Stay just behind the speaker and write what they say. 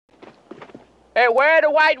Hey, where are the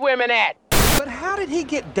white women at? But how did he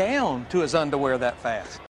get down to his underwear that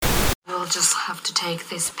fast? We'll just have to take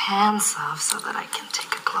these pants off so that I can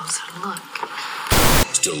take a closer look.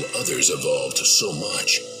 Still others evolved so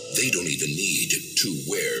much, they don't even need to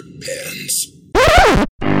wear pants.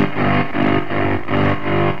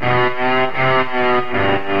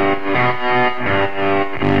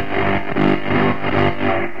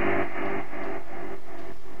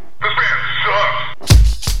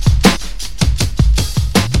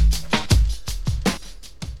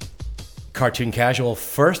 Cartoon Casual,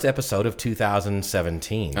 first episode of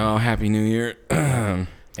 2017. Oh, Happy New Year. And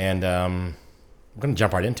we're going to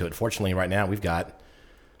jump right into it. Fortunately, right now, we've got...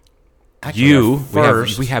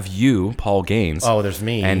 We have you, Paul Gaines. Oh, there's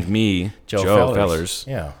me. And me, Joe Fellers.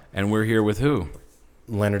 Yeah. And we're here with who?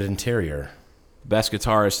 Leonard Interior. Best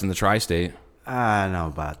guitarist in the tri-state. I don't know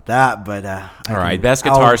about that, but... All right, best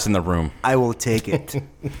guitarist in the room. I will take it.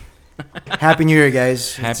 Happy New Year,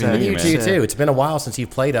 guys. Happy New Year, You man. too. It's been a while since you've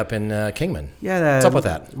played up in Kingman. Yeah, what's up with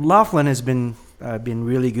that? Laughlin has been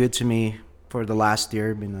really good to me for the last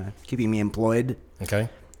year. Been keeping me employed. Okay.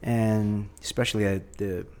 And especially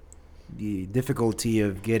the difficulty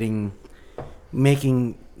of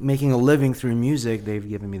making a living through music, they've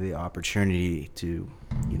given me the opportunity to,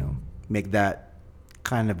 make that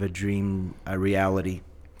kind of a dream a reality.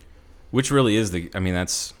 Which really is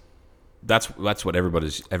that's what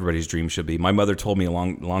everybody's dream should be. My mother told me a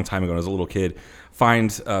long time ago when I was a little kid,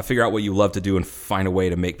 figure out what you love to do and find a way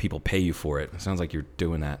to make people pay you for it. It sounds like you're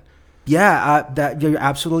doing that. Yeah, that you're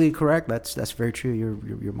absolutely correct. That's very true.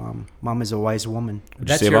 Your mom is a wise woman. What'd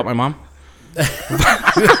you say about my mom?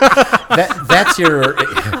 That's your...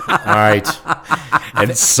 All right.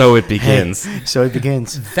 And so it begins. So it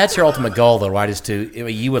begins. That's your ultimate goal, though, right? Is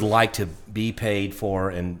you would like to be paid for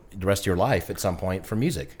and the rest of your life at some point for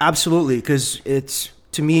music. Absolutely, because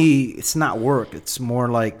to me, it's not work. It's more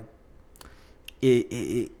like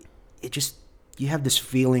it just, you have this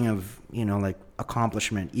feeling of, like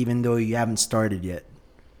accomplishment, even though you haven't started yet.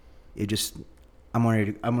 I'm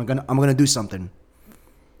gonna do something.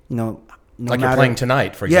 No like matter, you're playing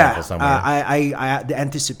tonight, for example, somewhere. I the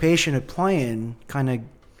anticipation of playing kind of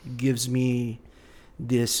gives me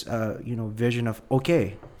this vision of,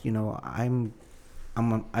 okay, I've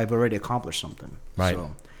already accomplished something. Right.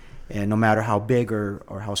 So, and no matter how big or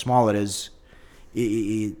how small it is,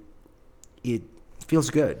 it feels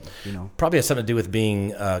good. Probably has something to do with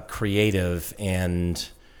being creative and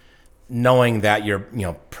knowing that you're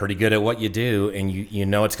pretty good at what you do, and you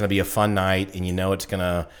know it's going to be a fun night, and it's going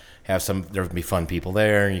to have there's going to be fun people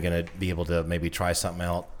there, and you're going to be able to maybe try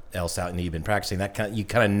something else out, and you've been practicing that you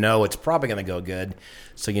kind of know it's probably going to go good,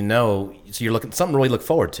 so you're looking something to really look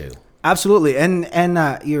forward to. Absolutely, and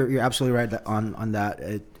you're absolutely right on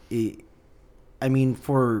that. I mean,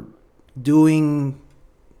 for doing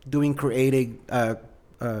creating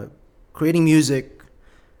music,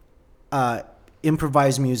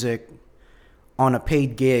 improvised music on a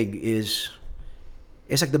paid gig it's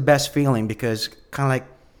like the best feeling, because kind of like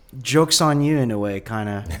joke's on you in a way, kind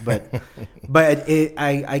of, but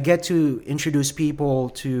I get to introduce people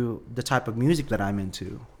to the type of music that I'm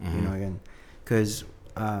into, again, because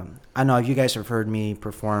I know you guys have heard me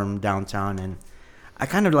perform downtown, and I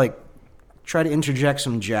kind of like try to interject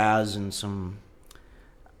some jazz and some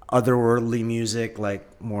otherworldly music,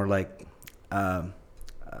 like more like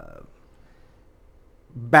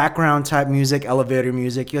background type music, elevator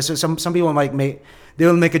music. So some people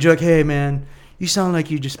they'll make a joke, hey man, you sound like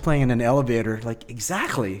you're just playing in an elevator. Like,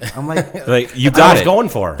 exactly. I'm like, like you got it. I was going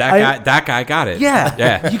for that guy got it.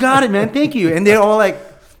 Yeah, you got it, man. Thank you. And they all like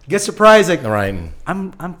get surprised, like, right.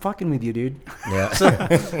 I'm fucking with you, dude. Yeah. So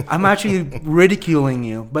I'm actually ridiculing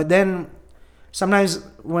you. But then sometimes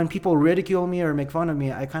when people ridicule me or make fun of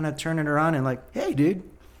me, I kind of turn it around and like, hey, dude,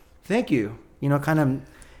 thank you. Kind of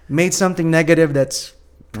made something negative that's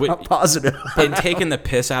positive. And taking the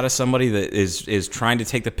piss out of somebody that is trying to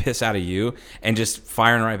take the piss out of you and just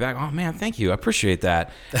firing right back. Oh man, thank you, I appreciate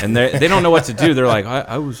that. And they don't know what to do. They're like,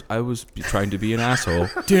 I was trying to be an asshole.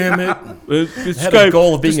 Damn it! This I had a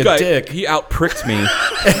goal of being a dick. He outpricked me.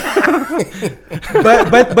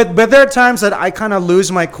 but there are times that I kind of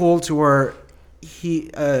lose my cool to where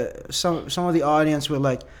some of the audience were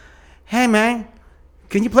like, hey man,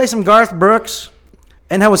 can you play some Garth Brooks?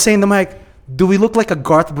 And I was saying to Mike, do we look like a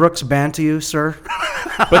Garth Brooks band to you, sir?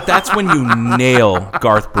 But that's when you nail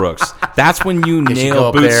Garth Brooks. That's when you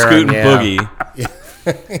nail Boot Scoot and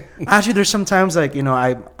Boogie. Actually, there's sometimes like,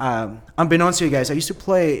 unbeknownst to you guys, I used to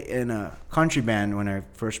play in a country band when I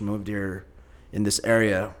first moved here in this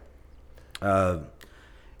area. I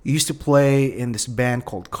used to play in this band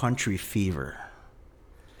called Country Fever.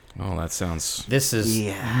 Oh, that sounds. This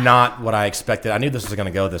is not what I expected. I knew this was going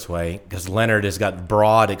to go this way because Leonard has got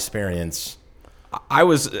broad experience. I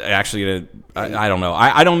was actually I don't know.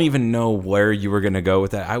 I don't even know where you were gonna go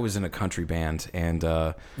with that. I was in a country band, and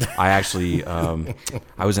I actually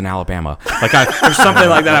I was in Alabama. Like or something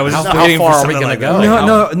like that. I was How waiting far for are we something gonna like go?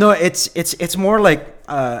 that. No. It's more like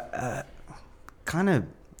kind of.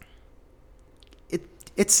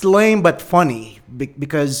 It's lame but funny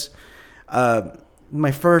because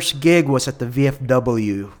my first gig was at the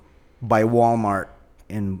VFW by Walmart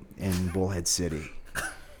in Bullhead City.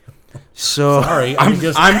 So Sorry, I'm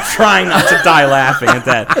trying not to die laughing at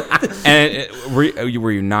that. And were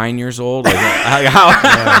you 9 years old? Like, how?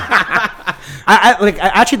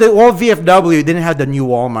 Actually the old VFW didn't have the new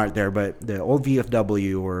Walmart there, but the old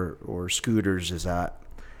VFW or Scooters is at.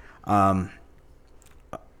 I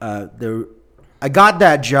got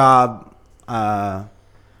that job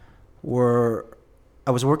where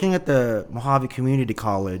I was working at the Mojave Community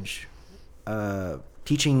College,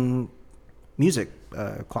 teaching music.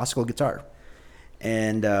 Classical guitar,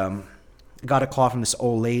 and got a call from this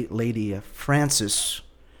old lady, Frances.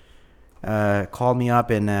 Called me up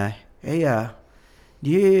and hey,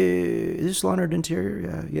 is this Leonard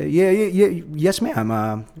Interior? Yeah, yes,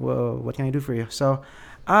 ma'am. Well, what can I do for you? So,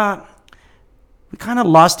 we kind of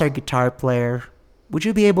lost our guitar player. Would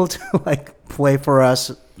you be able to like play for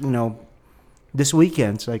us? This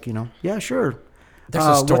weekend? It's like yeah, sure. There's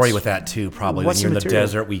a story with that too. Probably when you're in the material?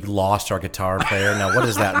 desert, we lost our guitar player. Now, what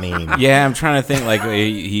does that mean? Yeah, I'm trying to think. Like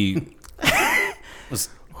he was.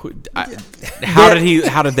 How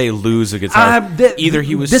did they lose a guitar? Either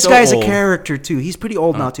he was. This so guy's old. a character too. He's pretty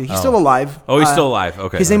old now too. He's still alive. Oh, he's still alive.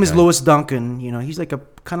 Okay. His name is okay. Louis Duncan. He's like a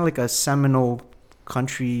kind of like a seminal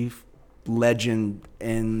country legend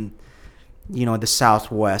in the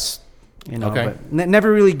Southwest. Okay. But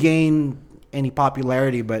never really gained any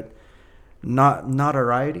popularity, but.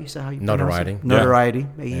 Notoriety. Is that how you pronounce Notoriety. it? Notoriety.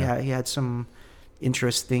 Yeah. He had some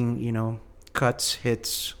interesting, cuts,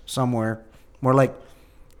 hits somewhere. More like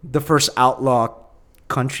the first outlaw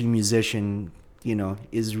country musician,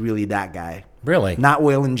 is really that guy. Really? Not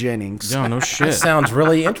Waylon Jennings. No That shit. sounds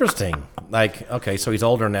really interesting. Like, okay, so he's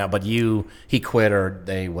older now, but he quit or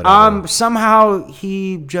they whatever. Somehow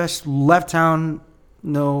he just left town.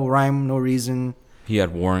 No rhyme, no reason. He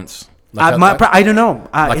had warrants. Like I don't know.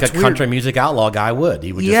 like it's a country music outlaw guy would.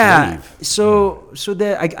 He would just yeah. leave. So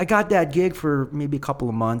I got that gig for maybe a couple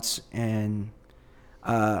of months and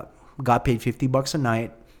got paid $50 a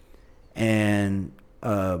night. And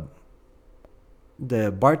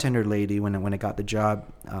the bartender lady, when I got the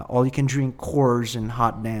job, all you can drink Coors and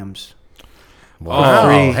hot dams. Wow.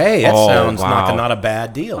 free. Hey, that sounds wow. not a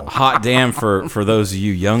bad deal. Hot damn for those of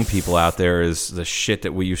you young people out there is the shit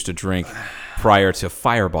that we used to drink prior to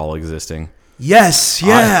Fireball existing. Yes,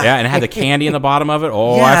 yeah. Yeah, and it had the candy in the bottom of it.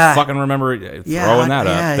 Oh, Yeah. I fucking remember throwing that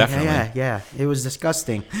up. Definitely. Yeah. It was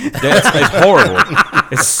disgusting. It's horrible.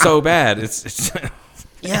 It's so bad. It's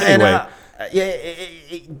anyway.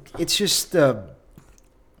 It's just a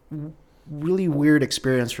really weird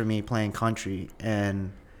experience for me playing country,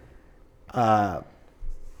 and the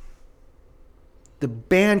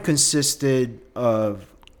band consisted of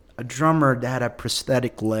a drummer that had a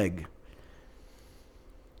prosthetic leg.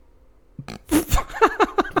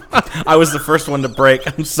 I was the first one to break.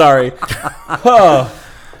 I'm sorry. Oh.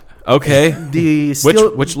 Okay. The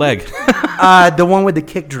steel, Which leg? the one with the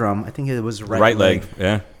kick drum. I think it was Right leg.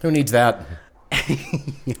 Yeah. Who needs that?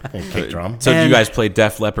 Kick drum. So you guys played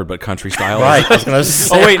Def Leppard but country style? Right. I was gonna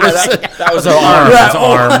say, Oh wait, no, that was an arm. That's an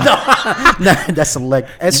arm. No, that's a leg.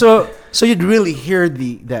 And so you'd really hear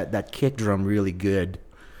that kick drum really good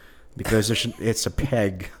because it's a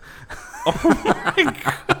peg.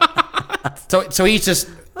 So he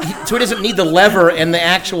doesn't need the lever and the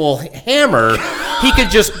actual hammer. He could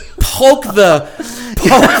just poke the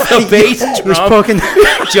bass drum. He's poking.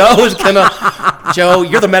 Joe,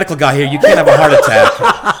 you're the medical guy here. You can't have a heart attack.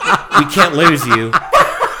 We can't lose you.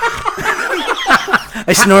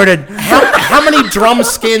 I snorted. How many drum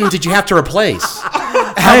skins did you have to replace?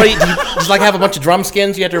 How many? Did you just have a bunch of drum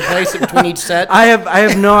skins you had to replace between each set? I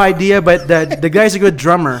have no idea, but the guy's a good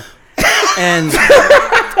drummer, and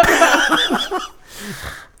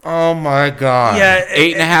Oh my god! yeah,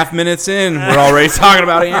 8.5 minutes in, we're already talking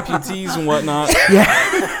about amputees and whatnot.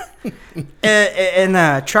 yeah.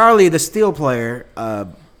 and Charlie, the steel player,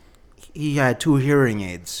 he had 2 hearing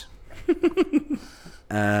aids.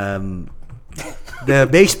 The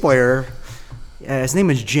bass player, his name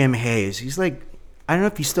is Jim Hayes. He's like, I don't know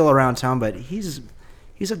if he's still around town, but he's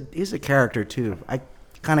a character too. I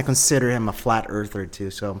kind of consider him a flat earther too.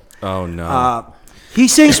 So Oh no. He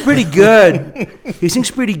sings pretty good. He sings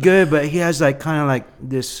pretty good, but he has like kind of like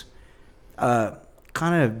this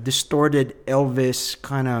kind of distorted Elvis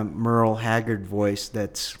kind of Merle Haggard voice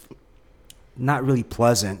that's not really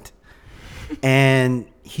pleasant. And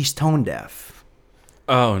he's tone deaf.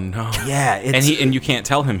 Oh no! Yeah, and you can't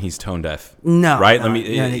tell him he's tone deaf. No, right? no,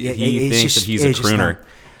 He thinks that he's a crooner.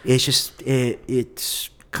 It's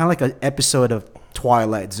kind of like an episode of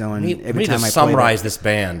Twilight Zone. We need to summarize this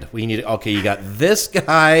band. We need. Okay, you got this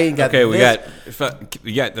guy. You got we this.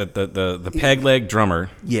 got the peg leg drummer.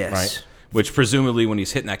 Yes. Right. Which presumably, when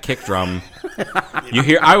he's hitting that kick drum, you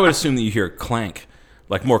hear. I would assume that you hear clank,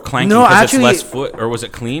 like more clanky because it's less foot. Or was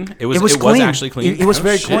it clean? It was clean. Was actually clean. It was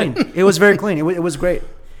very clean. It was very clean. It was great.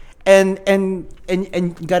 And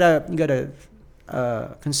you gotta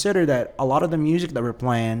consider that a lot of the music that we're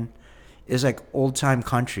playing is like old time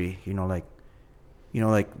country.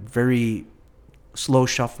 Like very slow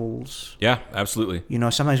shuffles. Yeah, absolutely.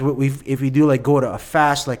 Sometimes if we do like go to a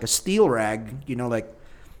fast like a steel rag, like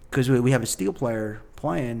because we have a steel player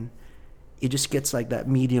playing, it just gets like that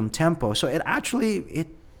medium tempo. So it actually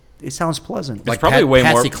it sounds pleasant. Like probably way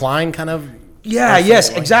Patsy more Cline kind of. Yeah. Yes.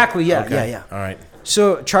 Exactly. Yeah. Okay. Yeah. All right.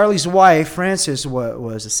 So Charlie's wife, Frances,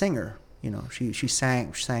 was a singer. She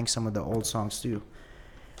sang some of the old songs too.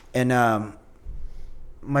 And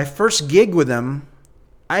my first gig with them,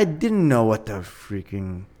 I didn't know what the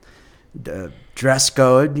freaking the dress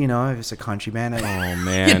code. If it's a country band. Oh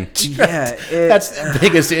man, yeah, that's the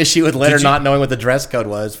biggest issue with Leonard not knowing what the dress code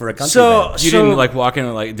was for a country band. You didn't like walk in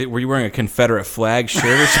and like were you wearing a Confederate flag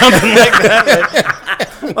shirt or something like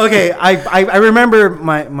that? Okay, I remember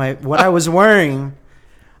my what I was wearing.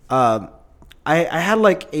 I had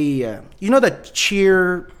like a the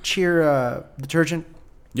cheer detergent.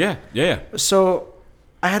 Yeah. So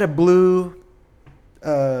I had a blue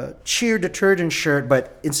cheer detergent shirt,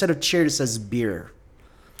 but instead of cheer it says beer.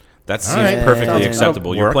 That seems perfectly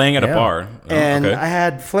acceptable. You're playing at a bar. And I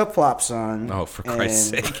had flip-flops on. Oh, for Christ's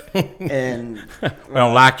sake. And I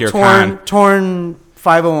don't like your kind. Torn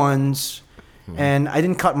 501s. And I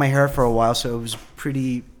didn't cut my hair for a while, so it was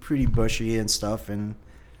pretty bushy and stuff. And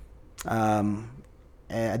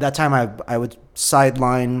at that time, I would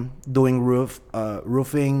sideline doing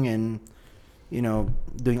roofing and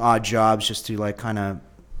doing odd jobs just to like kind of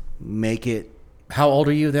make it. How old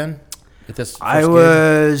are you then? At this first I gig?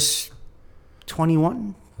 was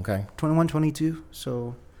 21. Okay. 21, 22.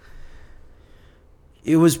 So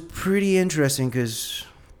it was pretty interesting because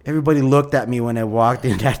everybody looked at me when I walked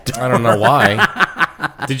in that door. I don't know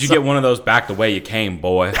why. Did you get one of those back the way you came,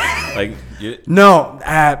 boy? No,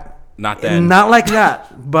 not then. Not like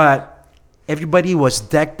that. But everybody was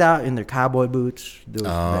decked out in their cowboy boots, their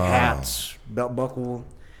hats, belt buckle,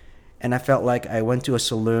 and I felt like I went to a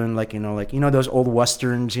saloon, like those old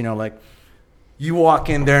westerns, like you walk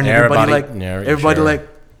in there and everybody like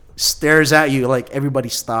stares at you, like everybody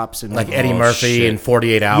stops and like Eddie Murphy in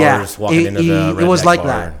 48 Hours walking into the redneck it was like bar.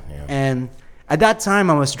 that. Yeah. And at that time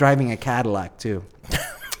I was driving a Cadillac too.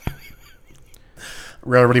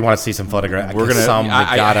 Really want to see some photographs. We're gonna.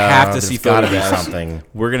 I have to see photographs. Something.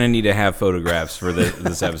 We're gonna need to have photographs for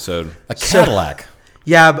this episode. A Cadillac.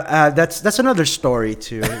 Yeah, but that's another story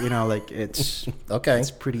too. Like it's okay. It's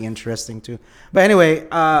pretty interesting too. But anyway,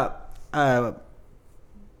 10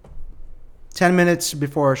 minutes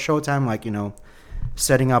before showtime, like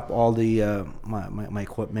setting up all the my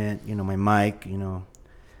equipment, my mic,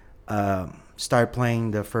 start playing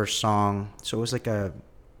the first song. So it was like a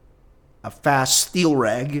fast steel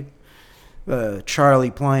rag.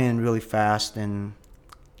 Charlie playing really fast, and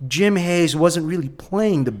Jim Hayes wasn't really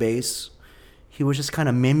playing the bass. He was just kind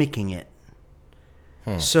of mimicking it.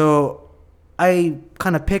 So I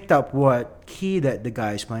kind of picked up what key that the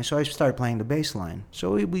guy's playing. So I started playing the bass line.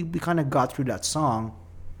 So we kind of got through that song.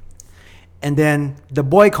 And then the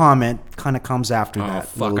boy comment kind of comes after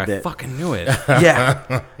that a little bit. I fucking knew it.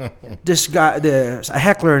 Yeah. This guy, a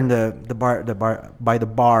heckler in the bar by the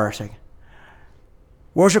bar, is like,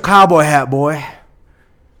 "Where's your cowboy hat, boy?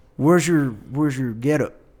 Where's your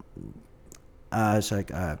getup?" It's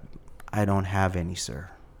like, "I don't have any, sir."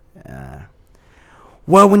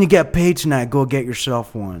 Well, when you get paid tonight, go get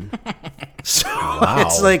yourself one. So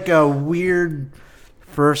it's like a weird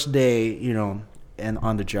first day, and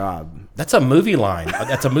on the job. That's a movie line.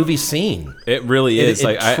 That's a movie scene. It really is.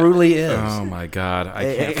 It truly is. Oh my god,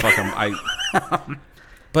 I can't fuck him.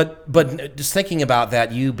 But just thinking about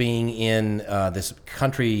that, you being in this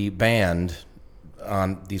country band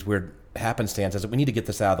on these weird happenstances, we need to get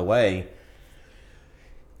this out of the way.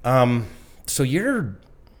 So you're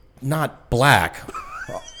not black,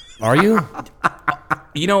 are you?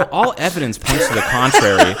 All evidence points to the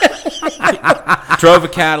contrary. Drove a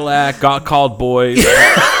Cadillac, got called boys,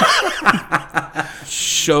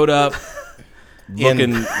 showed up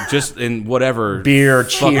looking just in whatever beer,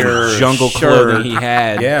 fucking cheer, jungle shirt. clothing he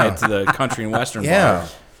had Yeah. at the country and western Yeah.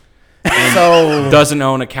 bar. So Doesn't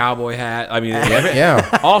own a cowboy hat. I mean,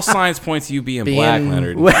 yeah. all signs point to you being black,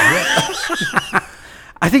 Leonard.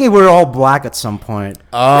 I think we're all black at some point.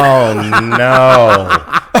 Oh no.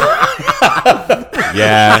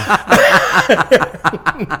 Yeah.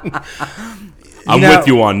 I'm with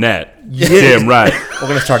you on that. Damn right. We're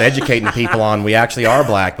gonna start educating people on we actually are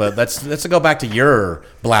black, but let's go back to your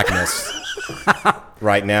blackness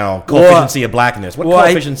right now. Coefficient of blackness. What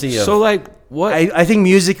coefficient of? So like what? I think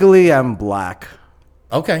musically I'm black.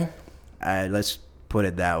 Okay. Let's put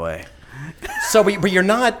it that way. So, but you're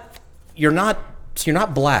not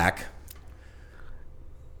black.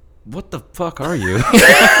 What the fuck are you?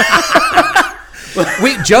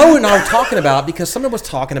 Joe and I were talking about because someone was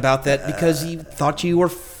talking about that because he thought you were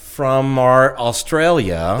from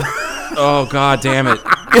Australia. Oh god damn it.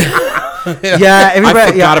 Yeah, everybody.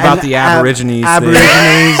 I forgot about the Aborigines.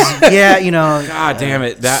 Aborigines. Yeah, you know. God damn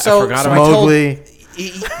it. I So- forgot so about Mowgli.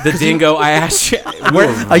 the dingo. I asked you.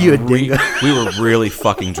 Are you a dingo? We were really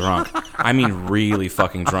fucking drunk. I mean, really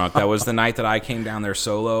fucking drunk. That was the night that I came down there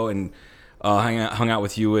solo and hung out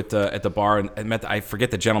with you at the bar and met. I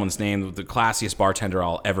forget the gentleman's name, the classiest bartender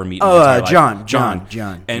I'll ever meet. In my entire life.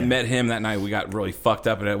 John. And met him that night. We got really fucked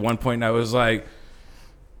up, and at one point I was like,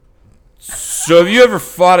 "So have you ever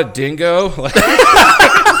fought a dingo?"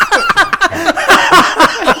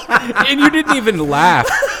 And you didn't even laugh.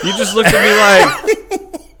 You just looked at me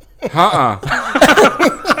like,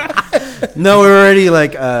 No, we're already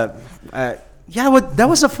like, yeah. That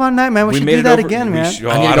was a fun night, man. We should made do it that over- again, we man. should-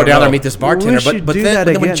 I need to I go don't down there know. and meet this bartender. We should But do then, that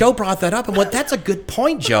but then when again. Joe brought that up, and that's a good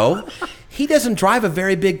point, Joe. He doesn't drive a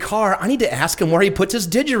very big car. I need to ask him where he puts his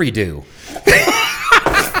didgeridoo.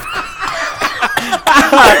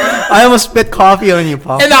 I almost spit coffee on you,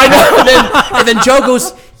 Paul. And I know. And then Joe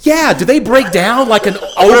goes, "Yeah, do they break down like an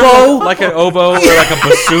oboe?" like an oboe or like a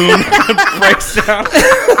bassoon breaks down.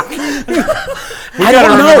 I gotta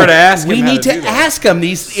don't remember know. to ask him We how need to to do that. ask him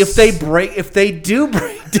these if they do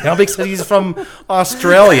break down because he's from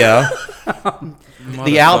Australia.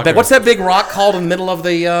 The outback. Motherfucker. What's that big rock called in the middle of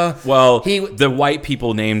the? Well, He- the white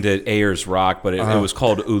people named it Ayers Rock, but it was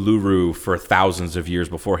called Uluru for thousands of years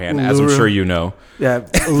beforehand, as I'm Uluru. sure you know. Yeah,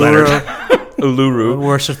 Uluru, Uluru.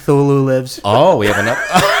 where Cthulhu lives. Oh, we have enough.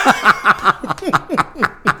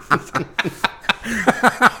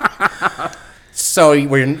 So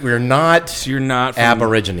we're not So you're not from,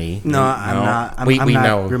 Aborigine. No, I'm not. I'm We not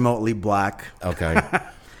know. remotely black. Okay,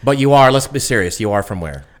 but you are. Let's be serious. You are from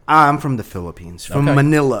where? I'm from the Philippines, from Okay.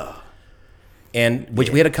 Manila. And we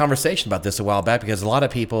had a conversation about this a while back because a lot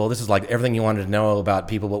of people, this is like everything you wanted to know about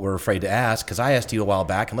people, but were afraid to ask. Because I asked you a while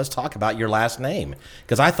back, and let's talk about your last name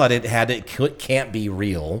because I thought it can't be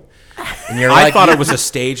real. And you're I like, thought it was a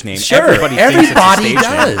stage name. Sure, Everybody thinks it's a everybody stage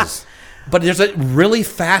name. does. But there's a really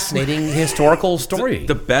fascinating historical story.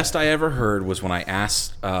 The best I ever heard was when I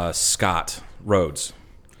asked Scott Rhodes.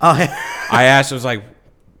 Oh, yeah. I asked, I was like,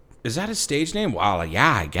 "Is that his stage name?" Wow,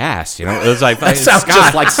 yeah, I guess. You know, it was like that sounds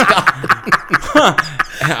just like Scott.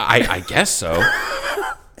 I guess so.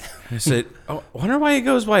 I said, "Oh, I wonder why he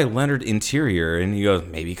goes by Leonard Interior," and he goes,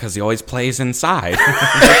 "Maybe because he always plays inside."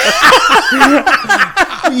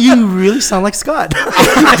 You really sound like Scott.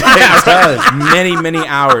 Many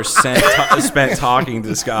hours spent talking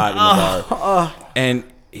to Scott in the bar, and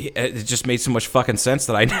it just made so much fucking sense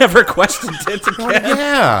that I never questioned it again.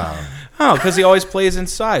 Yeah. Oh, because he always plays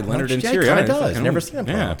inside. Leonard Yeah, Interior. he kind I of does. fucking Never know. seen him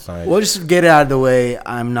play Yeah. outside. Well, just to get it out of the way,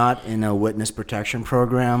 I'm not in a witness protection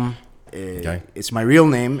program. Okay. It's my real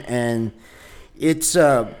name, and it's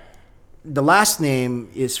the last name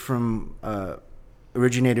is from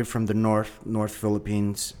originated from the North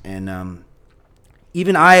Philippines, and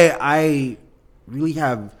even I really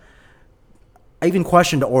have. I even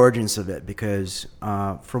questioned the origins of it because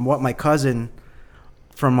from what my cousin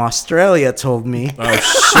from Australia told me. Oh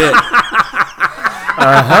shit!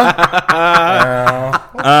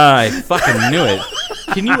 I fucking knew it.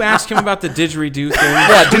 Can you ask him about the didgeridoo thing?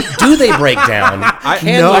 Yeah, do they break down? No,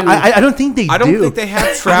 I don't think they do. I don't think they have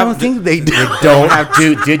I travel. don't think they do. Don't have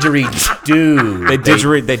do didgeridoo. They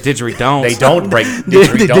didgeridoo. They don't break. They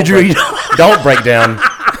Didgeridoo don't break down.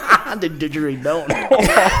 The didgeridoo.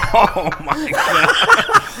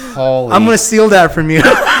 Holy. I'm gonna steal that from you.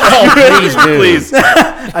 Oh, please do. Please.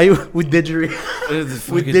 I with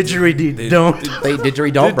didgeridoo. Don't. They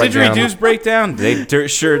didgeridoo don't break down. Didgeridoos break down. They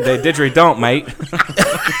didgeridoo don't, mate.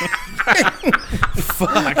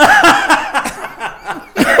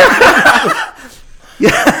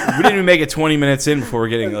 make it 20 minutes in before we're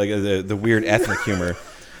getting like the weird ethnic humor.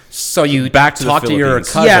 So you Back to the talk to your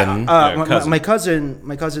Philippines. cousin.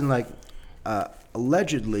 My cousin, like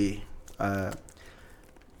allegedly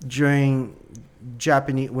during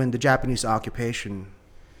when the Japanese occupation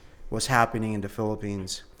was happening in the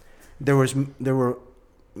Philippines, there were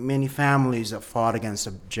many families that fought against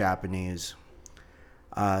the Japanese,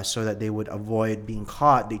 so that they would avoid being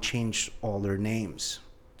caught. They changed all their names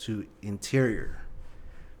to Interior,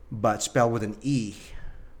 but spelled with an E.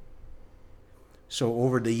 So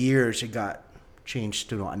over the years, it got changed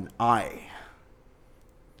to an I.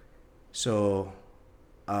 So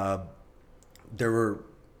there were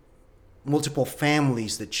multiple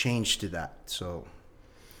families that changed to that. So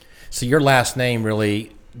your last name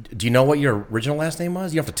really... Do you know what your original last name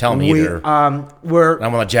was? You don't have to tell me either. I'm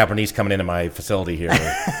a Japanese coming into my facility here.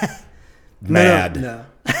 Mad. No.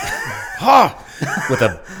 With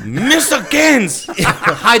a... Mr. Gens!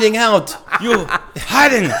 hiding out. You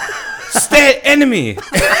hiding! Stay enemy!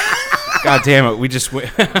 God damn it, we just went...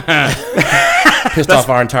 Pissed off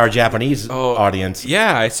our entire Japanese audience.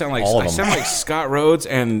 Yeah, I sound like All of them. Scott Rhodes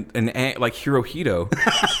and like Hirohito.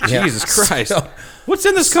 Yeah. Jesus Christ! So- What's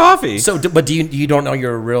in this coffee? But do you don't know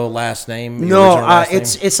your real last name? Your No, original last name?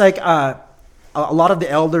 it's like a lot of the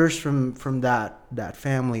elders from that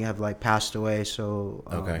family have like passed away. So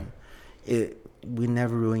Okay. We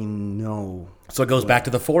never really know. So it goes back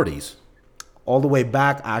to the 40s. All the way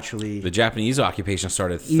back, actually. The Japanese occupation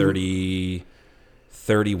started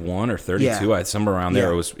 31 or 32, Yeah. somewhere around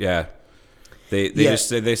there. Yeah. It was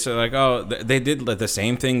They said like, oh, they did the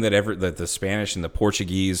same thing that the Spanish and the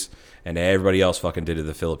Portuguese and everybody else fucking did to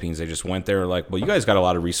the Philippines. They just went there like, well, you guys got a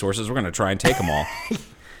lot of resources. We're gonna try and take them all,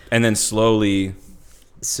 and then slowly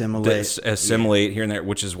assimilate here and there.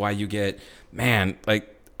 Which is why you get, man, like,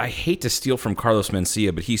 I hate to steal from Carlos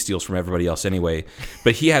Mencia, but he steals from everybody else anyway.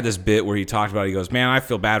 But he had this bit where he talked about, he goes, man, I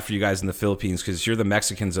feel bad for you guys in the Philippines because you're the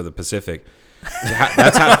Mexicans of the Pacific.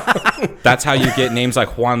 That's how you get names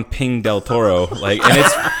like Juan Ping del Toro, like,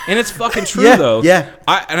 and it's fucking true though. Yeah.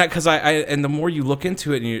 And the more you look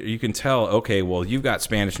into it, and you can tell, okay, well, you've got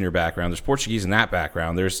Spanish in your background. There's Portuguese in that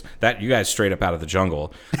background. There's that, you guys straight up out of the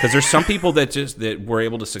jungle, because there's some people that were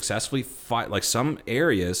able to successfully fight. Like some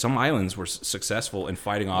areas, some islands were successful in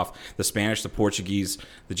fighting off the Spanish, the Portuguese,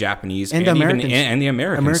 the Japanese, And the Americans. and the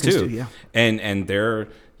Americans too. Yeah. And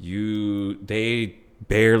they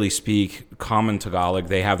barely speak common Tagalog.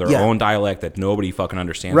 They have their own dialect that nobody fucking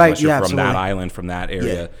understands Right, unless you're yeah, from that absolutely. island, from that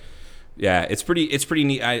area. Yeah, it's pretty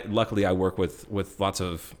neat. Luckily I work with lots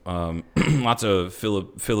of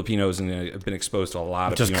Filipinos, and I've been exposed to a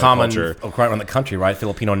lot of Just Filipino common culture. around the country, right?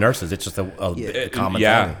 Filipino nurses. It's just a common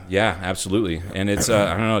thing. Yeah, absolutely. And it's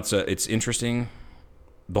I don't know, it's interesting.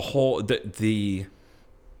 The whole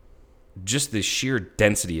just the sheer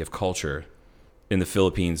density of culture in the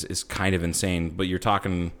Philippines is kind of insane. But you're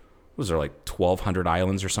talking, was there like 1,200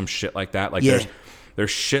 islands or some shit like that? Like there's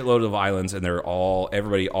shitload of islands, and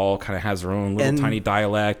everybody all kind of has their own little tiny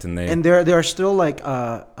dialect, and there are still like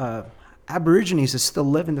Aborigines that still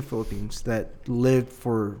live in the Philippines that lived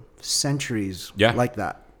for centuries. Like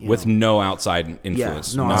that. with no outside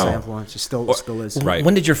influence. No outside influence. It still is. Right.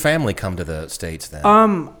 When did your family come to the States then?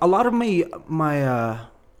 A lot of my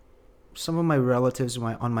some of my relatives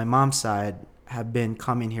on my mom's side have been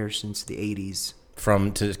coming here since the 80s.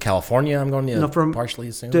 To California, I'm going to partially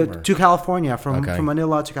assume? To California, from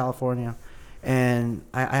Manila to California. And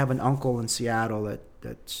I have an uncle in Seattle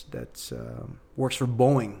that's works for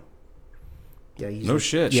Boeing. Yeah,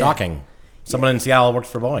 shit. Shocking. Someone in Seattle works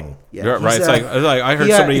for Boeing. Yeah, You're right. It's like I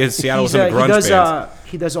heard somebody in Seattle was in the grunge band.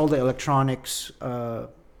 He does all the electronics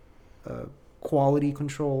quality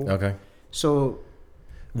control. Okay. So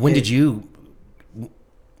when did you...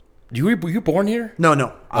 were you born here?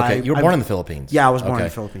 No. Okay, you were born in the Philippines. Yeah, I was born in the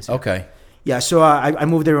Philippines. Yeah. Okay. Yeah, so I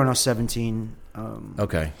moved there when I was 17.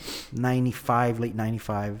 Okay. 95, late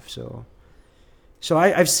 95. So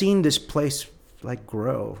I've seen this place like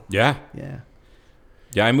grow. Yeah. Yeah.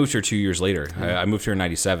 I moved here 2 years later. I moved here in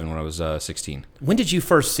 97 when I was 16. When did you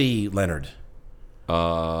first see Leonard?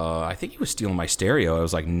 I think he was stealing my stereo. I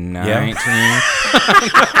was like 19.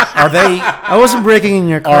 Are they... I wasn't breaking in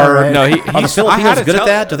your car. Right? No, Are the Filipinos good at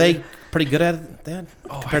that? Are they pretty good at that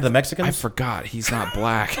compared to the Mexicans? I forgot. He's not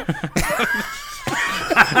black.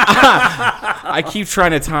 I keep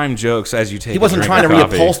trying to time jokes as you take. He wasn't trying to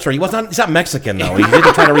reupholster. He's not Mexican though. He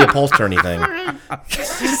didn't try to reupholster anything.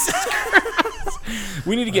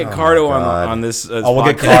 We need to get Cardo on this. We'll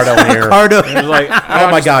get Cardo here. Cardo. Like, oh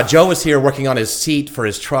my God, Joe was here working on his seat for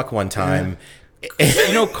his truck one time.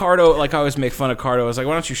 You know, Cardo, like I always make fun of Cardo. I was like,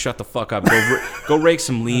 why don't you shut the fuck up? Go rake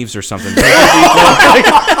some leaves or something.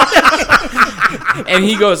 And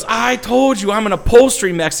he goes, I told you I'm an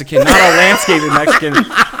upholstery Mexican, not a landscaping Mexican.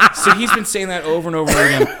 So he's been saying that over and over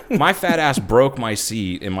again. My fat ass broke my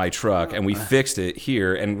seat in my truck, and we fixed it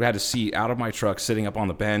here, and we had a seat out of my truck sitting up on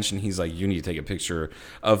the bench, and he's like, you need to take a picture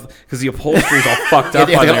of, because the upholstery's all fucked up.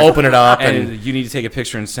 You gotta open it up. And you need to take a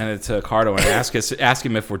picture and send it to Cardo and ask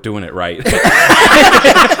him if we're doing it right.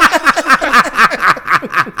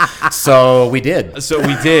 So we did.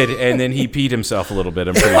 And then he peed himself a little bit,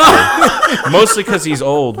 I'm pretty sure. Mostly because he's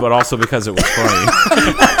old, but also because it was funny.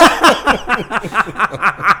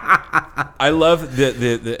 I love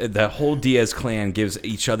the whole Diaz clan gives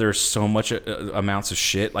each other so much amounts of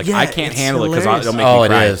shit. Like, I can't handle it because it'll make me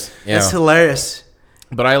cry. It is. Yeah. It's hilarious.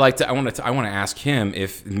 But I want to ask him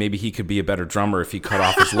if maybe he could be a better drummer if he cut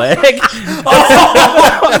off his leg.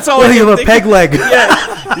 That's all. You have a peg leg.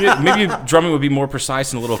 Yeah, maybe drumming would be more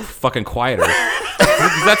precise and a little fucking quieter.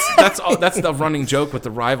 That's the running joke with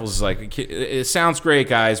the rivals. Is like, it sounds great,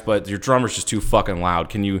 guys, but your drummer's just too fucking loud.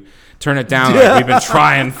 Can you turn it down? Like, we've been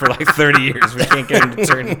trying for like 30 years. We can't get him to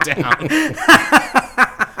turn it down.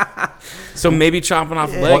 So maybe chopping off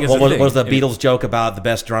a leg is a thing. What was the Beatles joke about the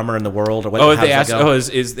best drummer in the world? Or what, they asked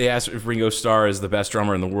if Ringo Starr is the best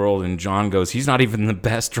drummer in the world, and John goes, he's not even the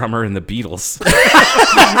best drummer in the Beatles.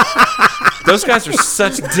 Those guys are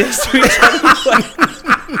such dicks to each other.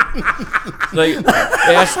 Like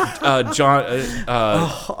they asked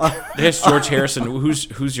they asked George Harrison,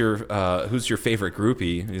 who's your favorite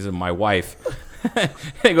groupie? He said, my wife.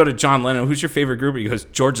 They go to John Lennon, who's your favorite groupie? He goes,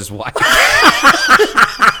 George's wife.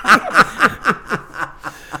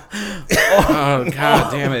 Oh,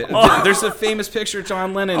 God damn it. There's a famous picture of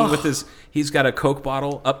John Lennon with he's got a Coke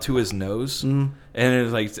bottle up to his nose. And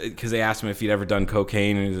it's like, because they asked him if he'd ever done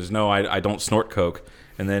cocaine, and he says, no, I don't snort Coke.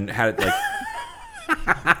 And then had it like,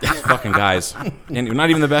 these fucking guys. And you're not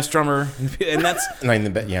even the best drummer. And that's not even the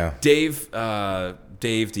best, yeah. Dave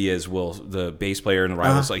Diaz the bass player in the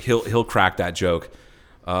Rivals, like he'll crack that joke.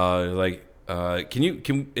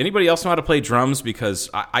 Can anybody else know how to play drums? Because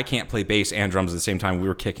I can't play bass and drums at the same time. We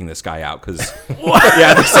were kicking this guy out because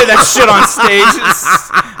yeah, they say that shit on stage.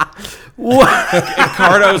 And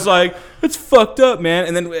Cardo's like, it's fucked up, man.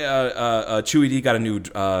 And then Chewy D got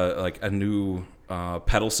a new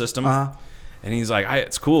pedal system. And he's like,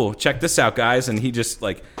 it's cool. Check this out, guys. And he just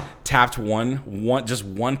like tapped one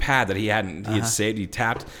pad that he had saved. He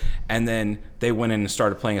tapped, and then they went in and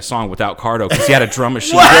started playing a song without Cardo because he had a drum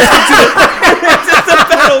machine.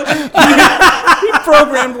 He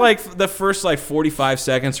programmed like the first 45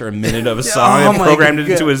 seconds or a minute of a song and programmed it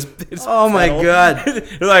into his Oh my God.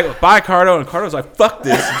 They're like, bye, Cardo. And Cardo's like, fuck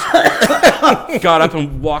this. Got up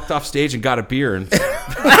and walked off stage and got a beer. And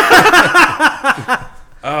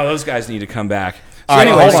oh, those guys need to come back. So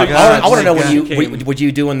anyway, I want to know when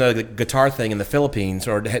you doing the guitar thing in the Philippines,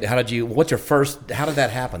 or how did that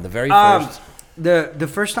happen? The very first. The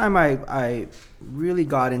first time I really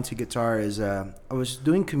got into guitar is I was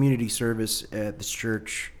doing community service at this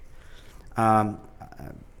church. I'm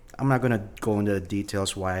not going to go into the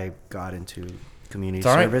details why I got into community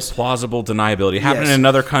service. Plausible deniability. Happened in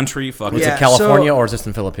another country. Fuck. Was it California or is this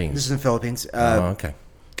in Philippines? This is in Philippines. Okay.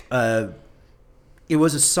 It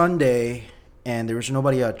was a Sunday, and there was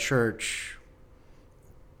nobody at church.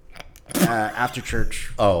 After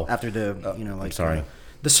church. Oh. After the sorry.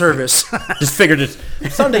 The service. Just figured it's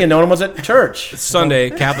Sunday and no one was at church. It's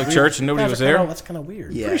Sunday, Catholic church, and nobody was there. That's kind of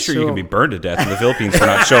weird. Yeah, pretty sure you can be burned to death in the Philippines for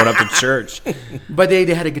not showing up to church. But they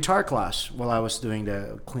had a guitar class while I was doing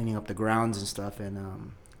the cleaning up the grounds and stuff,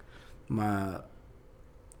 and I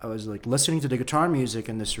was like listening to the guitar music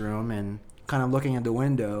in this room and kind of looking at the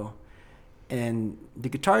window, and the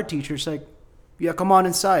guitar teacher's like, "Yeah, come on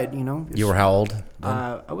inside." You were how old?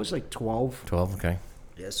 I was like 12. 12. Okay.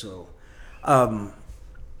 Yeah. So,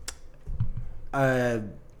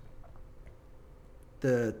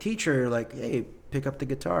 the teacher like, hey, pick up the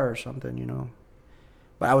guitar or something,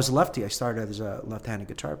 But I was lefty. I started as a left-handed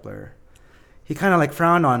guitar player. He kind of like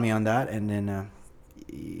frowned on me on that, and then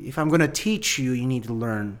if I'm going to teach you, you need to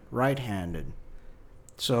learn right-handed.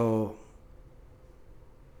 So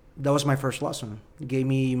that was my first lesson. He gave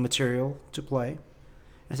me material to play.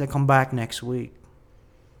 I said, come back next week.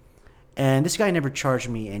 And this guy never charged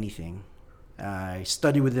me anything. I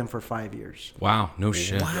studied with him for 5 years. Wow, no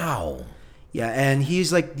shit. Wow. Yeah, and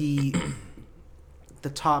he's like the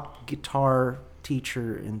top guitar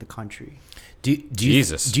teacher in the country. Do you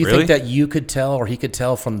think that you could tell, or he could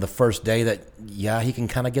tell from the first day that, yeah, he can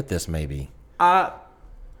kind of get this maybe? Do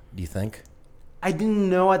you think? I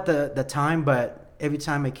didn't know at the time, but every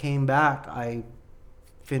time I came back, I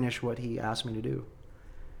finished what he asked me to do.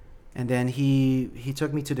 And then he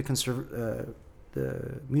took me to the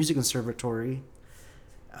music conservatory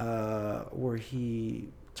where he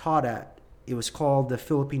taught at. It was called the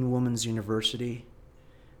Philippine Women's University.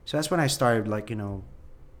 So that's when I started, like, you know,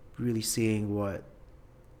 really seeing what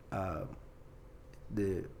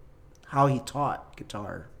how he taught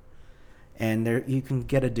guitar. And there you can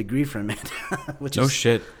get a degree from it, which No is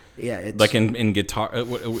shit. yeah, it's Like in guitar,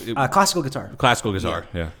 classical guitar. classical guitar.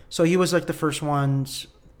 Yeah. So he was like the first ones.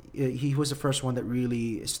 He was the first one that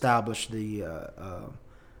really established the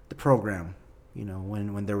program, you know,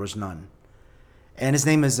 when there was none. And his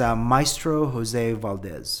name is Maestro Jose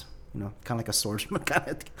Valdez. You know, kind of like a swordsman kind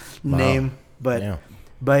of name,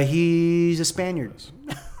 but he's a Spaniard.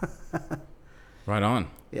 Right on.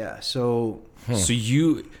 Yeah. So So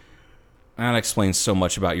that explains so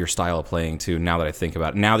much about your style of playing too. Now that I think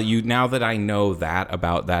about it, now that I know that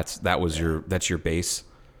about that's your base.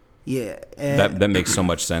 yeah, That makes so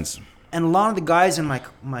much sense. and a lot of the guys in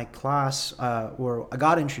my class where I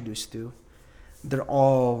got introduced to,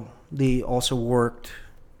 they also worked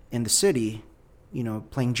in the city, you know,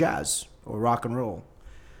 playing jazz or rock and roll.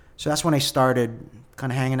 So that's when I started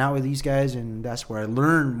kind of hanging out with these guys, and that's where I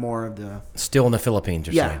learned more of the Still in the Philippines,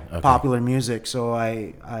 you're saying? Okay. popular music. So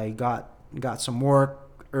I got some work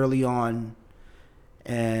early on,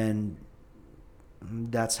 and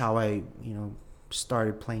that's how I, you know,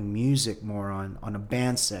 started playing music more on a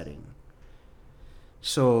band setting.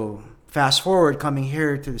 So fast forward, coming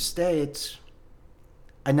here to the States,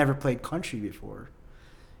 I never played country before,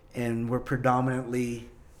 and we're predominantly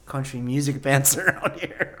country music bands around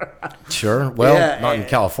here. Sure. Well, Yeah, not in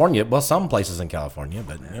California. Well, some places in California,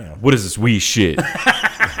 but you know. What is this wee shit?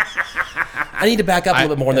 I need to back up a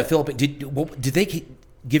little bit more in the Philippines. Did they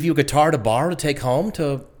give you a guitar to borrow to take home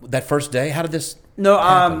to that first day? How did this No,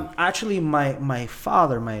 happen? actually, my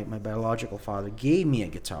father, my biological father, gave me a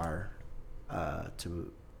guitar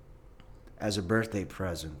as a birthday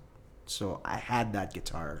present. So I had that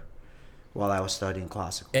guitar while I was studying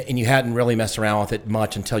classical. And you hadn't really messed around with it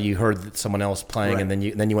much until you heard someone else playing, Right. and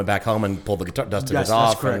then you went back home and pulled the guitar, dusted That's it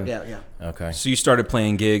off. correct. and- Yeah. Okay. So you started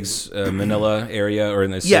playing gigs, Manila area or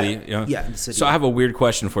in the Yeah. city? You know? Yeah, in the city. So I have a weird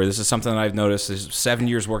question for you. This is something that I've noticed. Is 7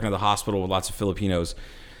 years working at the hospital with lots of Filipinos.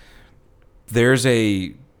 There's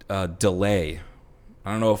a delay.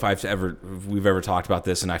 I don't know if we've ever talked about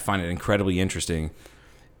this, and I find it incredibly interesting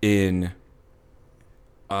in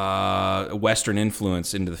Western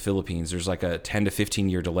influence into the Philippines. There's like a 10 to 15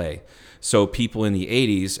 year delay. So people in the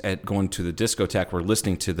 80s at going to the discotheque were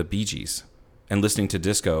listening to the Bee Gees and listening to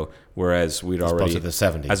disco, whereas we'd As already... opposed to the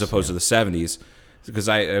 70s. As opposed to the 70s. Because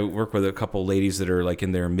I work with a couple ladies that are like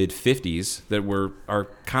in their mid-50s that are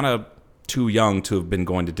kind of too young to have been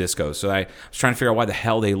going to disco. So I was trying to figure out why the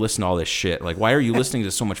hell they listen to all this shit. Like, why are you listening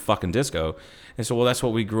to so much fucking disco? And so, well, that's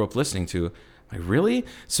what we grew up listening to. Like, really?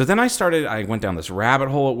 So then I went down this rabbit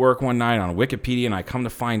hole at work one night on Wikipedia, and I come to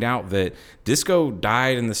find out that disco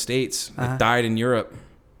died in the States. It died in Europe.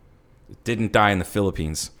 It didn't die in the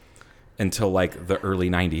Philippines until like the early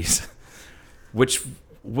 90s, which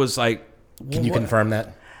was like... Can you confirm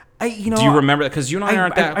that? Do you remember that? Because you and I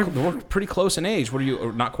aren't we're pretty close in age. What are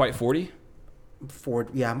you, not quite 40? I'm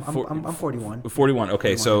 41. 41.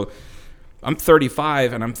 Okay, so I'm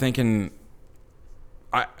 35, and I'm thinking...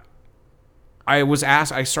 I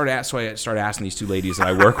started asking these two ladies that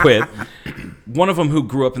I work with. One of them who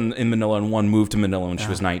grew up in Manila, and one moved to Manila when she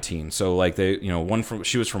was 19. So like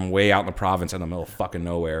she was from way out in the province in the middle of fucking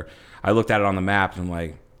nowhere. I looked at it on the map and I'm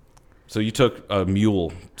like, so you took a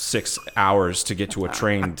mule 6 hours to get to a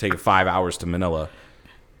train to take 5 hours to Manila.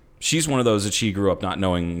 She's one of those that she grew up not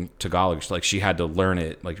knowing Tagalog. Like she had to learn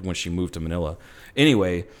it like when she moved to Manila.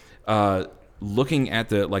 Anyway, looking at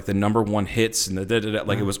the number one hits and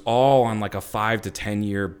it was all on like a 5 to 10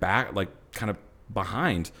 year back, like kind of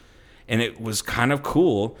behind. And it was kind of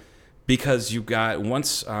cool because you got,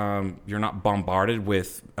 once you're not bombarded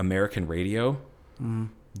with American radio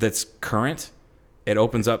that's current, it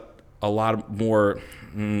opens up a lot more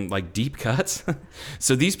like deep cuts.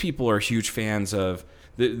 So these people are huge fans of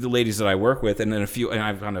the ladies that I work with, and then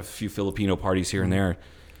I've gone to a few Filipino parties here and there.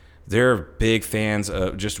 They're big fans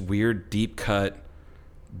of just weird deep cut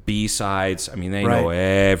B-sides. I mean, they know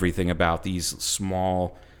everything about these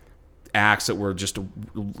small acts that were just a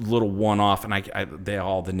little one-off, and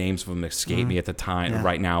the names of them escape me at the time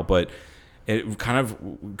right now, but it kind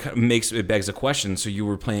of begs a question. So you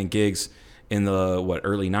were playing gigs in the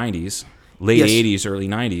early 90s, late 80s, early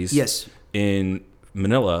 90s, Yes, in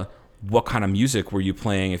Manila. what kind of music were you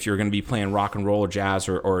playing? If you're going to be playing rock and roll or jazz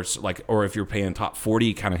or if you're playing top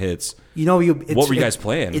 40 kind of hits, what were you guys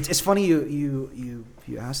playing? It's funny you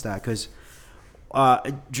asked that, because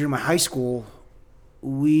during my high school,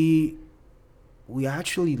 we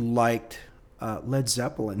actually liked Led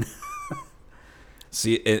Zeppelin.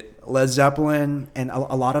 Led Zeppelin and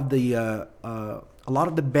a lot of the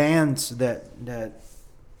bands that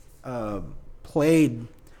played.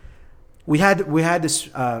 We had this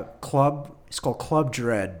club. It's called Club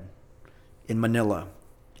Dread in Manila,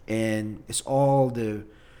 and it's all the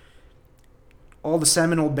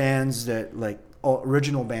seminal bands that, like, all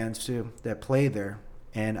original bands too, that play there,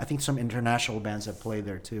 and I think some international bands that play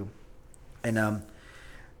there too, and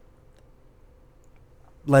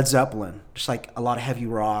Led Zeppelin, just like a lot of heavy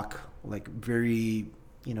rock, like very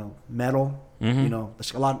metal,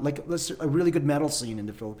 there's there's a really good metal scene in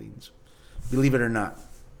the Philippines, believe it or not.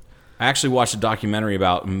 I actually watched a documentary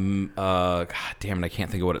about, God damn it, I can't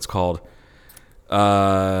think of what it's called.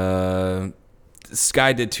 This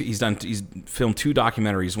guy he's filmed 2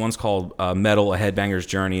 documentaries. One's called Metal, A Headbanger's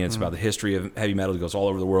Journey, and it's about the history of heavy metal. He goes all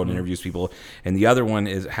over the world and interviews people. And the other one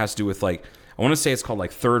has to do with, like, I want to say it's called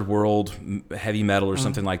like Third World Heavy Metal or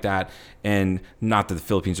something like that. And not that the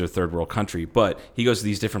Philippines are a third world country, but he goes to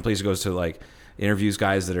these different places, goes to like interviews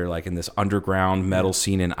guys that are like in this underground metal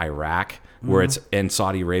scene in Iraq, where it's in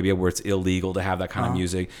Saudi Arabia, where it's illegal to have that kind of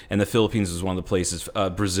music. And the Philippines is one of the places,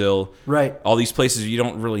 Brazil, right? All these places you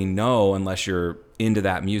don't really know unless you're into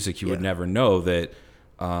that music. You would never know that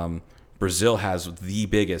Brazil has the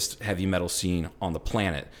biggest heavy metal scene on the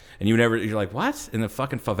planet. And you're like, what? In the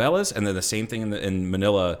fucking favelas? And then the same thing in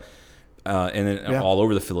Manila, and then all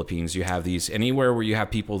over the Philippines. You have these, anywhere where you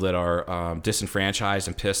have people that are disenfranchised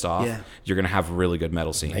and pissed off, you're going to have a really good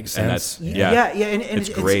metal scene. Makes and sense. that's, and it's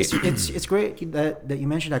great. It's great that you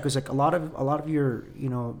mentioned that, because like a lot of your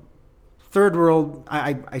third world,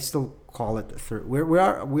 I still call it the third. We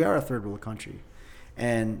are a third world country,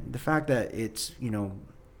 and the fact that it's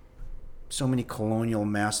so many colonial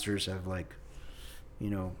masters have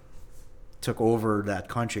took over that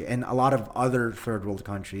country, and a lot of other third world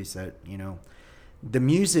countries that the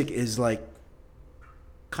music is like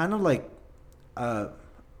kind of like not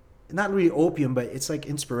really opium, but it's like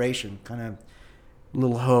inspiration, kind of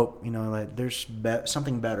little hope, like there's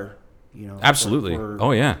something better, absolutely.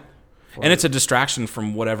 And it's a distraction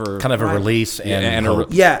from whatever kind of a release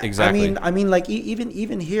exactly. I mean like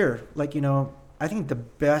even here, like I think the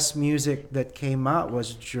best music that came out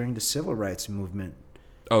was during the civil rights movement.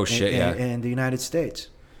 Oh shit! In the United States,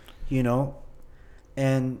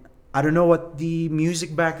 and I don't know what the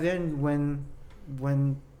music back then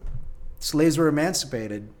when slaves were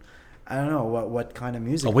emancipated. I don't know what kind of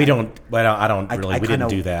music. We don't. Well, I don't really. We didn't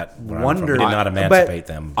do that. We did not emancipate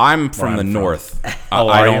them. I'm from the north.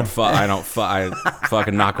 I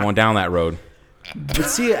fucking not going down that road. But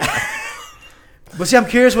see, I'm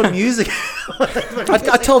curious what music.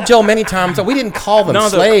 I told Joe many times that we didn't call them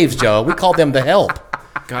slaves, Joe. We called them the help.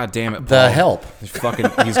 God damn it, Paul. The help. He's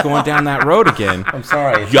going down that road again. I'm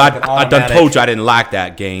sorry. I done told you I didn't like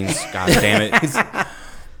that, Gaines. God damn it.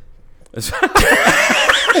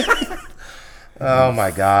 Oh my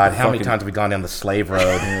God! How many times have we gone down the slave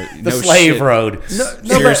road? Slave road.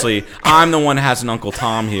 Seriously, I'm the one that has an Uncle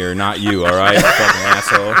Tom here, not you. All right, fucking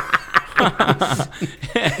asshole.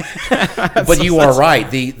 But you are right.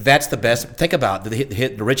 That's the best. Think about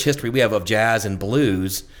the rich history we have of jazz and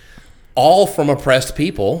blues, all from oppressed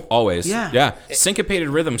people. Always. Yeah. Syncopated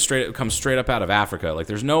rhythm comes straight up out of Africa. Like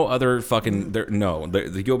there's no other fucking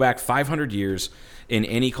They go back 500 years. In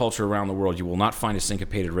any culture around the world, you will not find a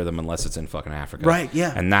syncopated rhythm unless it's in fucking Africa. Right,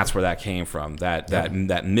 yeah. And that's where that came from.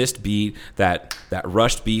 That missed beat, that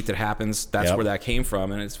rushed beat that happens, that's where that came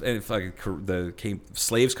from. And it's like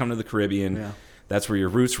slaves come to the Caribbean. Yeah. That's where your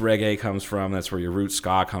roots reggae comes from. That's where your roots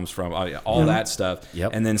ska comes from. All that stuff.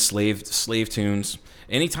 Yep. And then slave tunes.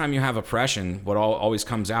 Anytime you have oppression, what always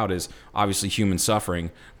comes out is obviously human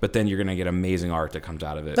suffering, but then you're going to get amazing art that comes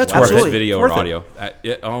out of it. That's worth it. Video or audio.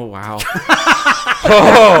 Oh, wow.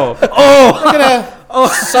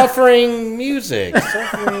 Suffering music.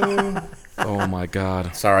 Suffering. Oh, my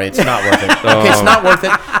God. Sorry, it's not worth it. Okay, it's not worth it.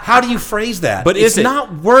 How do you phrase that? But it's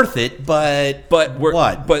not worth it, but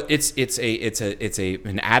what? But it's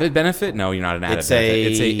an added benefit? No, you're not an added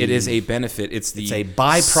benefit. It is a benefit. It's a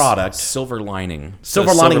byproduct. Silver lining.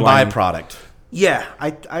 Silver lining byproduct. Yeah,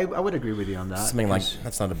 I would agree with you on that. Something like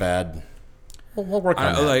that's not a bad. We'll work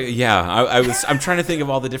on that. I'm trying to think of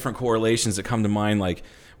all the different correlations that come to mind. Like,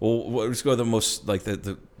 well, let's go with the most like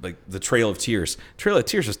the Trail of Tears. Trail of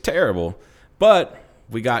Tears is terrible, but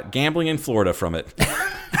we got gambling in Florida from it.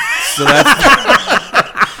 So that's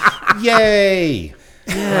Yay!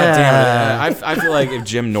 God damn it. I feel like if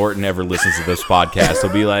Jim Norton ever listens to this podcast,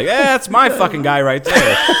 he'll be like, that's my fucking guy right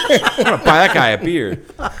there. I'm going to buy that guy a beer.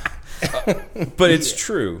 But it's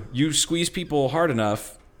true. You squeeze people hard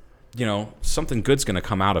enough, something good's going to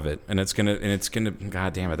come out of it. And it's going to,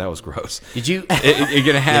 God damn it, that was gross. Did you? You're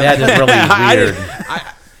going to have. That is really weird.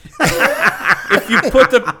 If you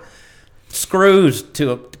put the screws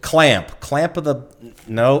to a clamp of the.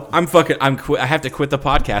 No, I have to quit the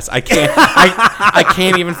podcast. I can't. I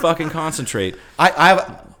can't even fucking concentrate.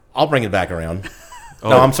 I'll bring it back around.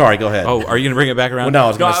 No, I'm sorry. Go ahead. Oh, are you gonna bring it back around? Well, no, I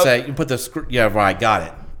was gonna say you put the screw. Yeah, right. Got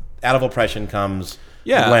it. Out of oppression comes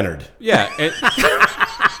Leonard. Yeah.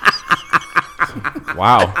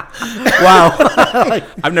 Wow.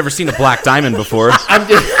 I've never seen a black diamond before. I'm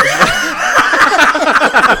just.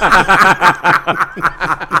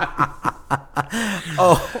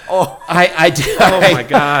 I do. Oh my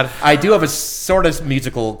God! I do have a sort of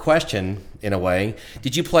musical question in a way.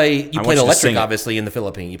 Did you play? You played electric, obviously, in the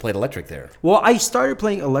Philippines. You played electric there. Well, I started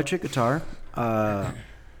playing electric guitar,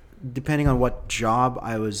 depending on what job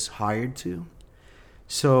I was hired to.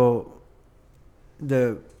 So,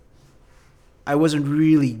 I wasn't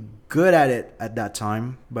really good at it at that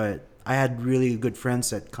time, but I had really good friends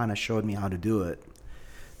that kind of showed me how to do it.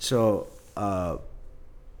 So,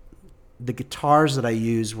 the guitars that I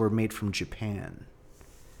used were made from Japan.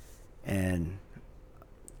 And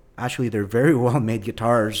actually, they're very well-made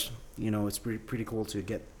guitars. It's pretty cool to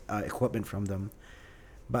get equipment from them.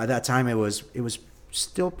 But at that time, it was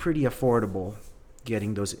still pretty affordable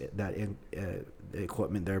getting that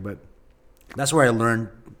equipment there. But that's where I learned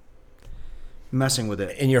messing with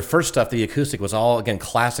it. In your first stuff, the acoustic was all, again,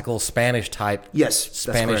 classical Spanish type. Yes,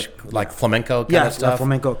 Spanish, like flamenco kind of stuff. Yeah,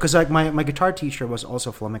 flamenco. Because my guitar teacher was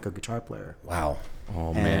also a flamenco guitar player. Wow.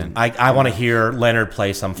 Oh man, I want to hear Leonard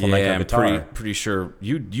play some flamenco guitar. I'm pretty sure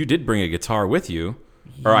you did bring a guitar with you,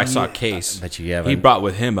 or I saw a case. I bet you haven't. He brought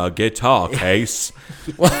with him a guitar case.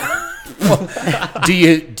 Do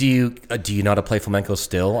you know how to play flamenco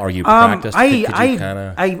still? Are you practiced?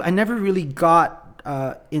 I never really got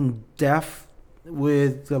in depth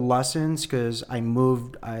with the lessons because I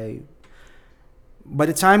moved. By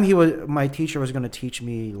the time my teacher was going to teach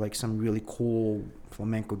me like some really cool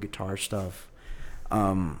flamenco guitar stuff.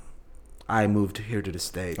 I moved here to the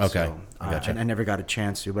States. Okay, so, gotcha. And I never got a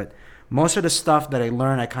chance to. But most of the stuff that I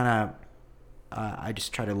learned, I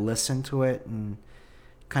just try to listen to it and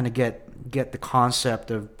kind of get the concept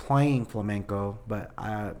of playing flamenco. But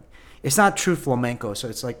it's not true flamenco, so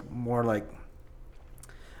it's like more like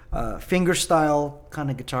finger style kind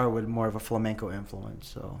of guitar with more of a flamenco influence.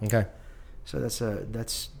 So okay, so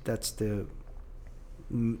that's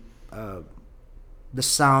the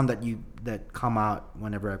sound that come out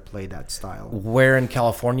whenever I play that style. Where in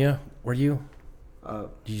California were you? Did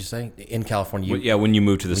you say in California? When you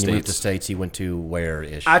moved to the States. When you moved to the States, you went to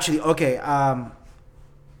where-ish? Actually, okay.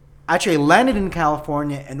 Actually, I landed in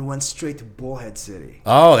California and went straight to Bullhead City.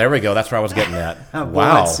 Oh, there we go. That's where I was getting at.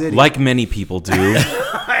 Wow. City. Like many people do.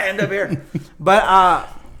 I end up here. But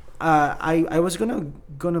I was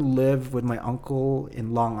gonna live with my uncle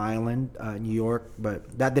in Long Island, New York,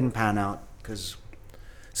 but that didn't pan out because.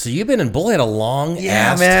 So you've been in Bullhead a long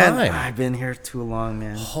ass man. time. I've been here too long,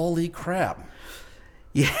 man. Holy crap.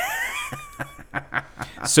 Yeah.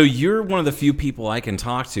 So you're one of the few people I can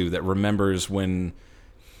talk to that remembers when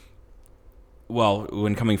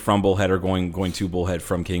coming from Bullhead or going to Bullhead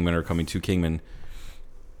from Kingman or coming to Kingman,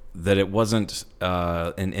 that it wasn't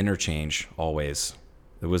an interchange always.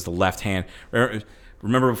 It was the left hand.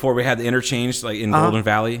 Remember before we had the interchange like in Golden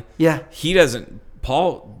Valley? Yeah.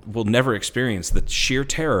 Paul will never experience the sheer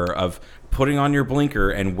terror of putting on your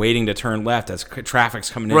blinker and waiting to turn left as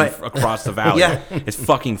traffic's coming in across the valley. Yeah. It's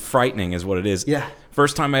fucking frightening is what it is. Yeah.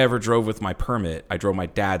 First time I ever drove with my permit, I drove my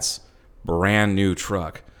dad's brand new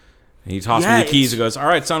truck. And he tossed me the keys and goes, "All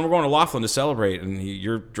right, son, we're going to Laughlin to celebrate." And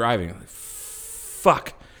you're driving. I'm like,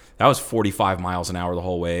 fuck. That was 45 miles an hour the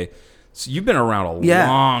whole way. So you've been around a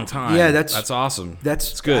long time. Yeah, that's awesome.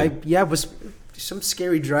 That's good. It was some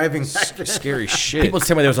scary driving. Scary shit. People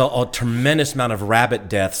tell me there was a tremendous amount of rabbit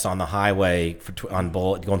deaths on the highway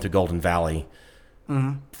going through Golden Valley.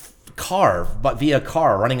 Mm-hmm. Via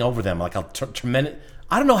car running over them like a tremendous.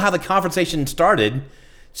 I don't know how the conversation started.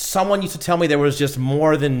 Someone used to tell me there was just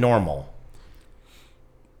more than normal.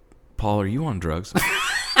 Paul, are you on drugs?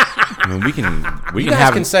 I mean, we you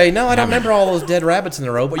guys can say, no, I don't remember all those dead rabbits in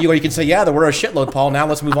the road. But you can say, yeah, there were a shitload, Paul. Now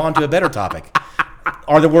let's move on to a better topic.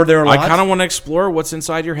 Were there lots? I kind of want to explore what's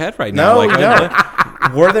inside your head right now. No.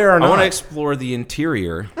 Were there or not? I want to explore the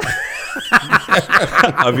interior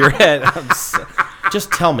of your head.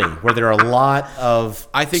 Just tell me where there are a lot of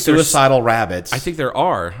suicidal rabbits. I think there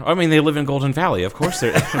are. I mean, they live in Golden Valley. Of course,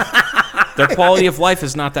 their quality of life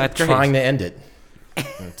is not that great. Trying to end it.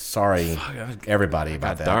 Sorry, everybody,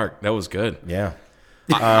 about that. Dark. That was good. Yeah.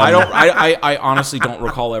 I honestly don't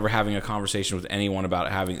recall ever having a conversation with anyone about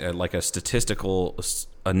having like a statistical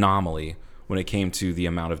anomaly when it came to the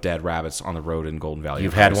amount of dead rabbits on the road in Golden Valley.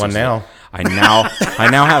 You've had one now. I now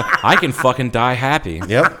have. I can fucking die happy.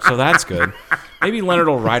 Yep. So that's good. Maybe Leonard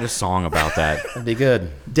will write a song about that. That'd be good.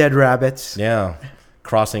 Dead rabbits. Yeah.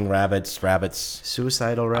 Crossing rabbits.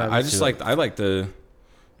 Suicidal rabbits. I like the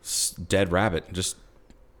dead rabbit. Just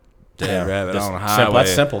dead rabbit on a highway. Simple,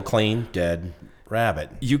 that's simple, clean, dead rabbit.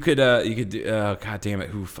 You could God damn it,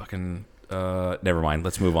 who fucking never mind.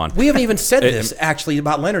 Let's move on. We haven't even said this actually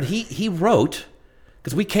about Leonard. He wrote,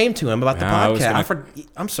 because we came to him about the podcast.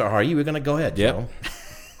 I'm sorry, you were going to go ahead. Yep. Joe.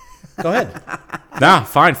 Go ahead. Nah,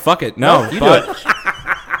 fine, fuck it. No, you do it.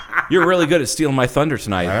 You're really good at stealing my thunder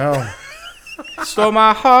tonight. Well, Stole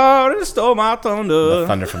my heart and stole my thunder. the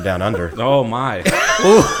thunder from down under. Oh my!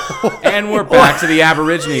 And we're back to the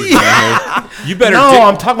Aborigines. You better. No,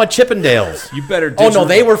 I'm talking about Chippendales. You better. Oh no,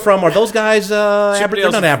 they were from. Are those guys? They're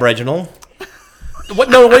not Aboriginal. What?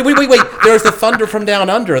 No, wait. There's the thunder from down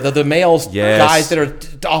under. The males, guys that are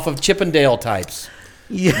off of Chippendale types.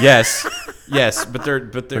 Yes, but they're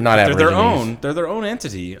not they're their Aborigines. own. They're their own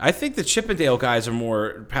entity. I think the Chippendale guys are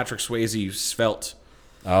more Patrick Swayze svelte.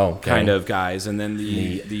 Oh, okay. Kind of guys, and then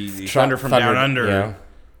the thunder from down under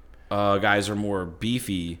guys are more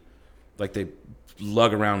beefy, like they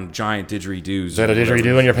lug around giant didgeridoos. Is that a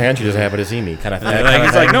didgeridoo in your pants? You just happen to see me, kind of thing.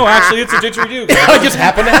 He's like, no, actually, it's a didgeridoo. I just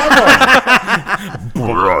happen to have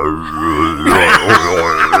one.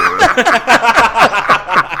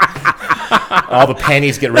 All the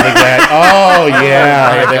panties get really wet. Oh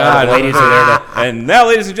yeah, the ladies are there to. And now,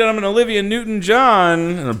 ladies and gentlemen, Olivia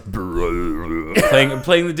Newton-John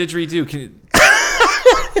playing the didgeridoo.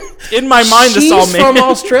 In my mind, this all made. She's from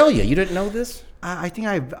Australia. You didn't know this? I think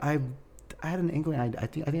I had an inkling. I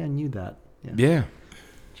think I knew that. Yeah.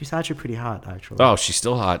 She's actually pretty hot, actually. Oh, she's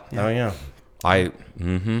still hot. Oh yeah.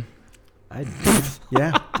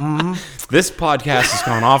 This podcast has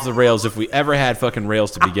gone off the rails. If we ever had fucking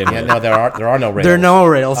rails to begin with. No, there are no rails. There are no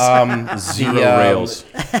rails. Zero rails.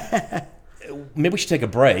 Maybe we should take a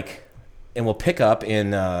break, and we'll pick up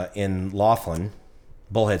in Laughlin,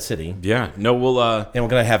 Bullhead City. Yeah. No, we'll. And we're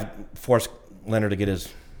gonna force Leonard to get his.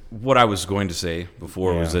 What I was going to say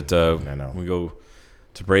before was that when we go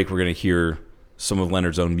to break, we're going to hear some of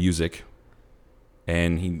Leonard's own music,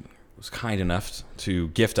 and he was kind enough to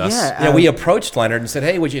gift us. Yeah, we approached Leonard and said,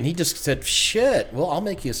 "Hey, would you?" And he just said, "Shit, well, I'll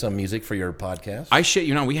make you some music for your podcast." I shit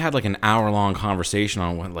you know, we had like an hour-long conversation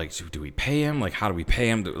on what, like, do we pay him? Like, how do we pay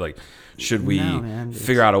him? Like, should we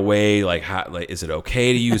figure out a way? Like, how? Like, is it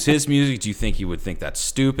okay to use his music? Do you think he would think that's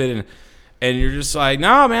stupid? And you're just like,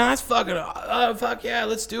 no, man, that's fucking, fuck yeah,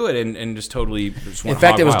 let's do it. And just totally just went In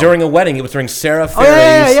fact, it was wild. during a wedding. It was during Sarah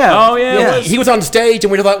Ferry's. Oh, yeah. He was on stage,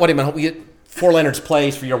 and we thought, wait a minute, hope we get for Leonard's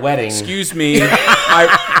place for your wedding. Excuse me.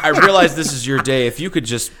 I realize this is your day. If you could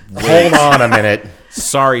just wait. Hold on a minute.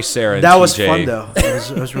 Sorry, Sarah and That was TJ. fun, though.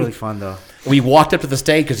 It was really fun, though. We walked up to the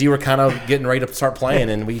stage because you were kind of getting ready to start playing,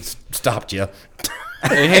 and we stopped you.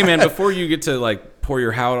 Hey, man, before you get to, like, pour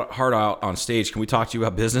your heart out on stage, can we talk to you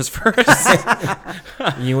about business first?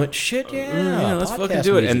 You went, shit, yeah, let's fucking podcast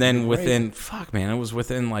do it. music And then would be great. it was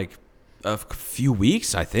within like a few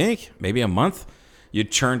weeks, I think, maybe a month, you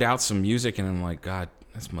churned out some music, and I'm like, God,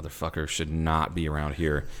 this motherfucker should not be around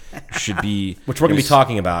here. Should be, which we're gonna be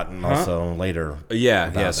talking about, and also later.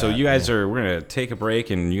 Yeah. So you guys we're gonna take a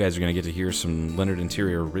break, and you guys are gonna get to hear some Leonard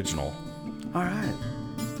Interior original. All right.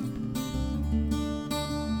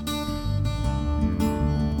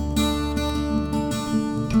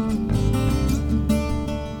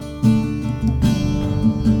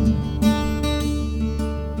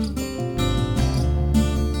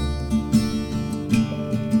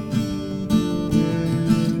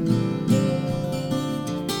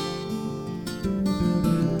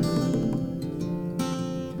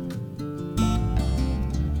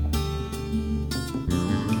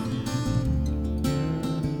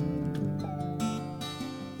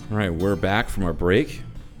 All right, we're back from our break.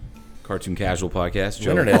 Cartoon Casual Podcast.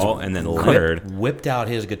 Joe Leonard Paul, and then Leonard whipped out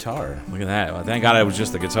his guitar. Look at that. Well, thank God it was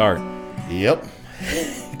just the guitar. Yep.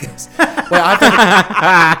 Well, I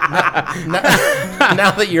think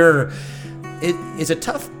now that you're, is it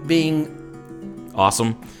tough being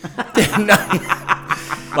awesome?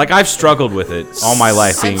 Like, I've struggled with it all my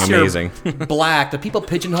life, being amazing. Black. Do people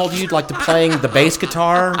pigeonhole you like to playing the bass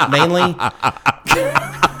guitar mainly?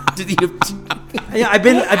 Yeah, I've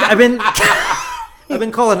been I've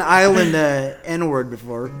been called an island N-word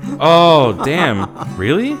before. Oh, damn.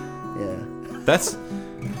 Really? Yeah.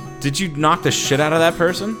 Did you knock the shit out of that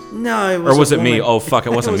person? No, it was Or was a it me? woman. Oh, fuck,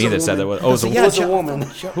 it wasn't me that said that. Oh, it was It was a woman.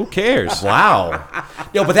 Who cares? Wow.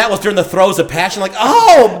 Yo, but that was during the throes of passion. Like,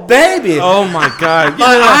 oh, baby. Oh, my God.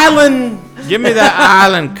 Island. Give me that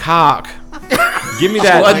island cock. Give me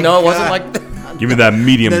that. What? No, it wasn't like that. Give me that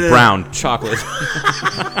medium brown chocolate.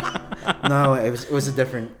 No, it was a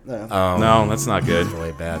different. No, that's not good.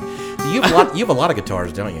 Really bad. You have a lot of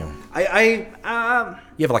guitars, don't you? You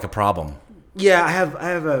You have like a problem. Yeah, I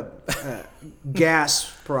have a gas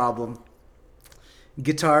problem.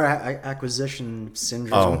 Guitar acquisition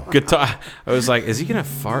syndrome. Oh. Guitar. I was like, is he gonna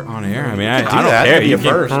fart on air? I mean, I do don't that. care. It'd be You a can-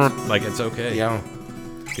 first. Like, it's okay. Yeah.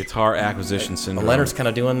 Guitar acquisition syndrome. Leonard's kind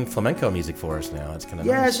of doing flamenco music for us now. It's kind of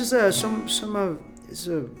Yeah, nice. it's just it's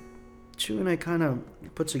a tune I kind of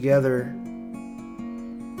put together.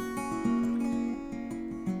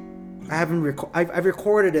 I've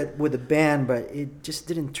recorded it with a band, but it just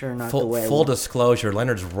didn't turn out the way I Full wanted. disclosure: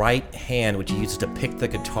 Leonard's right hand, which he uses to pick the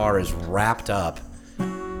guitar, is wrapped up,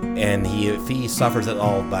 and if he suffers at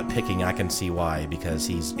all about picking, I can see why, because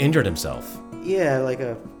he's injured himself. Yeah, like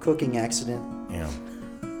a cooking accident. Yeah.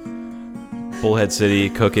 Bullhead City,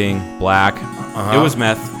 cooking, black. Uh-huh. It was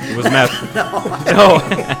meth. It was meth.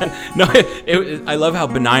 no. I love how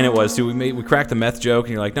benign it was too. We cracked the meth joke,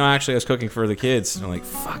 and you're like, no, actually, I was cooking for the kids. And I'm like,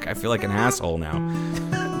 fuck, I feel like an asshole now.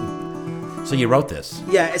 So you wrote this?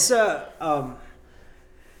 Yeah, it's I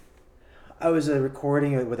was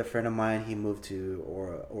recording it with a friend of mine. He moved to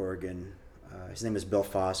Oregon. His name is Bill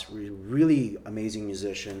Foss. Really amazing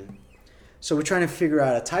musician. So we're trying to figure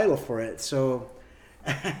out a title for it. So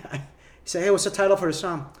he said, hey, what's the title for the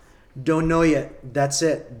song? Don't know yet. That's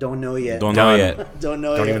it. Don't know yet. Don't know yet. Don't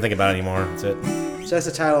know Don't yet. even think about it anymore. That's it. So that's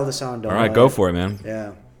the title of the song. Don't All right, know go yet. for it, man.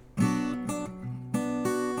 Yeah.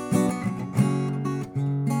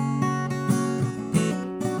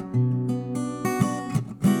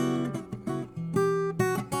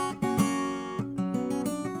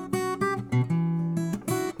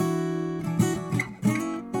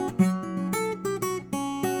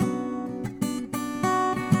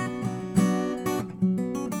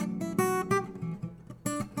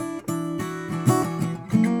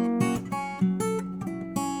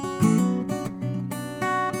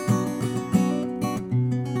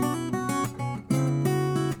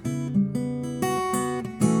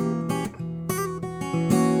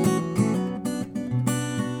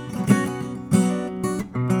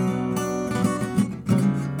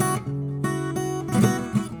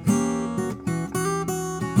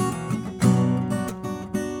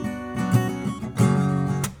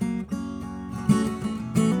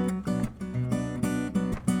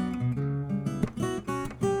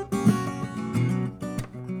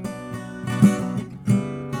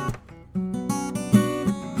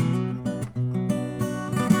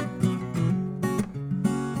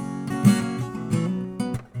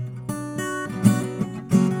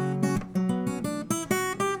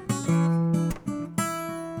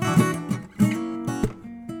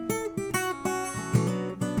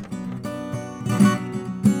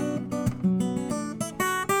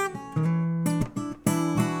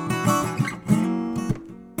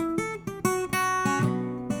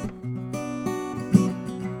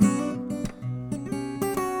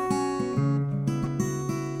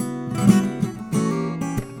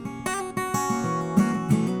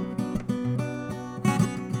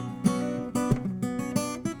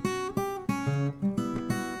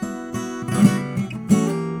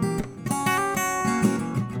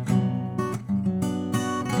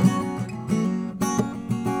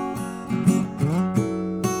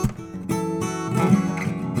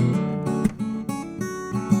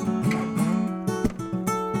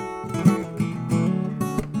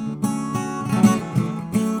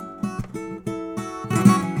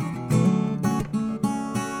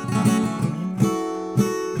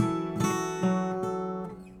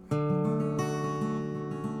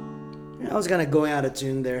 I was kind of going out of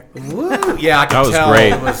tune there. Woo. Yeah, I could That was tell.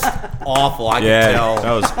 great. It was awful. I could Yeah, tell.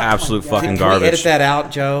 that was absolute fucking Can we edit garbage. that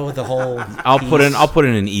out, Joe? The whole. I'll put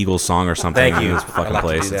in an Eagles song or something. Thank in you. this I'd fucking like to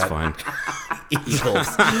place. do It's that. fine. Eagles.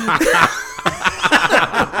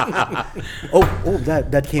 Oh,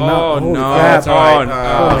 that came Oh, out. Holy no. crap. It's all right.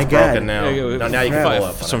 Oh, my it's God. broken now. No, now you can Crap. follow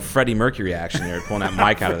up on Some it. Freddie Mercury action here, pulling that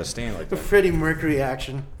mic out of the stand like The that. Freddie Mercury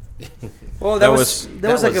action. Well, That that was-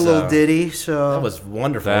 was like a little ditty. So That was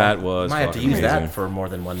wonderful. That was Might have to fucking use amazing. that for more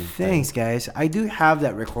than one thing. thanks, guys. I do have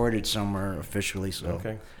that recorded somewhere officially, so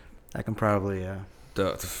Okay. I can probably.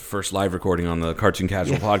 The first live recording on the Cartoon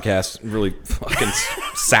Casual podcast. Really fucking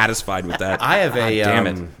satisfied with that. I have God a damn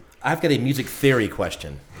it. I've got a music theory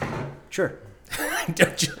question. Sure. You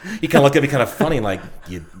kind of look at me kind of funny, like,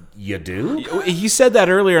 you do? He said that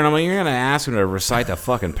earlier, and I'm like, you're going to ask him to recite the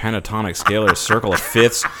fucking pentatonic scale or a circle of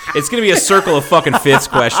fifths. It's going to be a circle of fucking fifths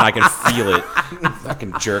question. I can feel it.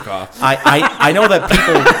 Fucking jerk off. I know that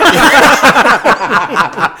people...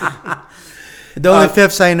 The only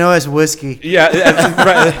fifths I know is whiskey. Yeah.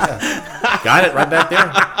 Right. Got it right back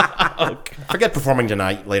there. Okay. Forget performing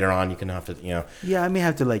tonight. Later on, you can have to, Yeah, I may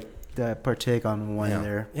have to partake on one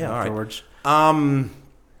there afterwards.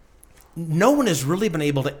 No one has really been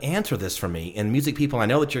able to answer this for me. And music people, I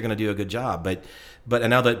know that you're going to do a good job, but I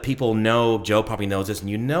know that people know, Joe probably knows this, and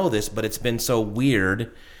you know this, but it's been so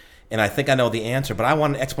weird, and I think I know the answer, but I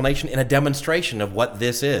want an explanation and a demonstration of what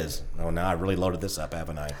this is. Oh, now I really loaded this up,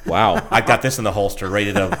 haven't I? Wow. I've got this in the holster,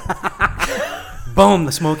 ready to... Boom,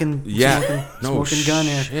 the smoking gun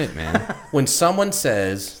here. Shit, man. When someone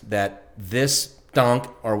says that this dunk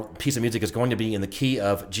or piece of music is going to be in the key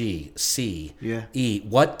of G, C, E,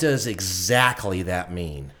 what does exactly that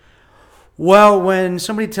mean? Well, when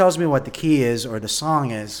somebody tells me what the key is or the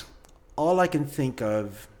song is, all I can think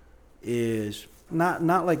of is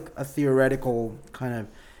not like a theoretical kind of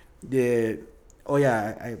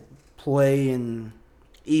I play in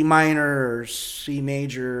E minor or C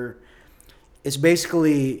major. It's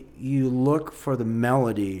basically you look for the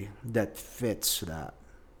melody that fits that.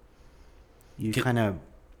 You kind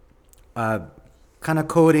of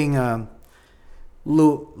coding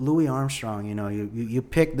Louis Armstrong. You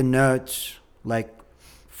pick the notes like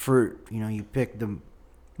fruit. You pick the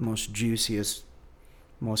most juiciest,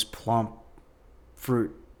 most plump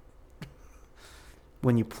fruit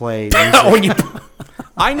when you play music.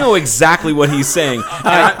 I know exactly what he's saying.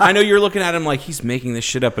 I know you're looking at him like he's making this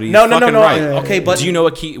shit up, but he's No. right. Okay, but do you know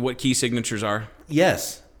what key signatures are?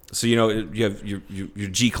 Yes. So you have your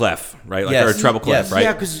G clef, right? Like, Yes. or a treble clef, Yes. right?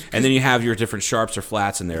 Yeah, 'cause and then you have your different sharps or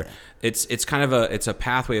flats in there. It's kind of a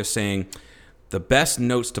pathway of saying the best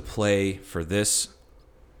notes to play for this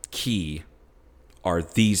key are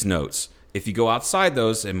these notes. If you go outside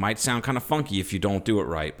those, it might sound kind of funky if you don't do it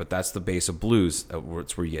right, but that's the base of blues.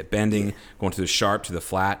 It's where you get bending, going to the sharp, to the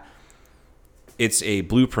flat. It's a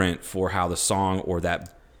blueprint for how the song or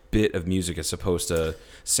that bit of music is supposed to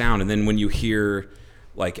sound. And then when you hear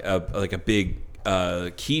like a big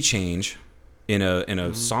key change in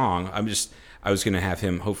a song, I was going to have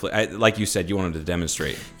him hopefully, like you said, you wanted to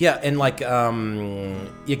demonstrate. Yeah, and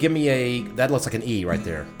you give me that looks like an E right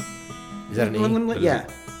there. Is that an E? Yeah.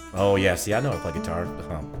 Oh, yeah. See, I know I play guitar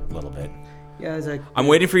a little bit. Yeah, it's like... I'm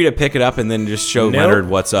waiting for you to pick it up and then just show Leonard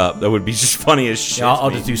what's up. That would be just funny as shit. Yeah, I'll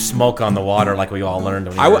just do Smoke on the Water like we all learned.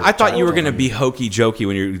 When I thought you were going to be hokey jokey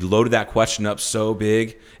when you loaded that question up so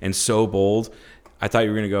big and so bold. I thought you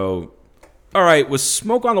were going to go, all right, was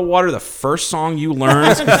Smoke on the Water the first song you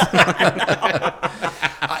learned?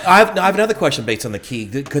 I have another question based on the key.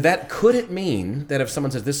 Could it mean that if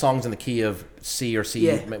someone says this song's in the key of C or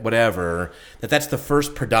C, whatever, that's the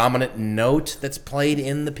first predominant note that's played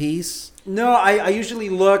in the piece? No, I usually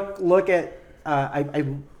look at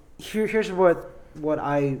here's what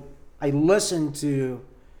I listen to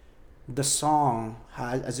the song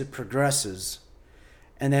as it progresses,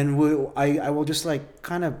 and then I will just like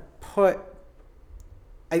kind of put.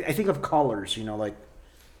 I think of colors, like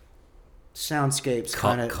soundscapes,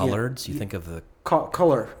 kind of coloreds. You think of the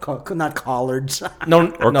color, not collards.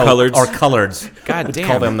 Coloreds or coloreds. God damn,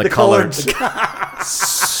 call them the coloreds.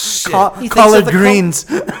 Colored greens.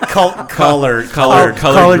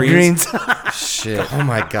 Colored greens. Shit. Oh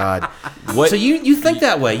my God. What? So you think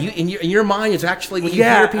that way? In your mind is actually when you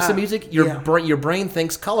hear a piece of music, your brain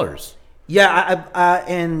thinks colors. Yeah,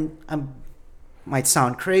 and I might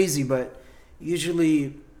sound crazy, but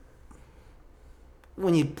usually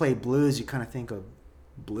when you play blues, you kind of think of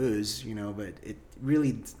blues, but it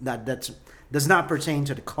really does not pertain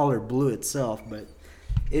to the color blue itself, but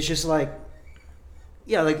it's just like,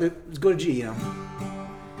 let's go to G,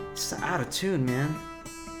 It's out of tune, man.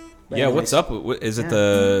 But yeah, anyways, what's up? Is it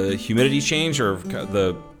the humidity change or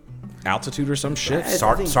the altitude or some shit?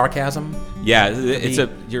 Sarcasm? Yeah,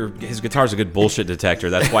 his guitar's a good bullshit detector.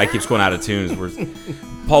 That's why it keeps going out of tunes.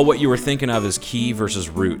 Paul, what you were thinking of is key versus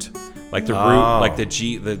root. Like the root, like the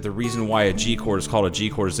G. The reason why a G chord is called a G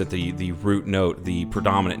chord is that the root note, the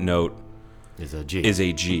predominant note, is a G. Is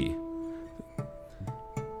a G.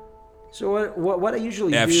 So what I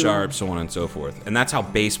usually F do... sharp, so on and so forth. And that's how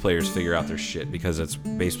bass players figure out their shit, because it's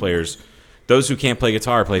bass players. Those who can't play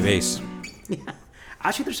guitar play bass. Yeah.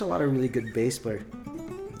 Actually, there's a lot of really good bass players.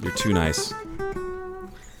 You're too nice.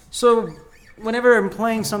 So whenever I'm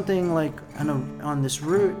playing something like on this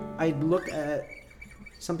root, I look at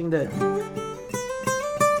something that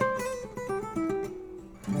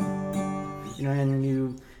and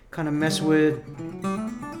you kind of mess with.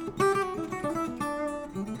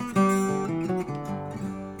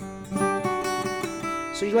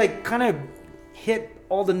 So you like kind of hit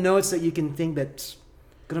all the notes that you can think that's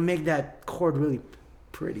gonna make that chord really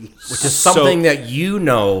pretty. Which is something that you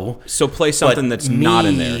know. So play something that's not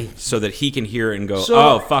in there, so that he can hear it and go,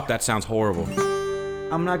 "Oh fuck, that sounds horrible."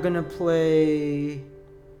 I'm not gonna play.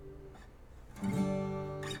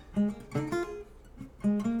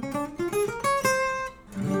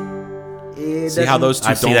 See how those two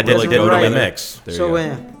I see don't that really didn't go really together. mix. There So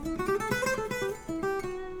you go.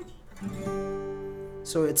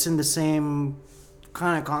 So it's in the same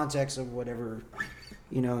kind of context of whatever,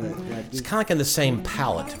 that It's kind of like in the same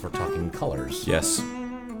palette if we're talking colors. Yes.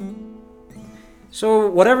 So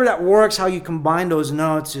whatever that works, how you combine those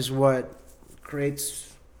notes is what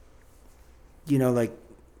creates, like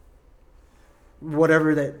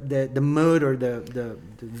whatever the mood or the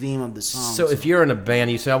theme of the song. So if you're in a band,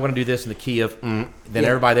 you say, I want to do this in the key of, then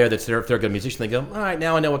everybody there that's there, if they're a good musician, they go, all right,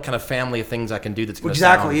 now I know what kind of family of things I can do that's going to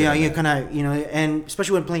sound exactly, yeah, good. you kind of, and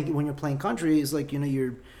especially when you're playing country, it's like,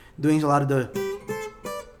 you're doing a lot of the,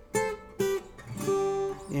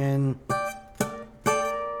 and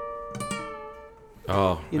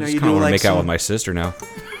Oh, You I know, just you kind of do want to like make out some- with my sister now.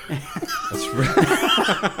 That's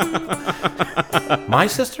My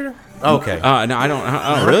sister? Okay. no, I don't.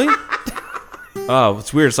 Oh, really? Oh,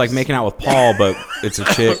 it's weird. It's like making out with Paul, but it's a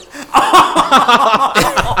chick.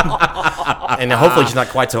 And hopefully she's not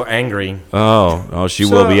quite so angry. Oh, she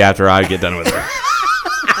will be after I get done with her.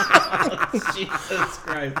 Jesus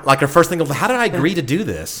Christ. Like her first thing, how did I agree to do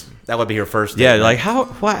this? That would be her first thing. Yeah, like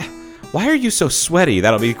why are you so sweaty?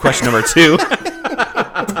 That'll be question number 2.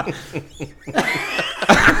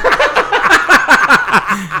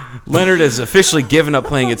 Leonard has officially given up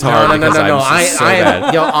playing guitar because I'm so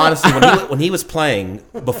bad. Honestly, when he was playing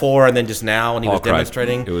before and then just now when he was All cried.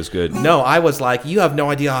 demonstrating, It was good. No, I was like, you have no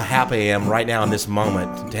idea how happy I am right now in this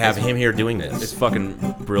moment to have him here doing this. It's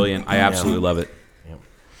fucking brilliant. I absolutely love it.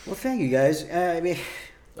 well, thank you guys.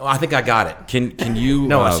 Oh, I think I got it. Can you?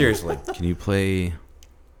 No, seriously. Can you play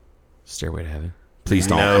Stairway to Heaven? Please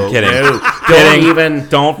don't. No, I'm kidding. no. Kidding. Don't even.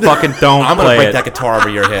 Don't I'm gonna play break it. that guitar over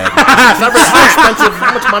your head. How expensive?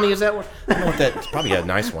 How much money is that one? I don't know what that. It's probably a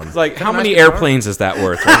nice one. It's like, how Nice many guitar? airplanes is that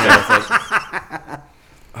worth? Right there? It's like,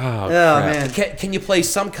 Oh crap. man. Can you play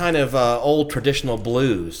some kind of old traditional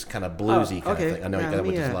blues, kind of bluesy kind okay. of thing? I know Yeah, you guys would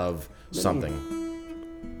let me, just love let me- something.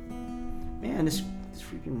 Man, this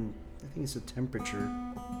freaking. I think it's the temperature.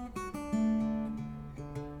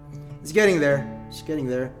 It's getting there. It's getting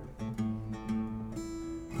there.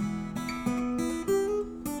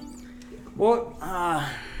 Well, kind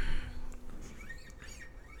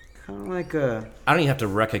of like a. I don't even have to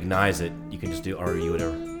recognize it. You can just do or you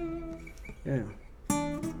whatever. Yeah.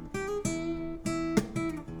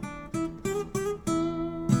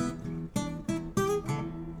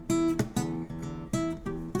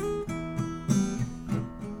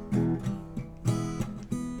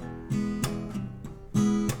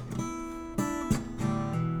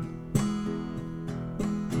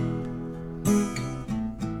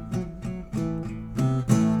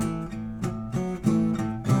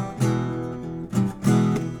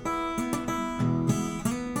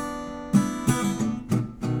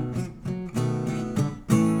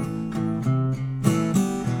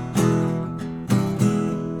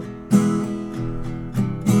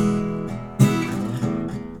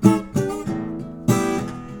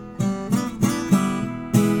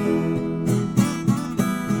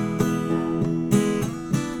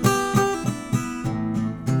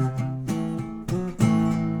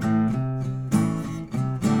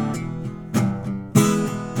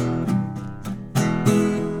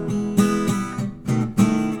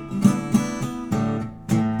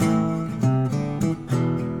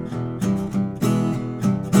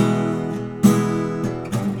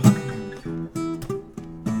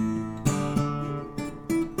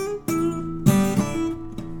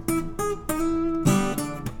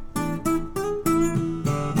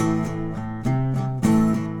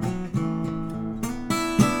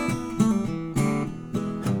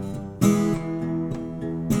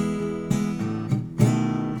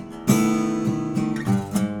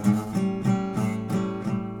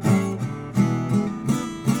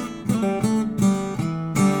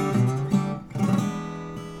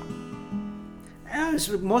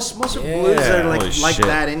 Most of blues are Holy like shit.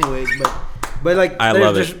 that anyways, but like I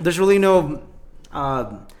love it. there's really no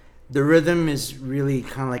the rhythm is really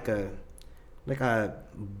kind of like a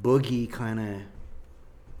boogie kind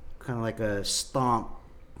of like a stomp,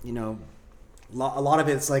 a lot of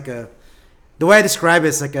it's like the way I describe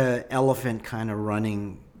it's like a elephant kind of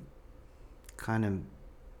running kind of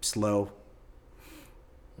slow.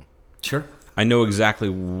 Sure. I know exactly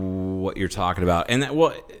what you're talking about. And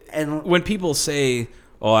And when people say,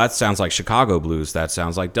 "Oh, that sounds like Chicago blues. That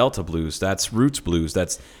sounds like Delta blues. That's roots blues."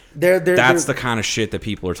 That's the kind of shit that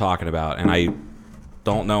people are talking about. And I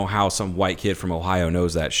don't know how some white kid from Ohio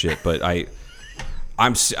knows that shit, but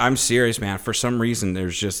I'm serious, man. For some reason,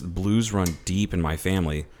 there's just blues run deep in my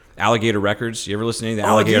family. Alligator Records. You ever listen to any of the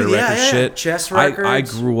Alligator Records shit? Chess Records. I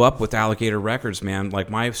grew up with Alligator Records, man. Like,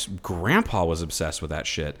 my grandpa was obsessed with that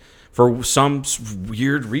shit for some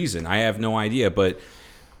weird reason. I have no idea, but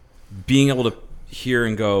being able to hear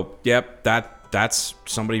and go, yep, that's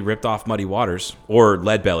somebody ripped off Muddy Waters or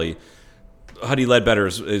Leadbelly. Huddy Ledbetter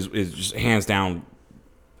is just hands down,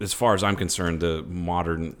 as far as I'm concerned, the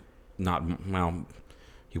modern,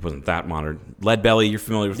 he wasn't that modern. Leadbelly, you're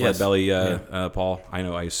familiar with Yes. Leadbelly, Paul? I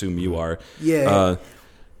know, I assume you are. Yeah.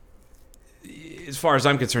 As far as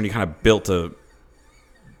I'm concerned, he kind of built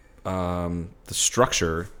the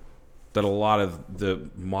structure that a lot of the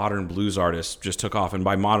modern blues artists just took off. And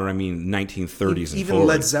by modern, I mean 1930s and even forward.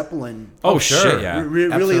 Led Zeppelin. Oh, shit, yeah. Really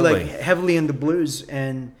like Absolutely. heavily into blues,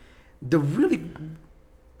 and the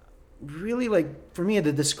really like for me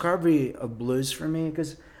the discovery of blues for me,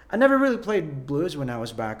 because I never really played blues when I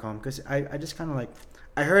was back home, because I just kind of like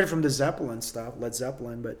I heard it from the Zeppelin stuff, Led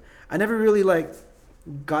Zeppelin, but I never really like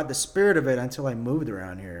got the spirit of it until I moved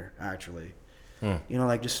around here actually. You know,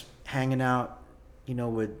 like just hanging out, you know,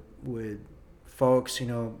 with folks,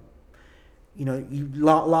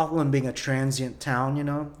 Laughlin being a transient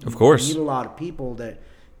town, Of course. you meet a lot of people that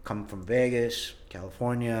come from Vegas,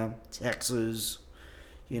 California, Texas,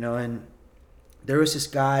 and there was this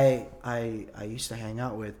guy I used to hang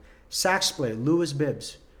out with, sax player Louis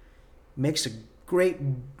Bibbs, makes a great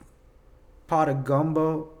pot of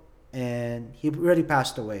gumbo, and he already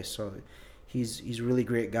passed away, so he's a really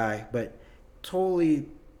great guy, but totally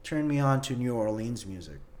turned me on to New Orleans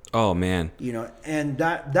music. Oh, man. And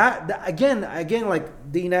that again,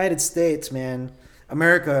 like the United States, man,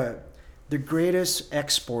 America, the greatest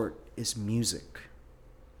export is music.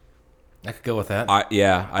 I could go with that. I agree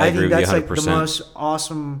think with you that's 100%. like the most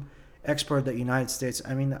awesome export that United States.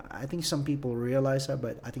 I mean, I think some people realize that,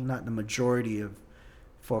 but I think not the majority of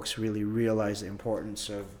folks really realize the importance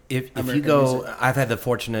of If you American go, music. I've had the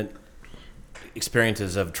fortunate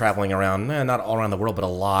experiences of traveling around, not all around the world, but a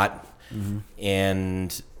lot,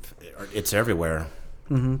 and it's everywhere.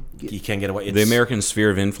 You can't get away. The American sphere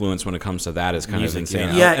of influence when it comes to that is kind Music, of insane.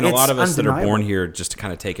 yeah. Yeah, And a lot it's of us that are born undeniable. here just to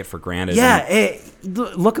kind of take it for granted. Yeah, And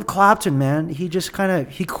look at Clapton, man. He just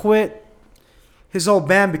he quit his old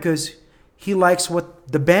band because he likes what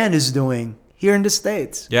the band is doing here in the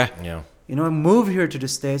States. yeah. Yeah. Move here to the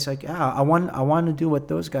States. Like, I want to do what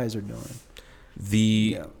those guys are doing.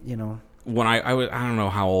 The when I was, I don't know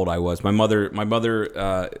how old I was. My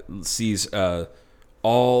mother sees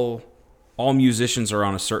all musicians are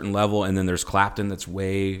on a certain level, and then there's Clapton that's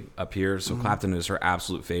way up here. So Clapton is her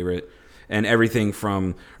absolute favorite, and everything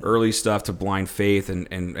from early stuff to Blind Faith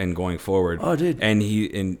and going forward. Oh, dude.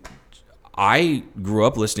 And I grew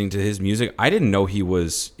up listening to his music. I didn't know he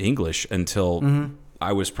was English until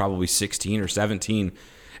I was probably 16 or 17,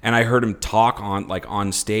 and I heard him talk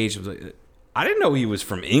on stage. I was like, I didn't know he was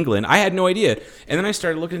from England. I had no idea. And then I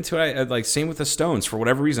started looking into it. Like, same with the Stones. For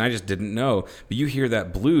whatever reason, I just didn't know. But you hear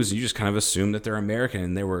that blues, and you just kind of assume that they're American.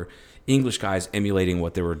 And they were English guys emulating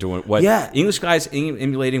what they were doing. English guys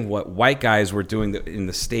emulating what white guys were doing in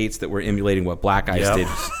the States that were emulating what black guys did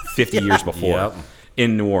 50 years before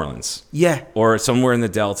in New Orleans. Yeah. Or somewhere in the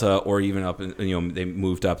Delta, or even up in, they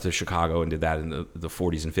moved up to Chicago and did that in the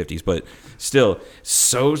 40s and 50s. But still,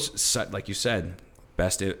 so like you said,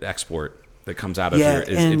 best export that comes out of here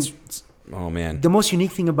is oh man. The most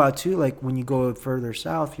unique thing about too, like when you go further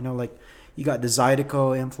south, like you got the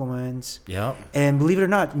Zydeco influence. Yeah. And believe it or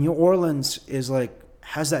not, New Orleans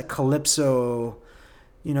has that calypso,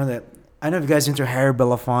 that I don't know if you guys into Harry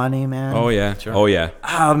Belafonte, man. Oh yeah. Sure. Oh yeah.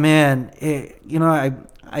 Oh man,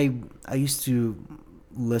 I used to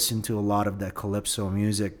listen to a lot of that calypso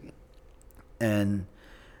music, and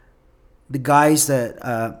the guys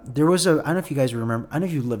that there was I don't know if you guys remember. I don't know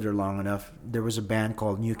if you lived there long enough. There was a band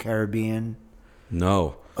called New Caribbean.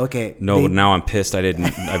 No. Okay. No, now I'm pissed.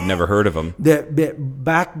 I've never heard of them.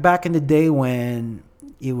 Back in the day when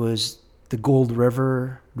it was the Gold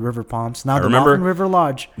River Palms. Now I the remember Laughlin River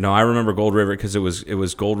Lodge. No, I remember Gold River because it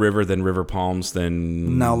was Gold River, then River Palms,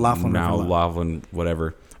 then Now Laughlin River Lodge. Laughlin,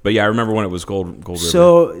 whatever. But yeah, I remember when it was Gold River.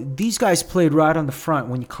 So these guys played right on the front.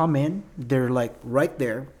 When you come in, they're like right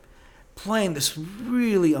there, playing this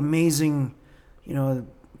really amazing,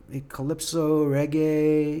 calypso,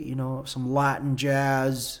 reggae, some Latin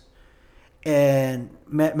jazz. and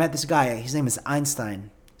met this guy. His name is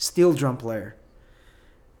Einstein, steel drum player.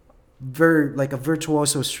 Very like a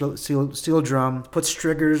virtuoso steel drum. Puts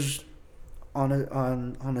triggers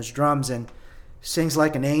on his drums and sings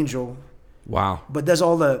like an angel. Wow. But does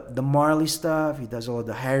all the Marley stuff. He does all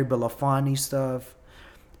the Harry Belafonte stuff.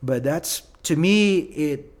 But that's, to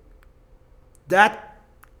me, that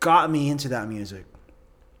got me into that music.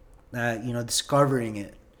 Discovering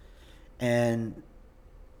it. And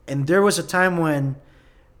there was a time when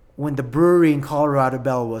the brewery in Colorado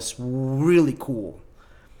Bell was really cool.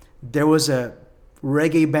 There was a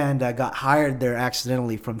reggae band that got hired there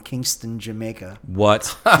accidentally from Kingston, Jamaica.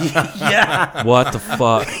 What? Yeah. What the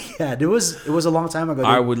fuck? Yeah, it was a long time ago.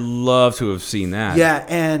 I would love to have seen that. Yeah,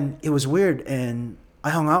 and it was weird. And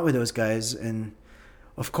I hung out with those guys, and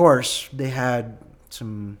of course they had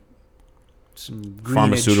some greenage.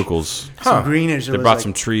 Pharmaceuticals. Some greenage. They brought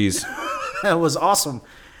some trees. It was awesome.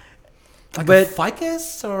 Like But- a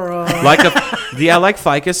ficus or I like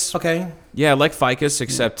ficus. okay. Yeah, I like ficus,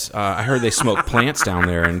 except I heard they smoke plants down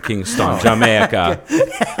there in Kingston, Jamaica.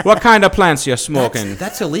 What kind of plants you smoking?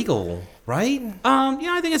 That's illegal, right?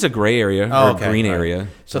 I think it's a gray area or a green area.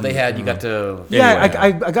 So you got to. Yeah,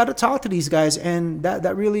 Anyway. I got to talk to these guys, and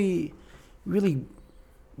that really, really,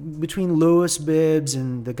 between Louis Bibbs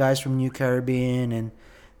and the guys from New Caribbean and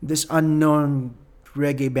this unknown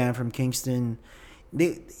reggae band from Kingston,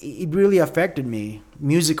 it really affected me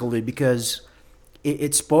musically because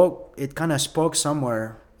it kind of spoke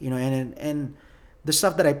somewhere, and the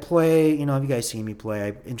stuff that I play, if you guys see me play,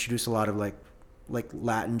 I introduce a lot of like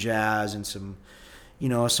Latin jazz and some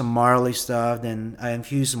Marley stuff. Then I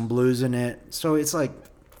infuse some blues in it. So it's like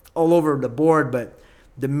all over the board. But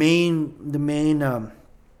the main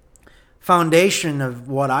foundation of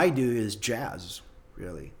what I do is jazz,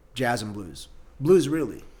 really, jazz and blues,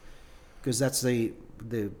 really, because that's the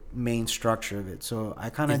main structure of it. So I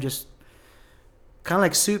kind of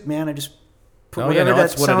like soup, man. I just put whatever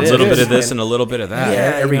that sounds A little good. bit of this and a little bit of that.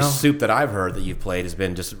 Yeah, Every soup that I've heard that you've played has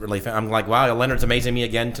been just really fun. I'm like, wow, Leonard's amazing me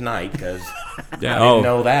again tonight because Yeah. I didn't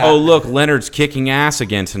know that. Oh, look, Leonard's kicking ass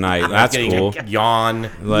again tonight. That's Getting cool. a yawn.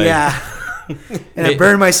 Like, Yeah. And I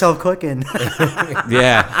burned myself cooking.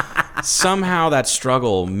 yeah. Somehow that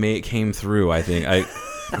struggle came through, I think.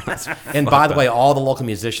 And by the way, all the local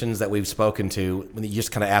musicians that we've spoken to, when you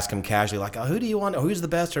just kind of ask them casually, like, oh, who do you want? Or who's the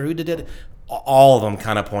best? Or who did it? All of them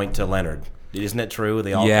kind of point to Leonard. Isn't it true?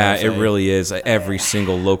 They all Yeah, kind of it really is. Every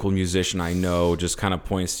single local musician I know just kind of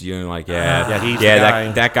points to you and like, he's the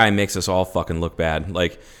guy. that guy makes us all fucking look bad.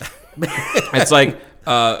 Like, it's like,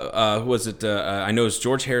 was it? I know it's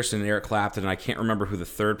George Harrison and Eric Clapton, and I can't remember who the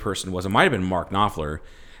third person was. It might have been Mark Knopfler,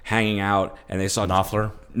 hanging out, and they saw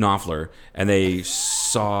Knopfler, and they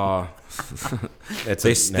saw. It's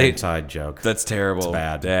an inside joke. That's terrible. It's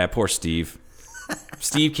bad. Yeah, poor Steve.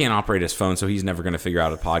 Steve can't operate his phone, so he's never going to figure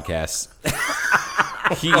out a podcast.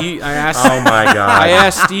 I asked. Oh my god! I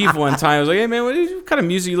asked Steve one time. I was like, "Hey man, what kind of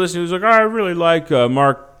music you listen to?" He was like, "Oh, I really like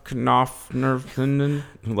Mark Knopfler."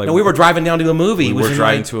 Like, No, we were driving down to a movie. We were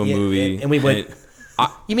driving to a movie, and we went.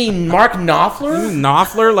 You mean Mark Knopfler?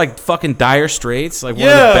 Knopfler, like fucking Dire Straits, like one of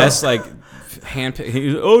Yeah. the best, like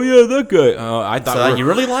handpicked. Oh yeah, that guy. I thought So you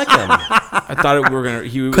really like him? I thought he was gonna wreck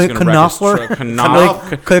his truck.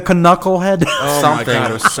 Knucklehead. Oh my god,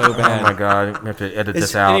 it was so bad. Oh my god, we have to edit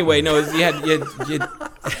this out. Anyway, no, you had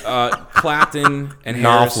Clapton and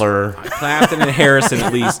Harrison. Knopfler. Clapton and Harrison,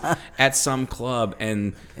 at least, at some club.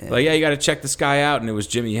 And, like, yeah, you got to check this guy out. And it was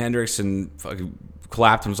Jimi Hendrix, and fucking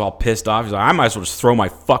Clapton was all pissed off. He's like, I might as well just throw my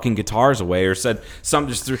fucking guitars away, or said something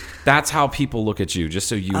just through. That's how people look at you, just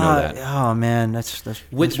so you know that. Oh man, that's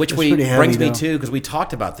Which pretty heavy, brings me though. to, because we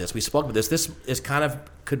talked about this, we spoke about this. This is kind of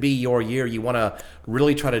could be your year. You want to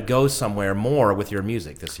really try to go somewhere more with your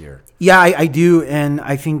music this year. Yeah, I do, and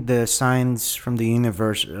I think the signs from the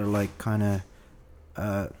universe are like kind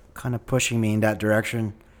of pushing me in that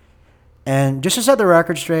direction. And just to set the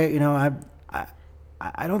record straight,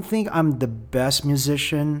 I don't think I'm the best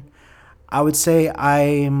musician. I would say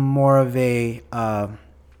I'm more of a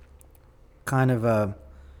kind of a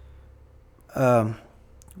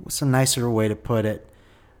what's a nicer way to put it?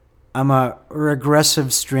 I'm a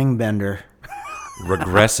regressive string bender.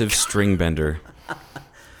 Regressive string bender.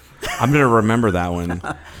 I'm gonna remember that one.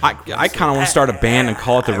 I kind of want to start a band and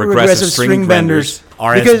call it the Regressive String Benders.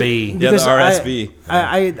 RSB. Yeah, the RSB.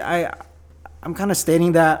 I'm kind of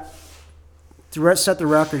stating that to set the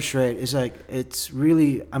record straight. Is like it's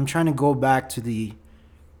really I'm trying to go back to the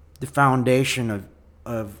foundation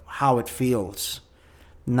of how it feels,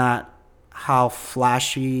 not how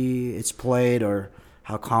flashy it's played or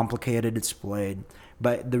how complicated it's played,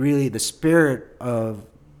 but the spirit of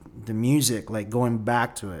the music, like going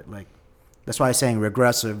back to it. Like that's why I'm saying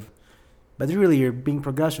regressive. But really, you're being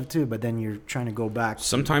progressive too. But then you're trying to go back.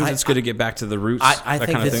 Sometimes it's good to get back to the roots. I that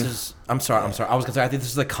think kind of this thing. is. I'm sorry. I was going to say. I think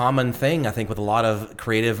this is a common thing. I think with a lot of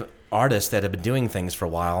creative artists that have been doing things for a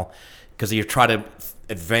while, because you try to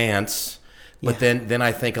advance, but then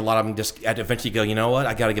I think a lot of them just eventually go, you know what?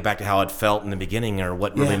 I got to get back to how it felt in the beginning, or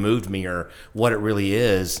what really moved me, or what it really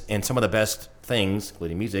is. And some of the best things,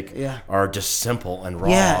 including music, are just simple and raw.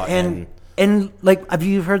 Yeah, and like, have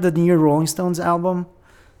you heard the new Rolling Stones album?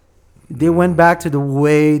 They went back to the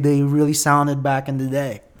way they really sounded back in the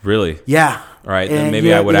day. Really? Yeah. All right, then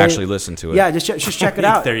maybe I would actually listen to it. Yeah, just check it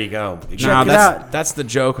out. There you go. Check it out. That's the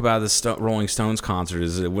joke about the Rolling Stones concert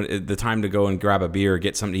is the time to go and grab a beer or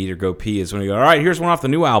get something to eat or go pee is when you go, all right, here's one off the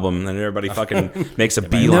new album, and everybody fucking makes a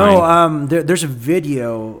beeline. No, there's a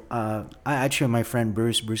video. Actually, my friend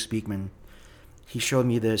Bruce Beekman, he showed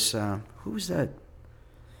me this. Who's that?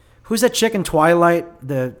 Who's that chick in Twilight?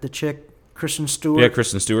 The chick, Kristen Stewart. Yeah,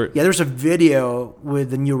 Kristen Stewart. Yeah, there's a video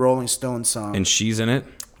with the new Rolling Stones song. And she's in it?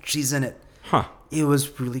 She's in it. Huh. It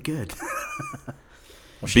was really good.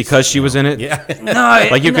 Because she was in it? Yeah. No,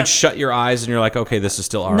 Like you could shut your eyes and you're like, okay, this is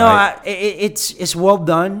still all no, right. it's well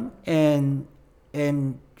done, and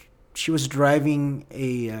she was driving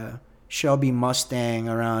a Shelby Mustang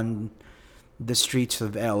around the streets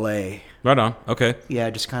of L.A. Right on. Okay. Yeah,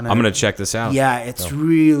 just kind of. I'm going to check this out. Yeah, it's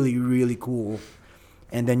really, really cool.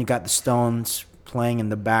 And then you got the Stones playing in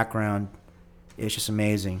the background. It's just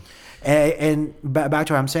amazing. And back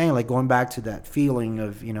to what I'm saying, like going back to that feeling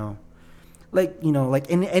of, like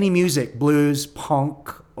in any music, blues, punk,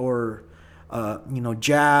 or,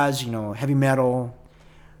 jazz, heavy metal.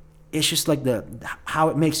 It's just like how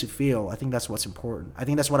it makes you feel. I think that's what's important. I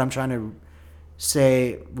think that's what I'm trying to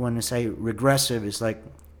say when I say regressive is like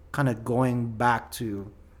kind of going back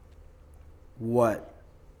to what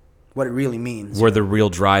it really means. Where the real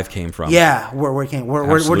drive came from. Yeah, where the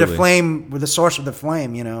Absolutely. flame, where the source of the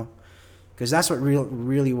flame, because that's what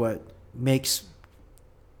really what makes,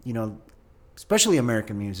 especially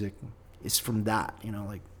American music, is from that,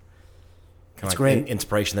 like. It's great.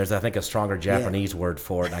 Inspiration. There's, I think, a stronger Japanese word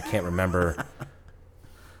for it. And I can't remember.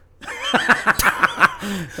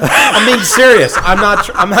 I'm being serious. I'm not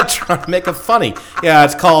trying to make it funny. Yeah,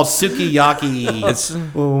 it's called sukiyaki. It's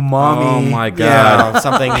Umami. Oh my god. Yeah,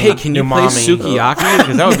 something. Hey, can you play umami. sukiyaki?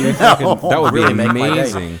 Because that would be that would Really be make my day.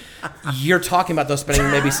 amazing. You're talking about those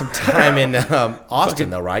spending maybe some time in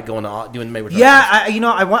Austin, though, right? Going to doing maybe. Yeah, I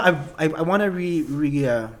want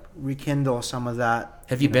to rekindle some of that.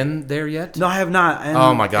 Have you been there yet? No, I have not. And,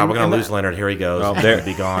 Oh my God, we're gonna lose Leonard. Here he goes. Oh, He's there-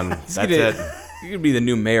 gonna be gone. That's You it. could- You could be the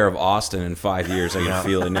new mayor of Austin in 5 years. I can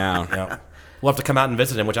feel it now. Yeah. We'll have to come out and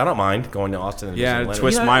visit him, which I don't mind going to Austin. And Yeah, visit Leonard.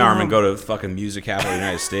 twist You know, my you arm know- and go to fucking music capital of the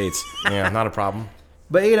United States. Yeah, not a problem.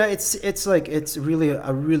 But it's like it's really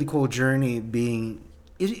a really cool journey being,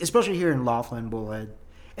 especially here in Laughlin, Bullhead,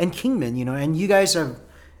 and Kingman. And you guys have,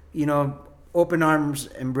 open arms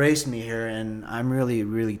embraced me here, and I'm really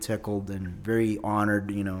really tickled and very honored,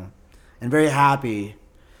 and very happy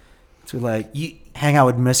to hang out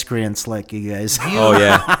with miscreants like you guys. Oh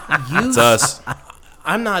yeah, it's us.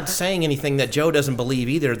 I'm not saying anything that Joe doesn't believe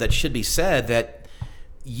either that should be said, that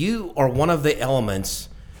you are one of the elements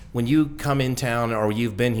when you come in town or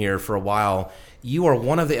you've been here for a while, you are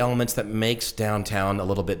one of the elements that makes downtown a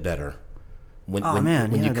little bit better. When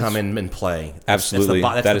you come in and play. Absolutely.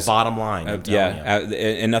 That's That the is- bottom line. I'm telling you.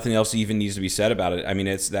 And nothing else even needs to be said about it. I mean,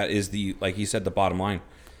 that is the, like you said, the bottom line.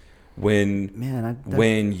 When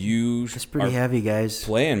you It's pretty are heavy, guys.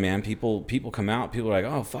 playing, man, people come out. People are like,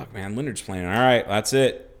 "Oh fuck, man, Leonard's playing. All right, that's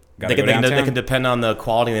it. They can depend on the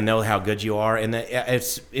quality. They know how good you are, and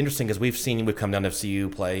it's interesting because we've come down to see you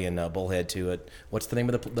play in Bullhead too. At what's the name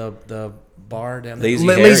of the bar down there?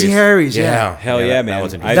 Lazy Harry's. Yeah. Hell yeah, man. That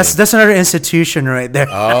was interesting. That's another institution right there.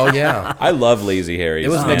 Oh yeah. I love Lazy Harry's. It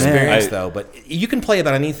was an man. experience, though. But you can play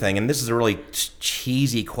about anything, and this is a really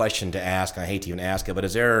cheesy question to ask. And I hate to even ask it, but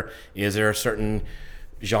is there a certain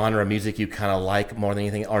genre of music you kind of like more than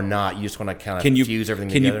anything, or not? You just want to kind of fuse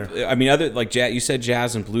everything together. I mean, other like you said,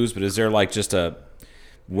 jazz and blues, but is there like just a?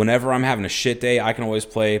 Whenever I'm having a shit day, I can always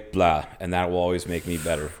play blah, and that will always make me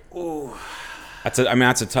better. Ooh. That's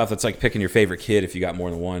tough. That's like picking your favorite kid if you got more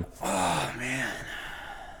than one. Oh man.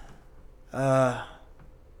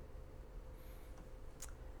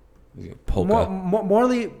 Polka.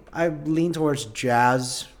 Morely, I lean towards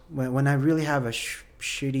jazz. When I really have a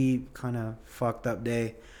shitty kind of fucked up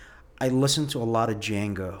day, I listen to a lot of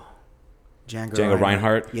Django. Django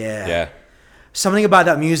Reinhardt. Yeah. Yeah. Something about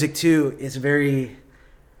that music too is very,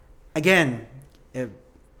 again,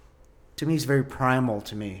 to me it's very primal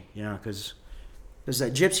to me, because there's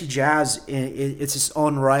that gypsy jazz. It's its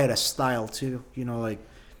own right, a style too. You know,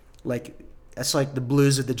 like that's like the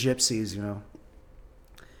blues of the gypsies. You know,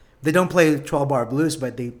 they don't play 12-bar blues,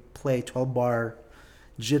 but they play 12-bar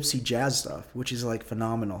gypsy jazz stuff, which is like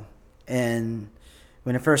phenomenal. And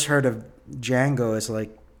when I first heard of Django, it's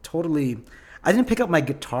like totally. I didn't pick up my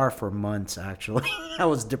guitar for months. Actually, I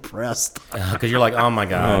was depressed Because you're like, oh my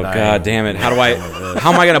god, God damn it! How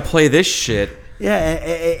am I gonna play this shit? Yeah,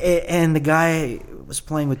 and the guy was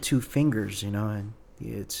playing with 2 fingers, you know, and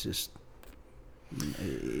it's just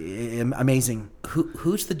amazing.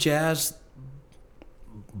 Who's the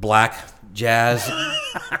black jazz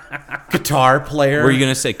guitar player? Were you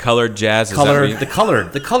gonna say colored jazz? The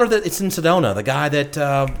color that it's in Sedona. The guy that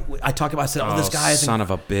I talk about. I said, this guy is son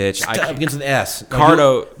of a bitch. begins with an S.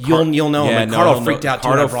 Cardo, you'll know him. And Cardo freaked out too.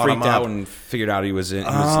 Cardo When I brought freaked him out up. and figured out he was in.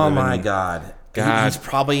 Oh my god. He's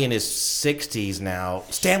probably in his 60s now.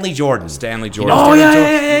 Stanley Jordan. Oh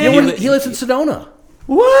Yeah. He lives in Sedona.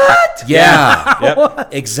 What? Yeah. Yep.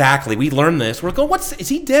 Exactly. We learned this. We're going, is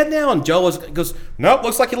he dead now? And Joe goes, nope,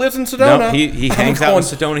 looks like he lives in Sedona. No, he hangs out in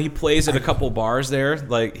Sedona. He plays at a couple bars there.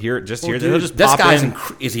 Like here. He'll just this pop guy's in.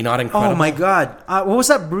 is he not incredible? Oh my god! What was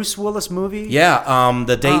that Bruce Willis movie? Yeah,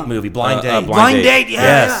 the date movie, Blind Date. Blind Date. Yeah,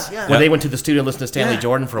 Yes. yeah. When they went to the studio and listened to Stanley Yeah,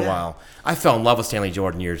 Jordan for a yeah. while. I fell in love with Stanley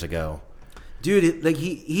Jordan years ago. Dude,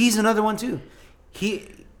 he's another one too.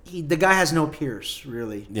 The guy has no peers,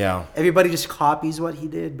 really. Yeah. Everybody just copies what he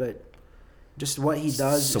did, but just what he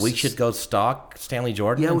does. So we should go stalk Stanley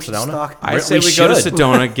Jordan in we should Sedona? stalk. I say we go to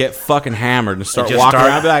Sedona, get fucking hammered, and start just walking start-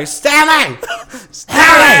 around, and be like, Stanley,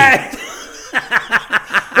 Stanley,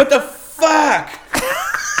 what the fuck?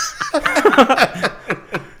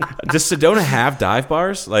 Does Sedona have dive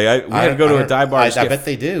bars? Like, we had to go to a dive bar. I bet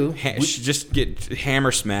they do. Just get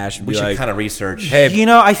hammer smashed. And We be should like, kind of research. hey, You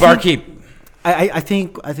know, I think- barkeep. I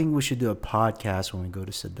think we should do a podcast when we go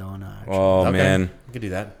to Sedona. Actually. Oh Okay. man, We could do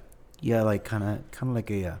that. Yeah, like kind of like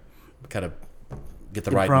a. Kind of get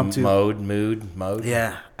the right Impromptu. mode.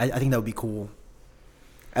 Yeah, I think that would be cool.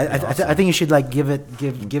 I think you should like give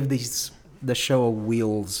the show a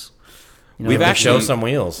wheels. You know, We've We've actually- show some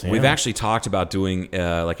wheels. we've yeah. actually talked about doing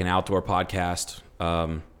like an outdoor podcast.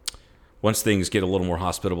 Once things get a little more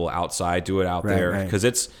hospitable outside, do it out Right, there right. because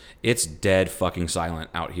it's dead fucking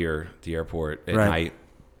silent out here at the airport at Right. night.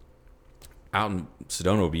 Out in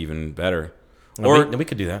Sedona would be even better. No, Or we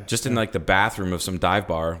could do that. just in like the bathroom of some dive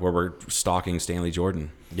bar where we're stalking Stanley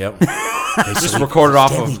Jordan. Yep. Just recorded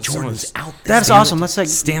off Stanley of Jordan's out there. That's awesome. That's like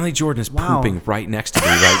Stanley Jordan is Wow. pooping right next to me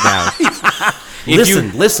right now.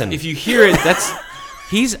 Listen. If you hear it,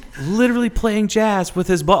 he's literally playing jazz with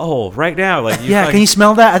his butthole right now. Like yeah. Can you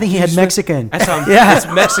smell that? I think he had smell- Mexican. That's how Yeah. it's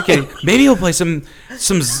Mexican. Maybe he'll play some.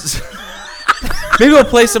 Maybe we'll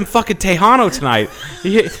play some fucking Tejano tonight.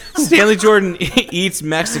 Stanley Jordan eats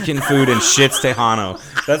Mexican food and shits Tejano.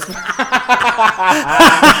 That's.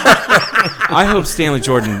 I hope Stanley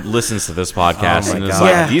Jordan listens to this podcast Oh my and is God.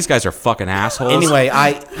 like, Yeah. "These guys are fucking assholes." Anyway,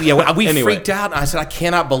 we Anyway. freaked out. I said, I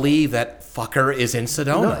cannot believe that fucker is in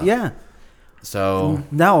Sedona. No, yeah. So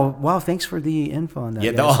No. Wow. Thanks for the info on that.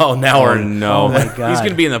 yeah. guys. Oh, now Oh we're no! Oh my God. He's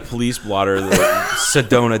gonna be in the police blotter, the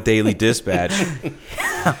Sedona Daily Dispatch.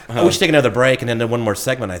 We should take another break and then do one more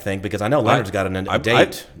segment. I think because I know Leonard's got a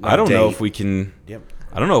date. I don't know date. if we can. Yep.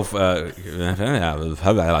 I don't know if.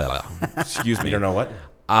 Excuse me. You don't know what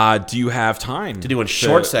Do you have time to do a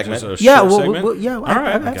short segment. just a Yeah. short Well, segment? yeah. All I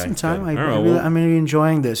right. have Okay, some time. good. All right, I'm really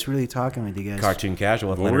enjoying this. Really talking with you guys. Cartoon casual.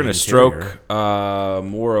 With Well, we're Leonard going to Interior. stroke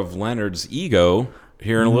more of Leonard's ego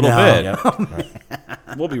here in a little No. bit.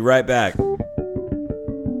 Yep. We'll be right back.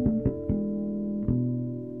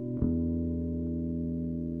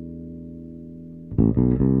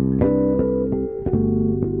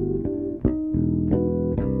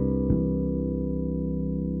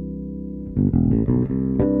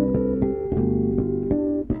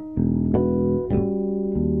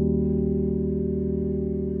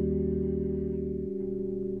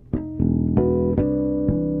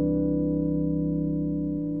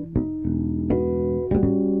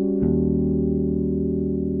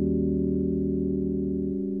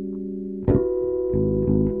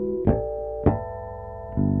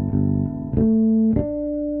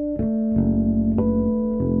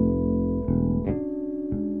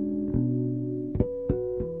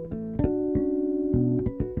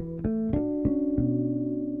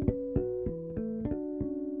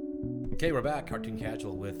 Okay, we're back. Cartoon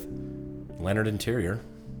casual with Leonard Interior.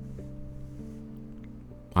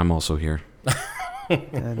 I'm also here.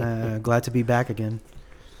 And glad to be back again.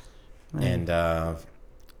 And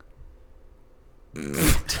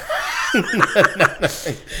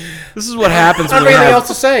This is what happens I when don't we have anything have, else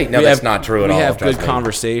to say. No, that's not true at all. We have good trust me.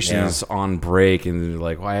 conversations on break, and they're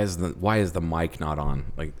like, why is the mic not on?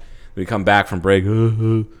 Like, we come back from break.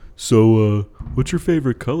 So, what's your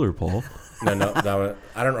favorite color, Paul? No,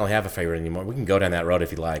 I don't really have a favorite anymore. We can go down that road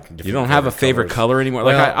if you like. You don't have a favorite colors. color anymore.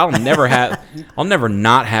 Well, like I'll never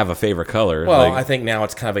not have a favorite color. Well, Like, I think now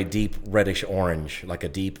it's kind of a deep reddish orange, like a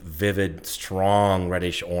deep, vivid, strong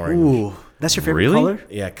reddish orange. Ooh, that's your favorite Really? color?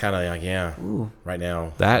 Yeah, kind of like right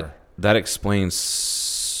now. that explains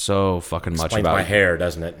so fucking much Explains about my hair,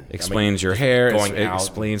 doesn't it? Explains your hair. going It out.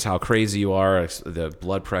 explains how crazy you are. The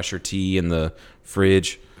blood pressure tea in the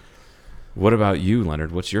fridge. What about you,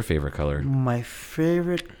 Leonard? What's your favorite color? My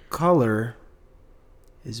favorite color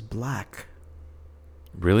is black.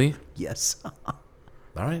 Really? Yes. All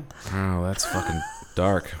right. Oh, that's fucking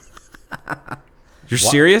dark. You're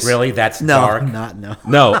serious? Really? That's No, dark. not no.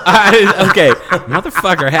 No. Okay.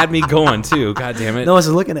 Motherfucker had me going too. God damn it. No one's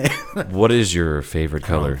looking at it. What is your favorite I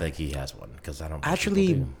color? don't think he has one because I don't. think Actually,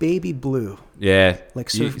 people do. baby blue. Yeah.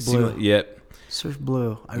 Like You surf see blue. what- Yep. Surf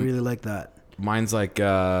blue. I really like that. Mine's like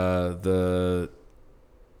the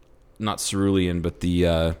not cerulean, but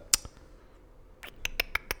the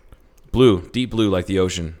blue, deep blue, like the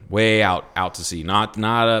ocean, way out to sea, not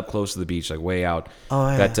up close to the beach, like way out. Oh,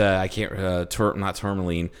 yeah. That I can't not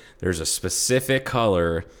tourmaline. There's a specific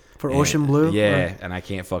color For and- ocean blue? Yeah, Or- and I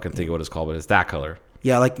can't fucking think of what it's called, but it's that color.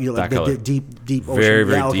 Yeah, like you like That color. the deep ocean. Very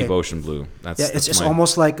yeah, okay. deep ocean blue. That's Yeah, that's it's my-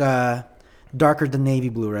 almost like darker than navy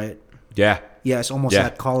blue, right? yeah. Yeah, it's almost Yeah.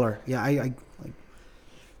 that color. Yeah, I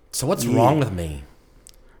So what's wrong with me?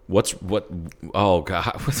 What? Oh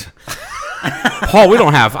God. Paul, we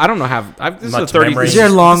don't have. I don't know. This is a Much 30. memory. Is there a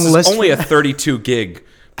long this is list only for a 32 gig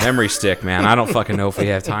memory stick, man. I don't fucking know if we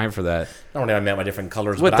have time for that. I don't know. I meant my different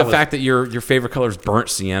colors. With but the I was fact that your favorite color is burnt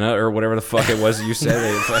sienna or whatever the fuck it was that you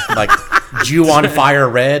said. like Jew on fire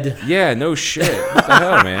red. Yeah, no shit. What the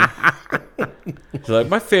hell, man? So, like,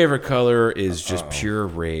 my favorite color is just pure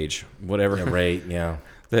rage. Whatever. Yeah, right. Yeah.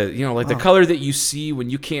 The color that you see when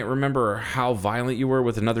you can't remember how violent you were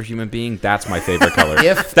with another human being. That's my favorite color.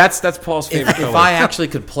 That's Paul's favorite color. If I actually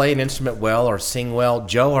could play an instrument well or sing well,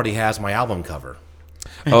 Joe already has my album cover.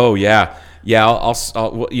 Oh yeah, yeah.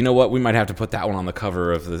 I'll you know what? We might have to put that one on the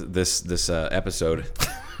cover of this episode,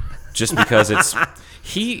 just because it's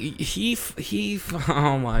he.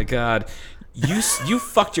 Oh my God, you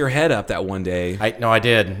fucked your head up that one day. I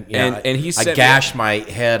did. Yeah, And he I said- gashed my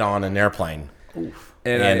head on an airplane,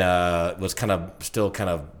 And was still kind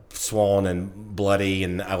of swollen and bloody.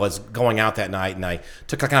 And I was going out that night, and I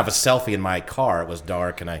took kind of a selfie in my car. It was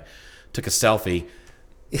dark, and I took a selfie.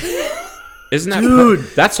 Isn't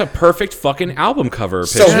that that's a perfect fucking album cover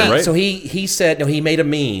picture, right? So he said no. He made a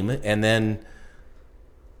meme, and then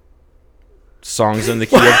Songs in the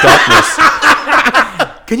Key of Darkness.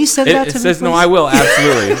 Can you send that It to me? says no. please? I will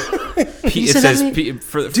absolutely. It send that says to me?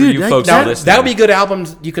 for Dude, you that- folks that- listening. that would be good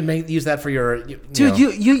albums. You could use that for your Dude,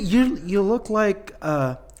 you look like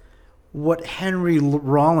what Henry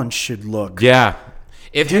Rollins should look. Yeah.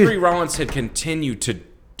 If Henry Rollins had continued to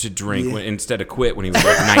drink instead of quit when he was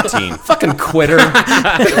like 19. fucking quitter.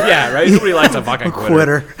 Yeah, right? Nobody likes a fucking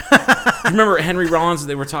quitter. Quitter. You remember Henry Rollins?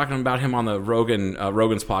 They were talking about him on the Rogan's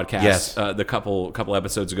podcast. Yes. The couple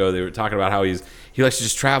episodes ago, they were talking about how he likes to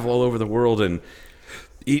just travel all over the world and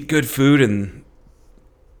eat good food, and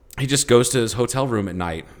he just goes to his hotel room at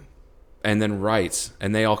night and then writes,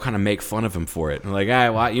 and they all kind of make fun of him for it. And like,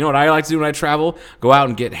 well, you know what I like to do when I travel? Go out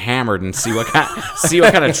and get hammered and see what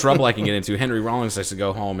kind of trouble I can get into. Henry Rollins likes to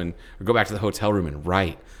go home or go back to the hotel room and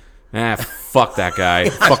write. Fuck that guy,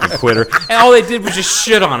 fucking quitter. And all they did was just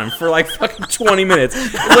shit on him for like fucking 20 minutes.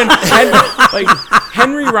 When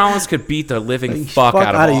Henry Rollins could beat the living fuck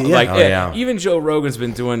out of all. you, yeah. Like, Oh, yeah. even Joe Rogan's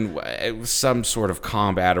been doing some sort of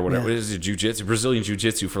combat or whatever. What is it, jiu-jitsu, Brazilian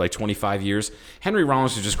jiu-jitsu for like 25 years. Henry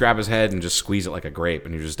Rollins would just grab his head and just squeeze it like a grape,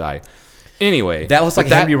 and you just die. Anyway, That looks like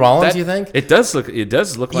Henry Rollins, you think? It does look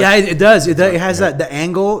like. Yeah, it does. It has that the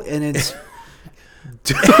angle, and it's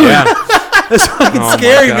Yeah. it's fucking Oh, my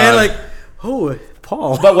scary, God. man. Like, oh,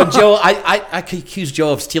 Paul. But when Joe, I could accuse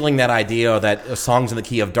Joe of stealing that idea of that songs in the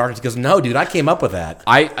key of darkness. He goes, no, dude, I came up with that.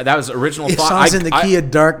 That was original thought. Songs in the key of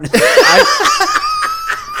darkness.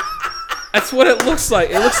 That's what it looks like.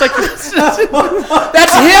 It looks like That's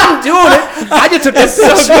him doing it. I just took this. so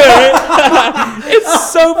good. Right?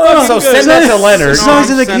 It's so fucking So good. send that to Leonard. Songs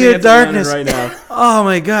in the I'm key sending of it to Leonard darkness. right now. Oh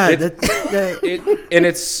my God. And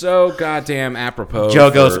it's so goddamn apropos.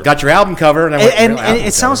 Joe goes, got your album cover, and I went, And "Real album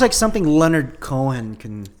it sounds cover." like something Leonard Cohen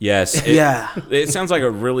can. Yes. Yeah. It sounds like a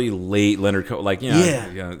really late Leonard Cohen. Like, Yeah.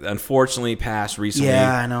 you know, unfortunately passed recently.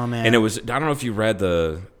 Yeah, I know, man. And it was, I don't know if you read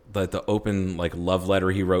the the open like love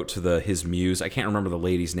letter he wrote to his muse. I can't remember the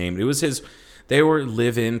lady's name. It was his. They were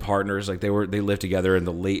live-in partners. Like they lived together in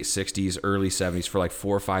the late 60s, early 70s for like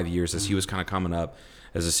 4 or 5 years as he was kind of coming up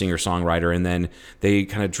as a singer-songwriter, and then they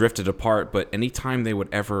kind of drifted apart. But anytime they would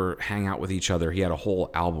ever hang out with each other, he had a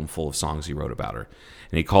whole album full of songs he wrote about her,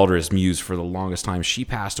 and he called her his muse for the longest time. She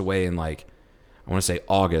passed away in like, I want to say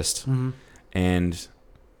August, and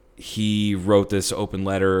he wrote this open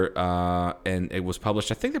letter, and it was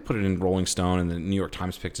published. I think they put it in Rolling Stone, and the New York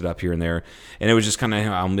Times picked it up here and there. And it was just kind of,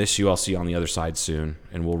 I'll miss you. I'll see you on the other side soon,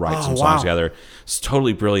 and we'll write some songs together. It's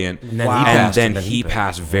totally brilliant. And then he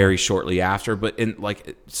passed very shortly after. But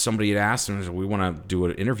somebody had asked him, we want to do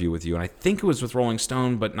an interview with you, and I think it was with Rolling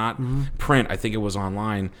Stone, but not print. I think it was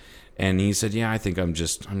online. And he said, "Yeah, I think I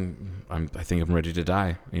think I'm ready to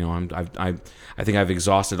die. You know, I think I've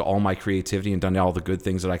exhausted all my creativity and done all the good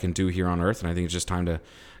things that I can do here on Earth, and I think it's just time to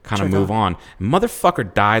kind of move on."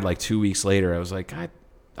 Motherfucker died like 2 weeks later. I was like, God,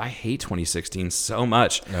 I hate 2016 so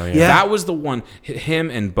much. Oh, yeah. That was the one. Him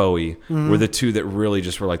and Bowie were the two that really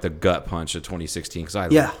just were like the gut punch of 2016.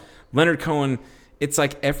 Because Leonard Cohen. It's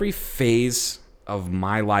like every phase of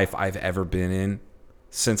my life I've ever been in,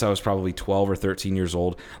 since I was probably 12 or 13 years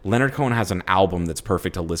old, Leonard Cohen has an album that's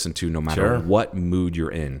perfect to listen to no matter what mood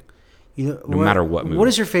you're in. No matter what mood. What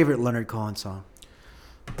is your favorite Leonard Cohen song?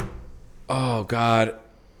 Oh, God.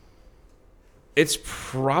 It's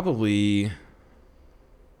probably...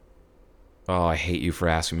 Oh, I hate you for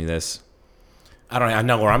asking me this. I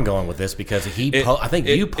know where I'm going with this because I think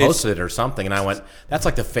you posted it or something, and I went, that's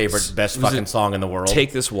like the favorite, best fucking song in the world.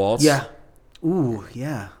 Take This Waltz? Yeah. Ooh,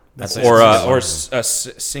 yeah.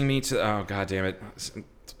 Sing Me to... Oh, God damn it.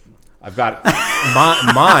 I've got mine.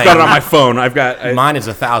 I've got it on my phone. Mine is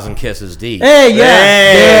 1,000 Kisses Deep. Hey,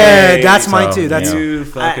 yeah, that's mine too. That's you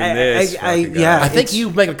fucking this. I think you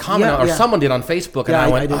make a comment or someone did on Facebook, and I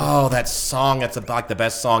went, "Oh, that song! That's like the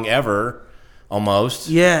best song ever, almost."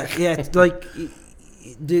 Yeah. It's like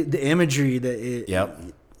the imagery that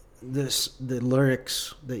the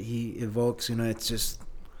lyrics that he evokes. You know, it's just.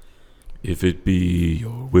 If it be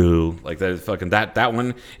your will, like that fucking that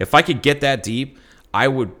one. If I could get that deep, I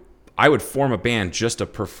would form a band just to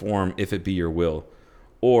perform "If It Be Your Will,"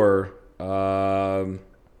 or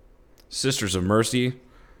 "Sisters of Mercy,"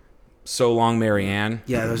 "So Long, Mary Ann."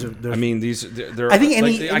 Yeah, those are. I mean, they're. I think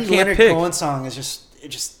any Leonard Cohen song is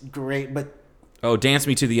just great, but. Oh, "Dance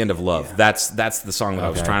Me to the End of Love." Yeah. That's the song that I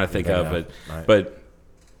was trying to think of, but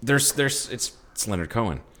there's it's Leonard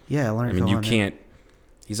Cohen. Yeah, Leonard Cohen. I mean, you can't.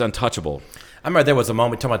 He's untouchable. I remember there was a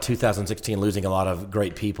moment talking about 2016 losing a lot of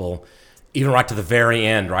great people, even right to the very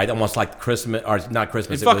end, right? Almost like Christmas, or not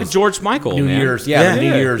Christmas. It's fucking George Michael, New man. Year's, New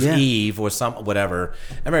Year's Eve or whatever.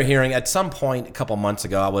 I remember hearing at some point a couple months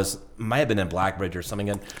ago, might have been in Blackbridge or something,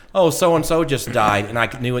 and so and so just died, and I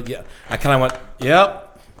knew it. I kind of went,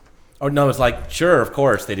 yep. Or no, it's like, sure, of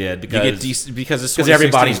course they did because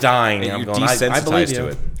everybody's dying. You're going, desensitized I believe to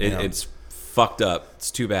it. It's fucked up.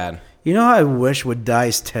 It's too bad. You know who I wish would die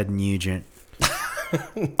is Ted Nugent.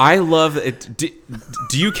 I love it.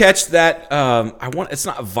 Do you catch that? It's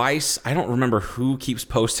not Vice. I don't remember who keeps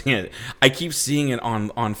posting it. I keep seeing it on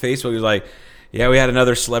Facebook. It's like, yeah, we had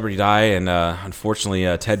another celebrity die, and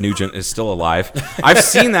unfortunately, Ted Nugent is still alive. I've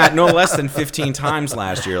seen that no less than 15 times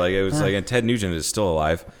last year. Like it was like, and Ted Nugent is still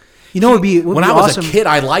alive. You know, when I was awesome. a kid,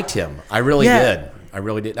 I liked him. I really did. I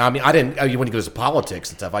really did. I mean, I didn't. When he goes to politics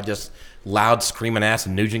and stuff, I just loud screaming ass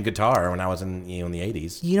and Nugent guitar when I was in the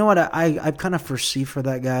 80s. You know what I kind of foresee for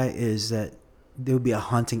that guy is that there would be a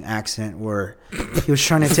hunting accident where he was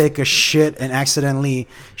trying to take a shit and accidentally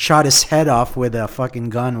shot his head off with a fucking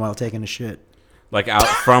gun while taking a shit. Like out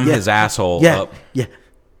from his asshole up.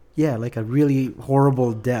 Yeah, like a really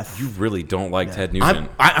horrible death. You really don't like Ted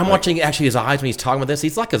Nugent. I'm watching actually his eyes when he's talking about this.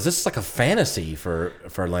 He's like, this is like a fantasy for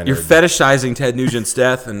Leonard. You're fetishizing Ted Nugent's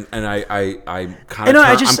death, and I'm kind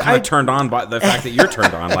of turned on by the fact that you're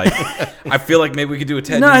turned on. Like, I feel like maybe we could do a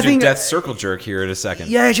Ted Nugent death circle jerk here in a second.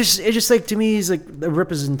 Yeah, it's just like, to me, he's like the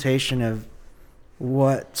representation of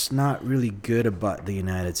what's not really good about the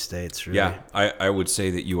United States. Really. Yeah, I would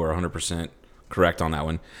say that you are 100% correct on that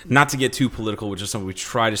one. Not to get too political, which is something we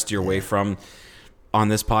try to steer away from on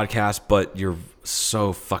this podcast, but you're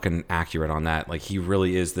so fucking accurate on that. Like, he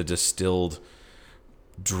really is the distilled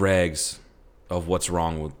dregs of what's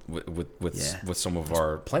wrong with some of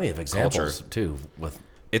our plenty of examples culture. Too.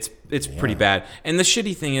 It's pretty bad. And the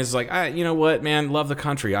shitty thing is, like, you know what, man, love the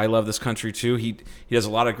country. I love this country too. He does a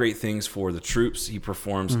lot of great things for the troops. He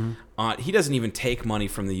performs. He doesn't even take money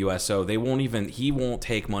from the USO. He won't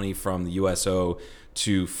take money from the USO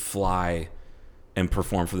to fly and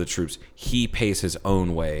perform for the troops. He pays his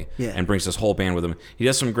own way Yeah. and brings his whole band with him. He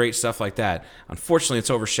does some great stuff like that. Unfortunately, it's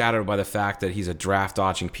overshadowed by the fact that he's a draft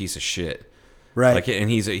dodging piece of shit. Right. Like, and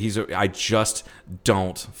I just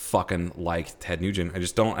don't fucking like Ted Nugent. I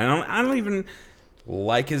just don't. I don't even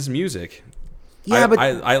like his music. Yeah, but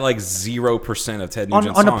I like 0% of Ted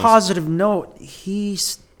Nugent's on songs. a positive note, he's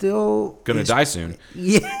still Gonna die soon.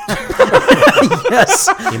 Yeah. Yes.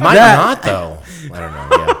 He might not, though. I don't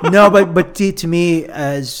know. Yeah. No, but to me,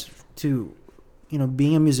 as to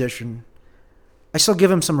being a musician, I still give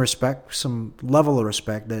him some respect, some level of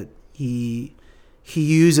respect that he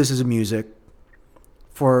uses his music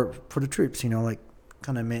for the troops. Like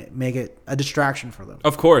kind of make it a distraction for them.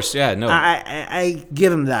 Of course, yeah. No, I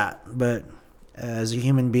give him that, but as a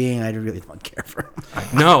human being, I really don't care for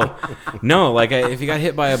him. no. Like, if he got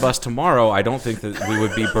hit by a bus tomorrow, I don't think that we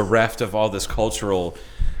would be bereft of all this cultural,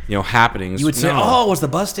 happenings. You would say, No. "Oh, was the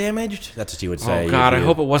bus damaged?" That's what you would say. Oh God, I You-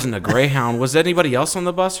 hope it wasn't a Greyhound. Was anybody else on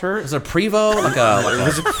the bus hurt? Was it a Prevost?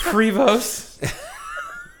 Was it Prevost?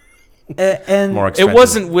 And More It expensive.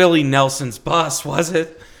 wasn't Willie Nelson's bus, was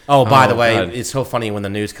it? Oh, by the way, God. it's so funny when the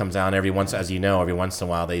news comes out. Every once in a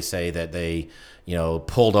while, they say that they,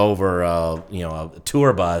 pulled over, a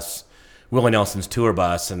tour bus, Willie Nelson's tour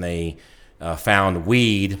bus, and they found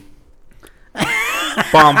weed,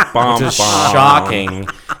 Bum, bum, which is bum. shocking.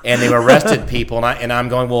 And they arrested people, and I'm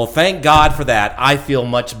going, well, thank God for that. I feel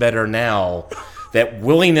much better now that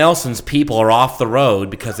Willie Nelson's people are off the road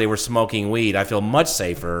because they were smoking weed. I feel much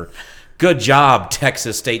safer. Good job,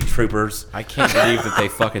 Texas State Troopers. I can't believe that they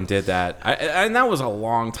fucking did that. And that was a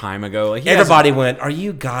long time ago. Like, Everybody went, are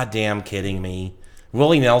you goddamn kidding me?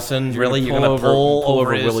 Willie Nelson, really? You're going to pull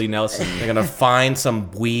over his- Willie Nelson. They're going to find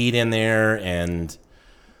some weed in there and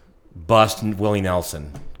bust Willie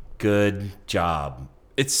Nelson. Good job.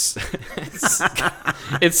 It's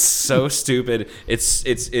so stupid. It's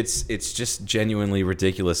just genuinely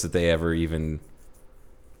ridiculous that they ever even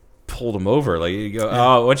pulled him over. Like, you go,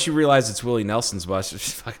 oh, once you realize it's Willie Nelson's bus,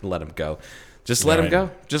 just fucking let him go. Just let him Right. go.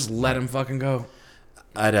 Just let him fucking go.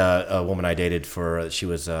 I had a woman I dated for, she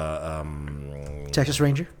was, Texas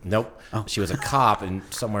Ranger. nope. She was a cop in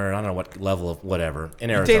somewhere, I don't know what level of whatever, in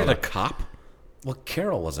You Arizona. dated a cop? Well,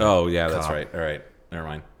 Carol was a Oh, yeah, that's cop. right. All right. Never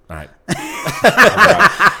mind. All right.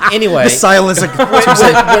 Anyway. The silence, like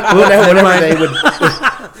whenever they would...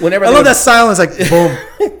 Whenever I they love would- that silence, like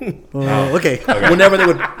boom. Okay. Whenever they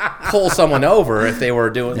would pull someone over, if they were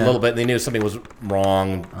doing a little bit, and they knew something was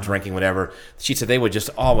wrong, drinking, whatever, she said they would just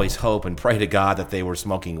always hope and pray to God that they were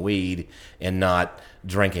smoking weed and not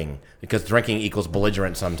drinking, because drinking equals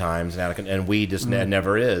belligerent sometimes, and weed just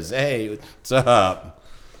never is. Hey, what's up?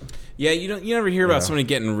 Yeah, you never hear about somebody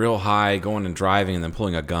getting real high, going and driving, and then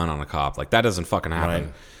pulling a gun on a cop. Like, that doesn't fucking happen.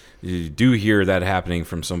 Right. You do hear that happening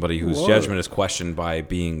from somebody whose judgment is questioned by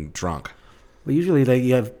being drunk. But usually, like,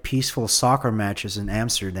 you have peaceful soccer matches in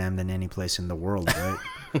Amsterdam than any place in the world, right?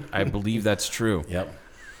 I believe that's true. Yep.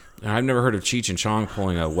 And I've never heard of Cheech and Chong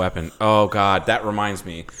pulling a weapon. Oh, God, that reminds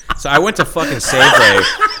me. So I went to fucking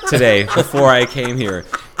Safeway today before I came here.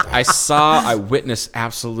 I witnessed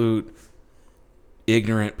absolute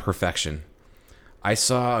ignorant perfection. I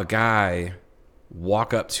saw a guy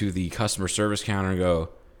walk up to the customer service counter and go,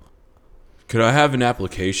 "Could I have an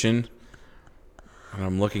application?" And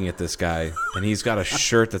I'm looking at this guy, and he's got a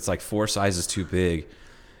shirt that's like 4 sizes too big,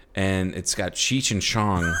 and it's got Cheech and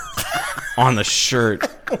Chong on the shirt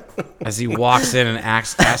as he walks in and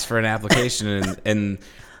asks for an application. And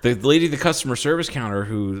the lady at the customer service counter,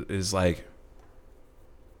 who is like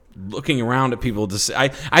looking around at people to see, I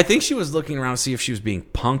think she was looking around to see if she was being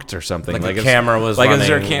punked or something. Like the if- camera was like, is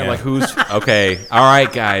there a running, camera? yeah. Like, who's okay? All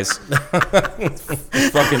right, guys.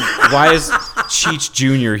 Fucking, why is Cheech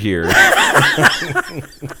Jr. here?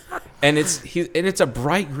 And it's a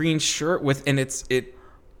bright green shirt with, and it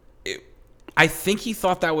I think he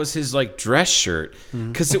thought that was his like dress shirt,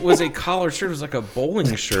 because it was a collared shirt. It was like a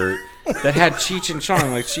bowling shirt that had Cheech and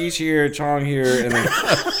Chong, like Cheech here, Chong here, and then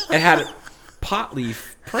it had pot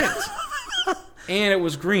leaf print, and it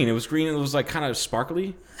was green. It was green. And it was like kind of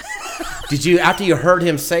sparkly. Did you, after you heard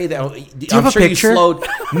him say that, you have a picture? you slowed...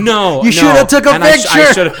 No, You should have took a and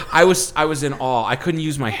picture. I was in awe. I couldn't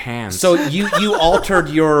use my hands. So you altered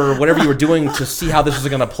your, whatever you were doing to see how this was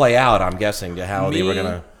going to play out, I'm guessing, to how they were going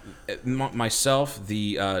to... Myself,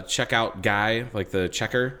 the checkout guy, like the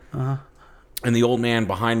checker, and the old man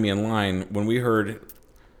behind me in line, when we heard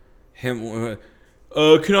him,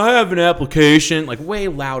 can I have an application? Like, way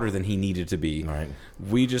louder than he needed to be. Right.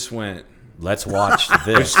 We just went, Let's watch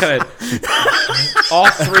we this. just kind of, all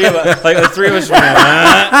three of us, like the three of us went,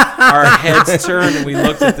 our heads turned, and we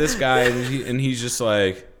looked at this guy, and he's just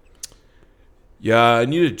like, yeah, I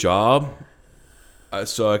need a job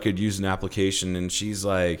so I could use an application. And she's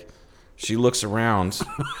like, she looks around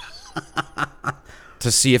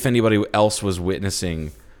to see if anybody else was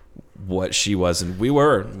witnessing what she was. And we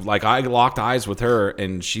were. Like, I locked eyes with her,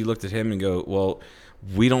 and she looked at him and go, well,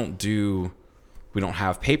 we don't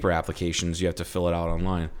have paper applications. You have to fill it out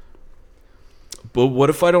online. But what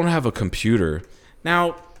if I don't have a computer?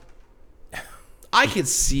 Now, I could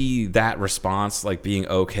see that response like being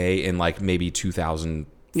okay in like maybe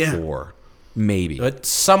 2004, maybe. But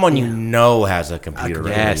someone you know has a computer,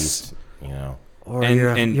 at Yes. least, you know. Or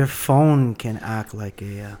And- your phone can act like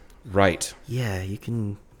a. Right. Yeah, you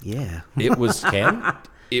can. Yeah. It was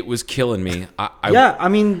it was killing me. Yeah, I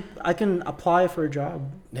mean, I can apply for a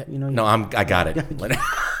job. You know. No, I got it.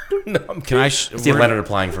 No, I'm Can I? see Leonard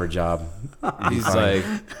applying for a job. He's like,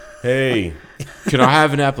 Hey, can I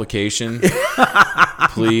have an application,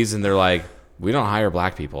 please? And they're like, we don't hire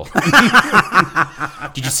black people.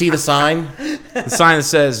 did you see the sign? The sign that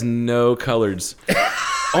says no coloreds.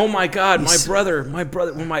 Oh my God, my brother,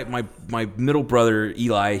 well, my middle brother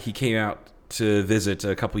Eli, he came out to visit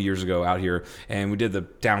a couple years ago out here, and we did the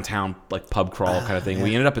downtown like pub crawl kind of thing. Yeah.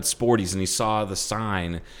 We ended up at Sporty's, and he saw the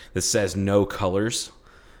sign that says no colors.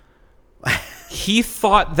 He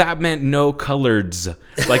thought that meant no coloreds,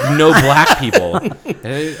 like no black people,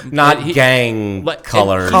 Not gang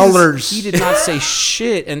colors. Colors. He did not say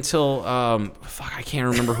shit until I can't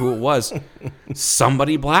remember who it was.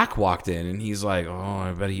 Somebody black walked in, and he's like, "Oh,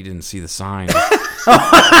 I bet he didn't see the sign."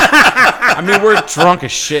 I mean, we're drunk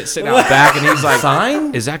as shit sitting out back, and he's like,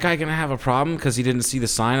 "Sign? Is that guy gonna have a problem because he didn't see the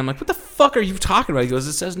sign?" I'm like, "What the fuck are you talking about?" He goes,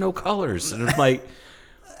 "It says no colors," and I'm like.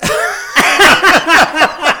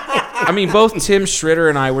 I mean, both Tim Schritter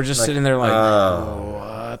and I were just sitting there like,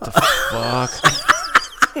 what the fuck?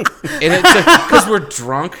 And it's because we're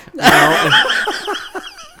drunk, you know?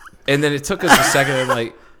 And then it took us a second. I'm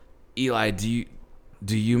like, Eli, do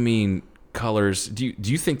you mean colors? Do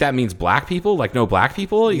you think that means black people? Like no black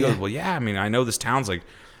people? He goes, well, yeah. I mean, I know this town's like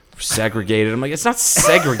segregated. I'm like, it's not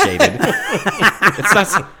segregated. It's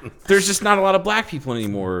not. There's just not a lot of black people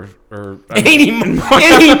anymore. Anymore.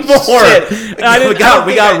 We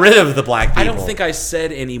got rid of the black people. I don't think I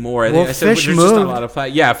said anymore. I Well, think I said there's Fish just not a moved. lot of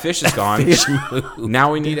black. Yeah, Fish is gone.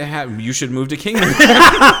 Now we need to have. You should move to Kingman.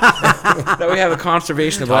 That we have a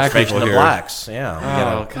conservation of black Conservation people of here. blacks.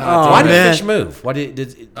 Yeah. Oh, God. Why man. did Fish move? Why did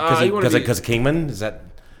because of Kingman? Is that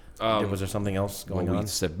was there something else going on? We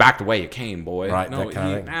said back the way you came, boy. Right, No, that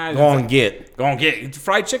kind of thing. nah, Go on, get. Go on, get.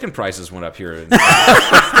 Fried chicken prices went up here.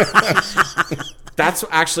 That's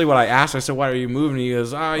actually what I asked. I said, why are you moving? He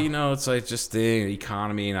goes, it's like just the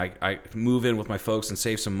economy, and I move in with my folks and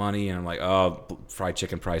save some money. And I'm like, fried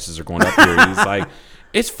chicken prices are going up here. And he's like,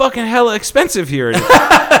 it's fucking hella expensive here.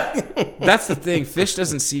 That's the thing. Fish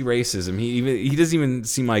doesn't see racism. He doesn't even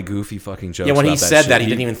see my goofy fucking jokes. Yeah, when he about said shit. that, he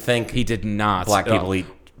didn't even think He did not. black people eat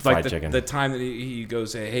fried Like chicken. the time that he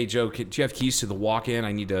goes, hey, Joe, do you have keys to the walk-in?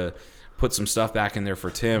 I need to put some stuff back in there for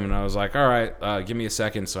Tim. And I was like, all right, give me a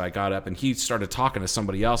second. So I got up, and he started talking to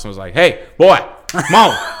somebody else. And I was like, hey, boy, come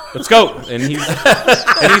on, let's go. And he's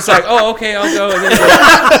like, oh, okay, I'll go. And then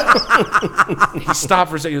he stopped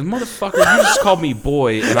for a second. He goes, motherfucker, you just called me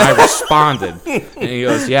boy. And I responded. And he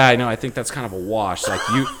goes, yeah, I know. I think that's kind of a wash. Like,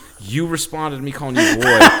 you responded to me calling you boy,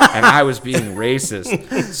 and I was being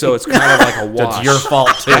racist. So it's kind of like a wash. That's your fault,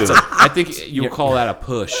 too. I think you would call that a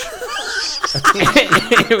push.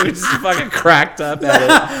 It was just fucking cracked up at it.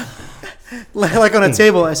 like on a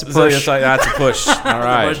table as a So push. it's like, that's a push. All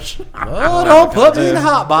right. Oh, don't put me in the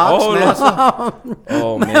hot box.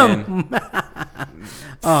 Oh, man.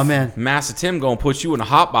 Oh man. Master Tim gonna put you in a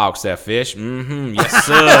hot box, that Fish. Mm-hmm. Yes,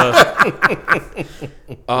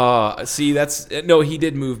 sir. See, he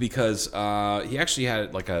did move because he actually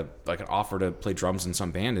had like an offer to play drums in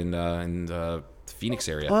some band in the Phoenix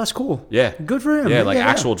area. Oh, that's cool. Yeah. Good for him. Yeah, like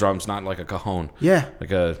actual drums, not like a cajon. Yeah.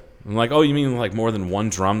 I'm like, oh, you mean like more than one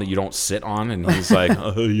drum that you don't sit on? And he's like,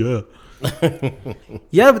 yeah.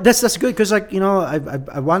 Yeah, but that's good because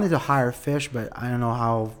I wanted to hire Fish, but I don't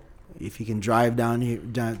know if he can drive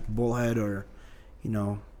down Bullhead or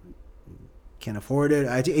can afford it.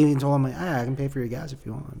 I even told him I can pay for your gas if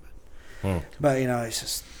you want, but it's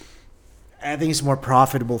just I think it's more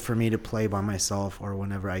profitable for me to play by myself or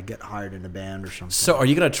whenever I get hired in a band or something. So, are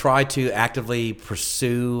you going to try to actively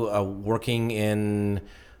pursue working in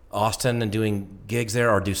Austin and doing gigs there,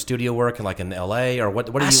 or do studio work in LA, or what?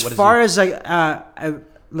 As far as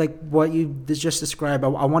like what you just described, I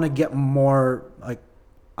want to get more like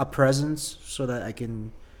a presence so that I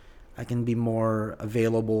can be more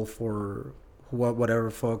available for whatever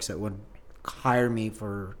folks that would hire me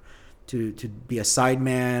to be a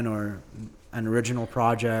sideman or an original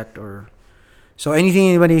project or so anything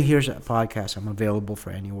anybody hears at podcast, I'm available for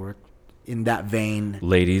any work in that vein.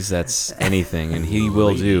 Ladies, that's anything, and he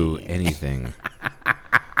will do anything.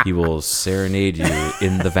 He will serenade you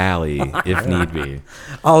in the valley if need be.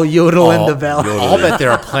 I'll yodel in the valley. I'll bet there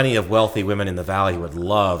are plenty of wealthy women in the valley who would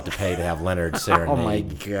love to pay to have Leonard serenade. Oh my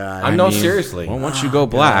god! I mean, seriously. Well, once you go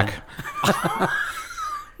black,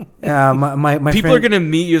 Yeah, my people friend, are gonna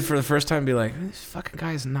meet you for the first time and be like, "This fucking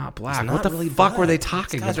guy is not black. It's What not the really fuck black. were they These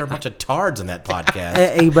talking guys are a about?" bunch of tards in that podcast.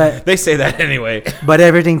 Hey, but They say that anyway.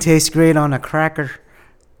 everything tastes great on a cracker.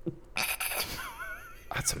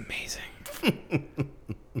 That's amazing.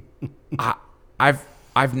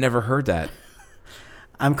 I've never heard that.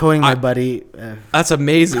 I'm quoting my buddy. That's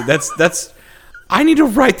amazing. That's. I need to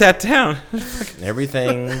write that down.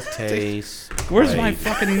 Everything tastes Where's my great.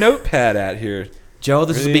 fucking notepad at here? Joe,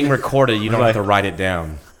 this is being recorded. You don't have to write it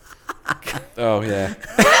down. Oh yeah.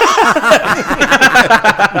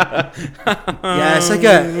 Yeah,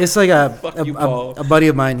 it's like you, Paul. a buddy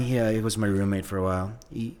of mine. He was my roommate for a while.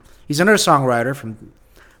 He's another songwriter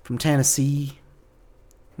from Tennessee.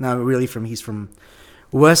 Not really he's from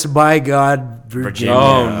West by God, Virginia.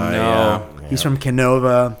 Oh no. He's from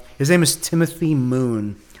Canova. His name is Timothy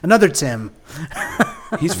Moon. Another Tim.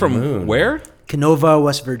 He's from where? Canova,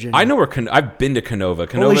 West Virginia. I know where I've been to Canova.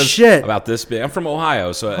 Canova's shit. about this big. I'm from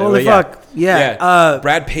Ohio, so Holy yeah. fuck. Yeah.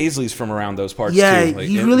 Brad Paisley's from around those parts Yeah, too. Like,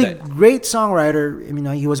 he's really great songwriter. I mean,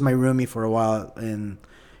 he was my roomie for a while in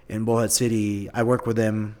Bullhead City. I worked with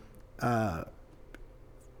him at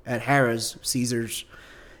Harrah's, Caesars,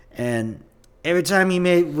 and every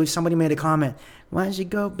time somebody made a comment, once you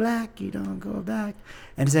go black, you don't go back.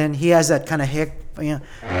 And then he has that kind of hick,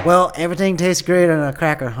 well, everything tastes great on a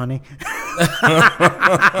cracker, honey.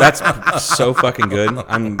 That's so fucking good. Oh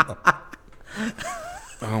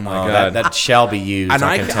my god, That shall be used. and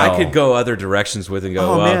I can tell. I could go other directions with and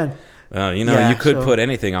go. Oh, well, man. you could put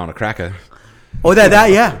anything on a cracker. Oh,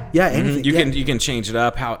 yeah, anything. You can change it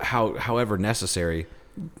up however necessary.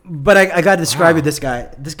 But I got to describe you this guy.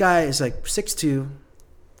 This guy is like 6'2",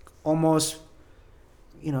 almost,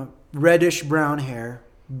 reddish brown hair,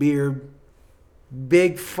 beard,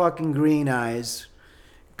 big fucking green eyes,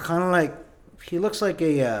 kind of like he looks like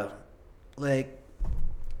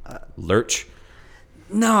Lurch.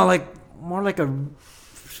 No, like more like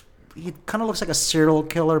he kind of looks like a serial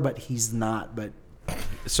killer, but he's not. But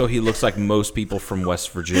So he looks like most people from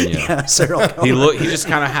West Virginia. yeah, serial killer. He just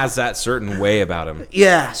kind of has that certain way about him.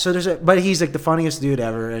 Yeah, so but he's like the funniest dude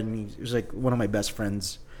ever, and he's like one of my best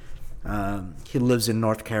friends. He lives in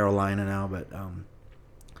North Carolina now, but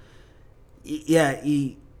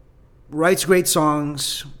he writes great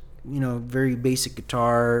songs. Very basic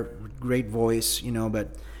guitar, great voice.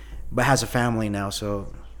 But has a family now,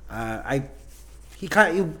 so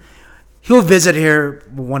he'll visit here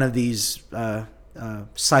one of these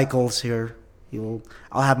cycles here.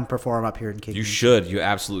 I'll have him perform up here in Kingston. You should. You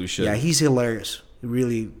absolutely should. Yeah, he's hilarious,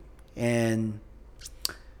 really, and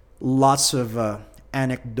lots of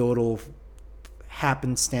anecdotal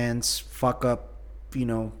happenstance, fuck up,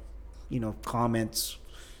 comments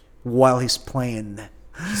while he's playing.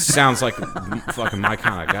 Sounds like fucking my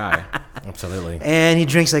kind of guy. Absolutely. And he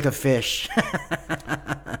drinks like a fish.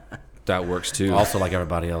 That works too. Also, like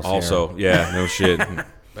everybody else. Also, yeah, no shit. Everybody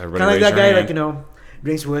Kind of like raise that your guy, hand.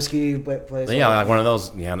 drinks whiskey, plays. Yeah, like one of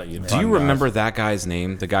those. Yeah. Do you remember that guy's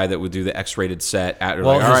name? The guy that would do the X-rated set at Well,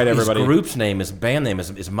 all right, everybody. His group's name, his band name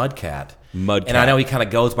is Mudcat. Mudcat. And I know he kind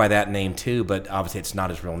of goes by that name too, but obviously it's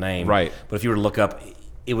not his real name. Right. But if you were to look up,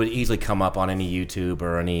 it would easily come up on any YouTube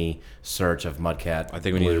or any search of Mudcat. I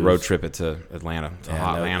think we need to road trip it to Atlanta, to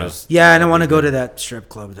hot Atlanta. Yeah, and I want to go to that strip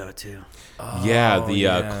club though too.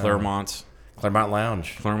 The Claremont Claremont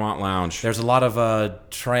Lounge. There's a lot of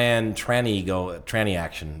tranny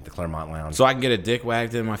action at the Claremont Lounge. So I can get a dick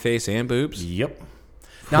wagged in my face and boobs? Yep.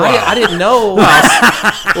 Now I didn't know.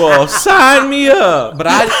 Well, sign me up. But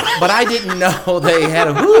I didn't know they had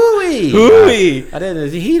a hooey. Hooey. I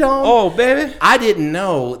didn't. He don't. Oh, baby. I didn't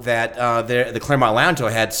know that the Claremont Lounge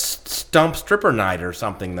had Stump Stripper Night or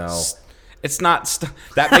something though. It's not.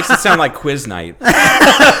 That makes it sound like quiz night.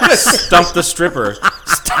 Stump the stripper.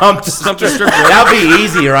 Stump the stripper. That'd be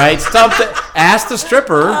easy, right? Ask the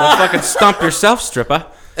stripper. Well, fucking stump yourself, stripper.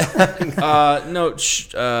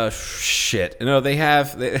 Shit. No, they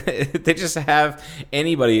just have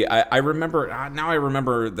anybody. I remember now. I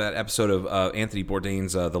remember that episode of Anthony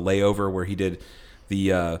Bourdain's The Layover, where he did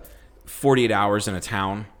the 48 hours in a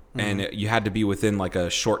town, and you had to be within like a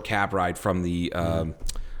short cab ride from the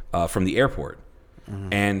airport.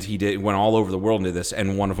 and he went all over the world and did this.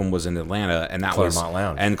 And one of them was in Atlanta, and that was Claremont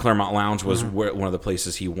Lounge. And Claremont Lounge was one of the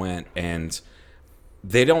places he went. And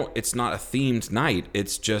it's not a themed night.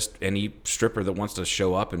 It's just any stripper that wants to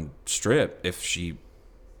show up and strip. If she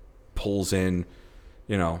pulls in,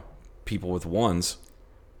 people with ones,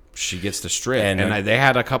 she gets to strip. And they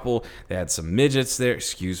had they had some midgets there.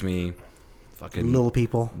 Excuse me. Fucking little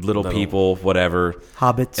people, whatever.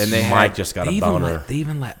 Hobbits. And Mike just got a boner. They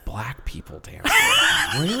even let black people dance.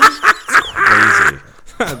 Really? It's crazy.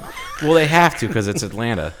 Well, they have to because it's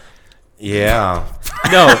Atlanta. Yeah.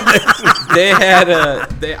 No, they had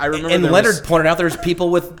I remember. And Leonard pointed out there's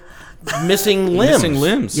people with missing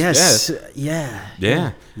limbs. Yes.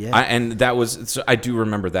 Yeah. And that was. So I do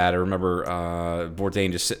remember that. I remember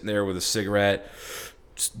Bourdain just sitting there with a cigarette,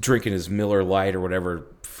 drinking his Miller Lite or whatever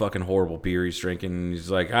fucking horrible beer he's drinking. And he's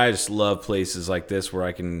like, I just love places like this where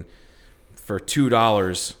I can, for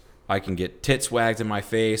 $2, I can get tits wagged in my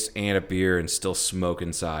face and a beer and still smoke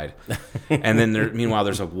inside. And then meanwhile,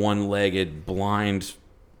 there's a one-legged, blind,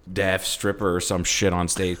 deaf stripper or some shit on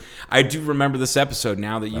stage. I do remember this episode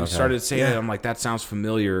now that you started saying it. I'm like, that sounds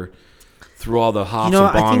familiar through all the hops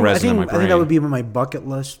and bong resin in my brain. I think that would be on my bucket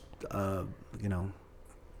list. Go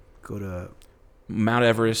to Mount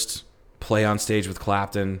Everest, play on stage with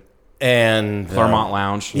Clapton. And Claremont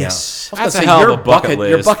Lounge. Yes. That's a hell of a bucket list.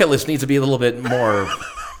 Your bucket list needs to be a little bit more...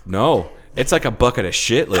 No, it's like a bucket of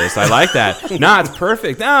shit list. I like that. Nah, it's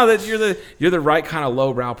perfect. No, that you're the right kind of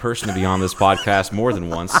lowbrow person to be on this podcast more than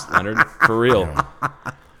once, Leonard. For real.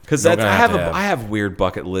 Because I have weird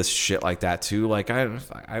bucket list shit like that too. Like I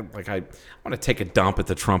want to take a dump at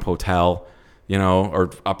the Trump Hotel, or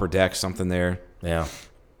Upper Deck, something there. Yeah.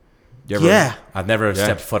 I've never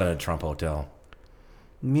stepped foot in a Trump Hotel.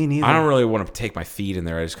 Me neither. I don't really want to take my feet in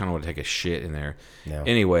there. I just kind of want to take a shit in there. Yeah.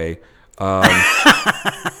 Anyway, I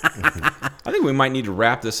think we might need to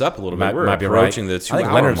wrap this up a little bit. We're might be approaching right. the 2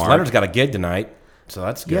 hour mark. Leonard's got a gig tonight, so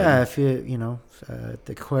that's good. Yeah, if the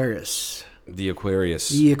Aquarius. The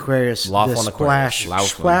Aquarius. Laughlin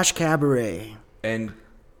Aquarius. Splash Cabaret. And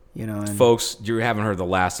and folks, you haven't heard the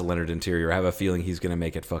last of Leonard Interior. I have a feeling he's going to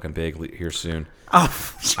make it fucking big here soon. Oh,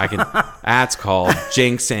 That's called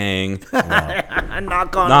jinxing.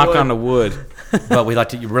 Knock on the wood. But we'd like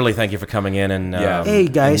to really thank you for coming in and hey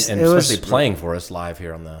guys, and especially playing for us live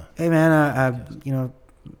here on the. Hey man, I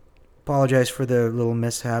apologize for the little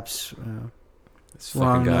mishaps. This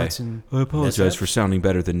fucking guy. I apologize for sounding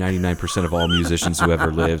better than 99% of all musicians who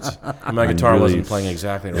ever lived. My guitar wasn't playing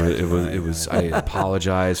exactly right. It was. I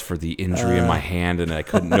apologize for the injury in my hand,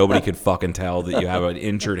 and nobody could fucking tell that you have an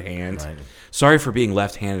injured hand. Right. Sorry for being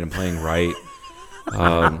left-handed and playing right.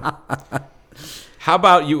 How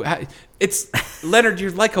about you? It's Leonard.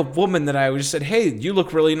 You're like a woman that I just said, "Hey, you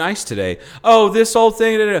look really nice today." Oh, this whole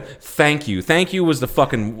thing. Thank you. Thank you was the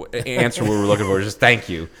fucking answer we were looking for. Just thank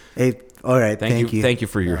you. Hey, all right. Thank you. Thank you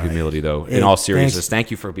for your humility, though. Hey, in all seriousness,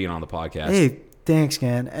 thank you for being on the podcast. Hey, thanks,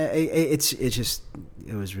 man.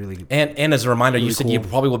 It was really and as a reminder, really you said cool. you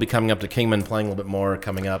probably will be coming up to Kingman, playing a little bit more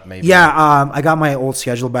coming up, maybe. Yeah, I got my old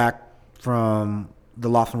schedule back from the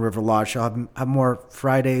Laughlin River Lodge. So I'll have more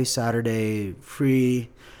Friday, Saturday free.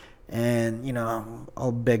 And,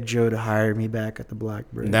 I'll beg Joe to hire me back at the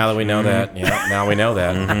Blackbird. Now that we know that. Yeah, now we know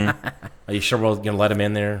that. Mm-hmm. Are you sure we're going to let him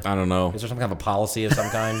in there? I don't know. Is there some kind of a policy of some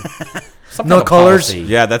kind? No colors?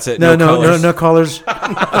 Yeah, that's it. No colors.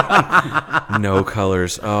 No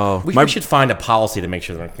colors. Oh, we should find a policy to make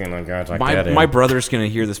sure that guys like that. My brother's going to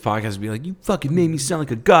hear this podcast and be like, you fucking made me sound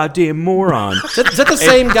like a goddamn moron. Is that the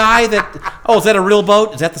same guy that... Oh, is that a real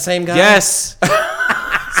boat? Is that the same guy? Yes.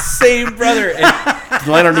 Same brother. And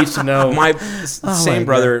Leonard needs to know. My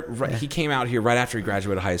brother, he came out here right after he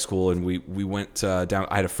graduated high school, and we went down.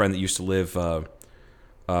 I had a friend that used to live the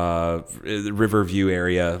Riverview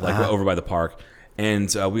area, over by the park, and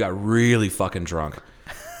we got really fucking drunk.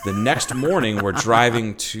 The next morning, we're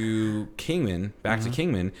driving to Kingman, to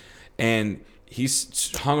Kingman, and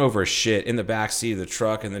he's hung over as shit in the back seat of the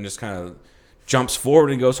truck, and then just kind of jumps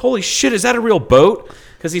forward and goes, "Holy shit, is that a real boat?"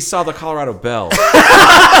 Because he saw the Colorado Belle from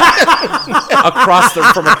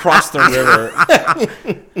across the river.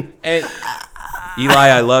 And Eli,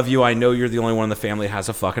 I love you. I know you're the only one in the family that has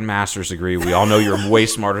a fucking master's degree. We all know you're way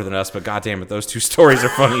smarter than us, but goddamn it, those two stories are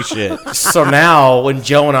funny shit. So now, when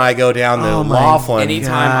Joe and I go down to Laughlin,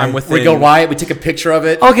 anytime I'm with we go right, we take a picture of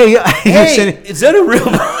it. Okay, yeah. Hey, is that a real?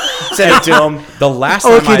 Send it to him. The last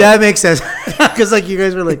time that makes sense. Because you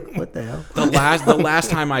guys were like, what the hell? The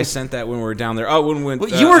last time I sent that when we were down there. Oh, when we went.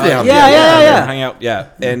 You were down there. Yeah. Hang out. Yeah,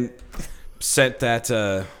 and sent that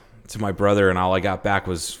to my brother, and all I got back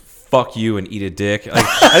was fuck you and eat a dick. Like,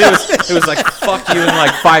 I think it was like fuck you, and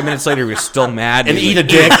like 5 minutes later he was still mad And he eat was a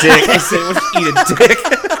dick. I said it was eat a dick.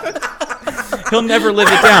 He'll never live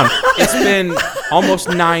it down. It's been almost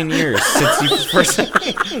 9 years since he first.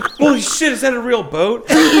 Holy shit! Is that a real boat?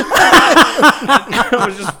 It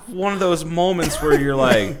was just one of those moments where you're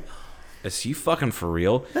like, "Is he fucking for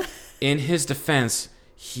real?" In his defense,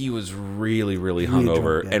 he was really, really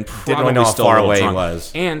hungover drunk, yeah. and Didn't probably really know how still far a little away he drunk.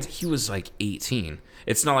 was. And he was like 18.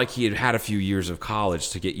 It's not like he had had a few years of college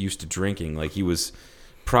to get used to drinking. Like he was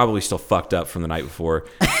probably still fucked up from the night before.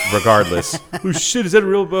 Regardless, oh shit, is that a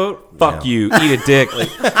real boat? Fuck you, eat a dick. Like,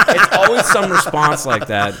 it's always some response like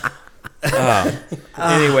that.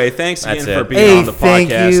 Anyway, thanks again for being on the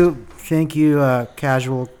podcast. Thank you,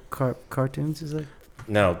 casual cartoons. Is that?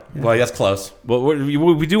 No, well, that's close. Well,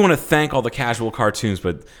 we do want to thank all the casual cartoons,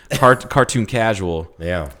 but cartoon casual.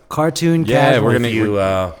 Yeah. Cartoon Yeah, casual. we're gonna-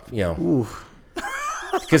 You know,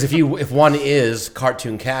 because if one is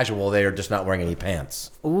cartoon casual, they are just not wearing any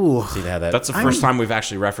pants. Ooh. See how that? That's the first time we've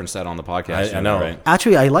actually referenced that on the podcast. I know. Right?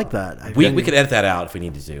 Actually, I like that. we could edit that out if we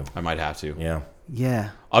needed to. I might have to. Yeah. Yeah.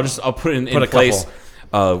 I'll put it in Put a place.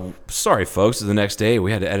 Sorry, folks. The next day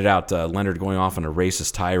we had to edit out Leonard going off on a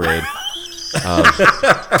racist tirade. We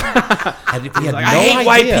had no I hate idea.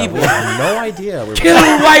 white people. We had no idea. Kill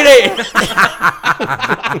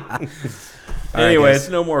whitey. Anyway, guys. it's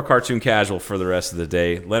no more cartoon casual for the rest of the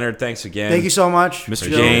day. Leonard, thanks again. Thank you so much, Mr.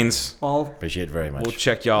 Joe, Gaines. Paul. Appreciate it very much. We'll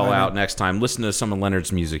check y'all out next time. Listen to some of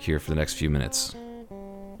Leonard's music here for the next few minutes.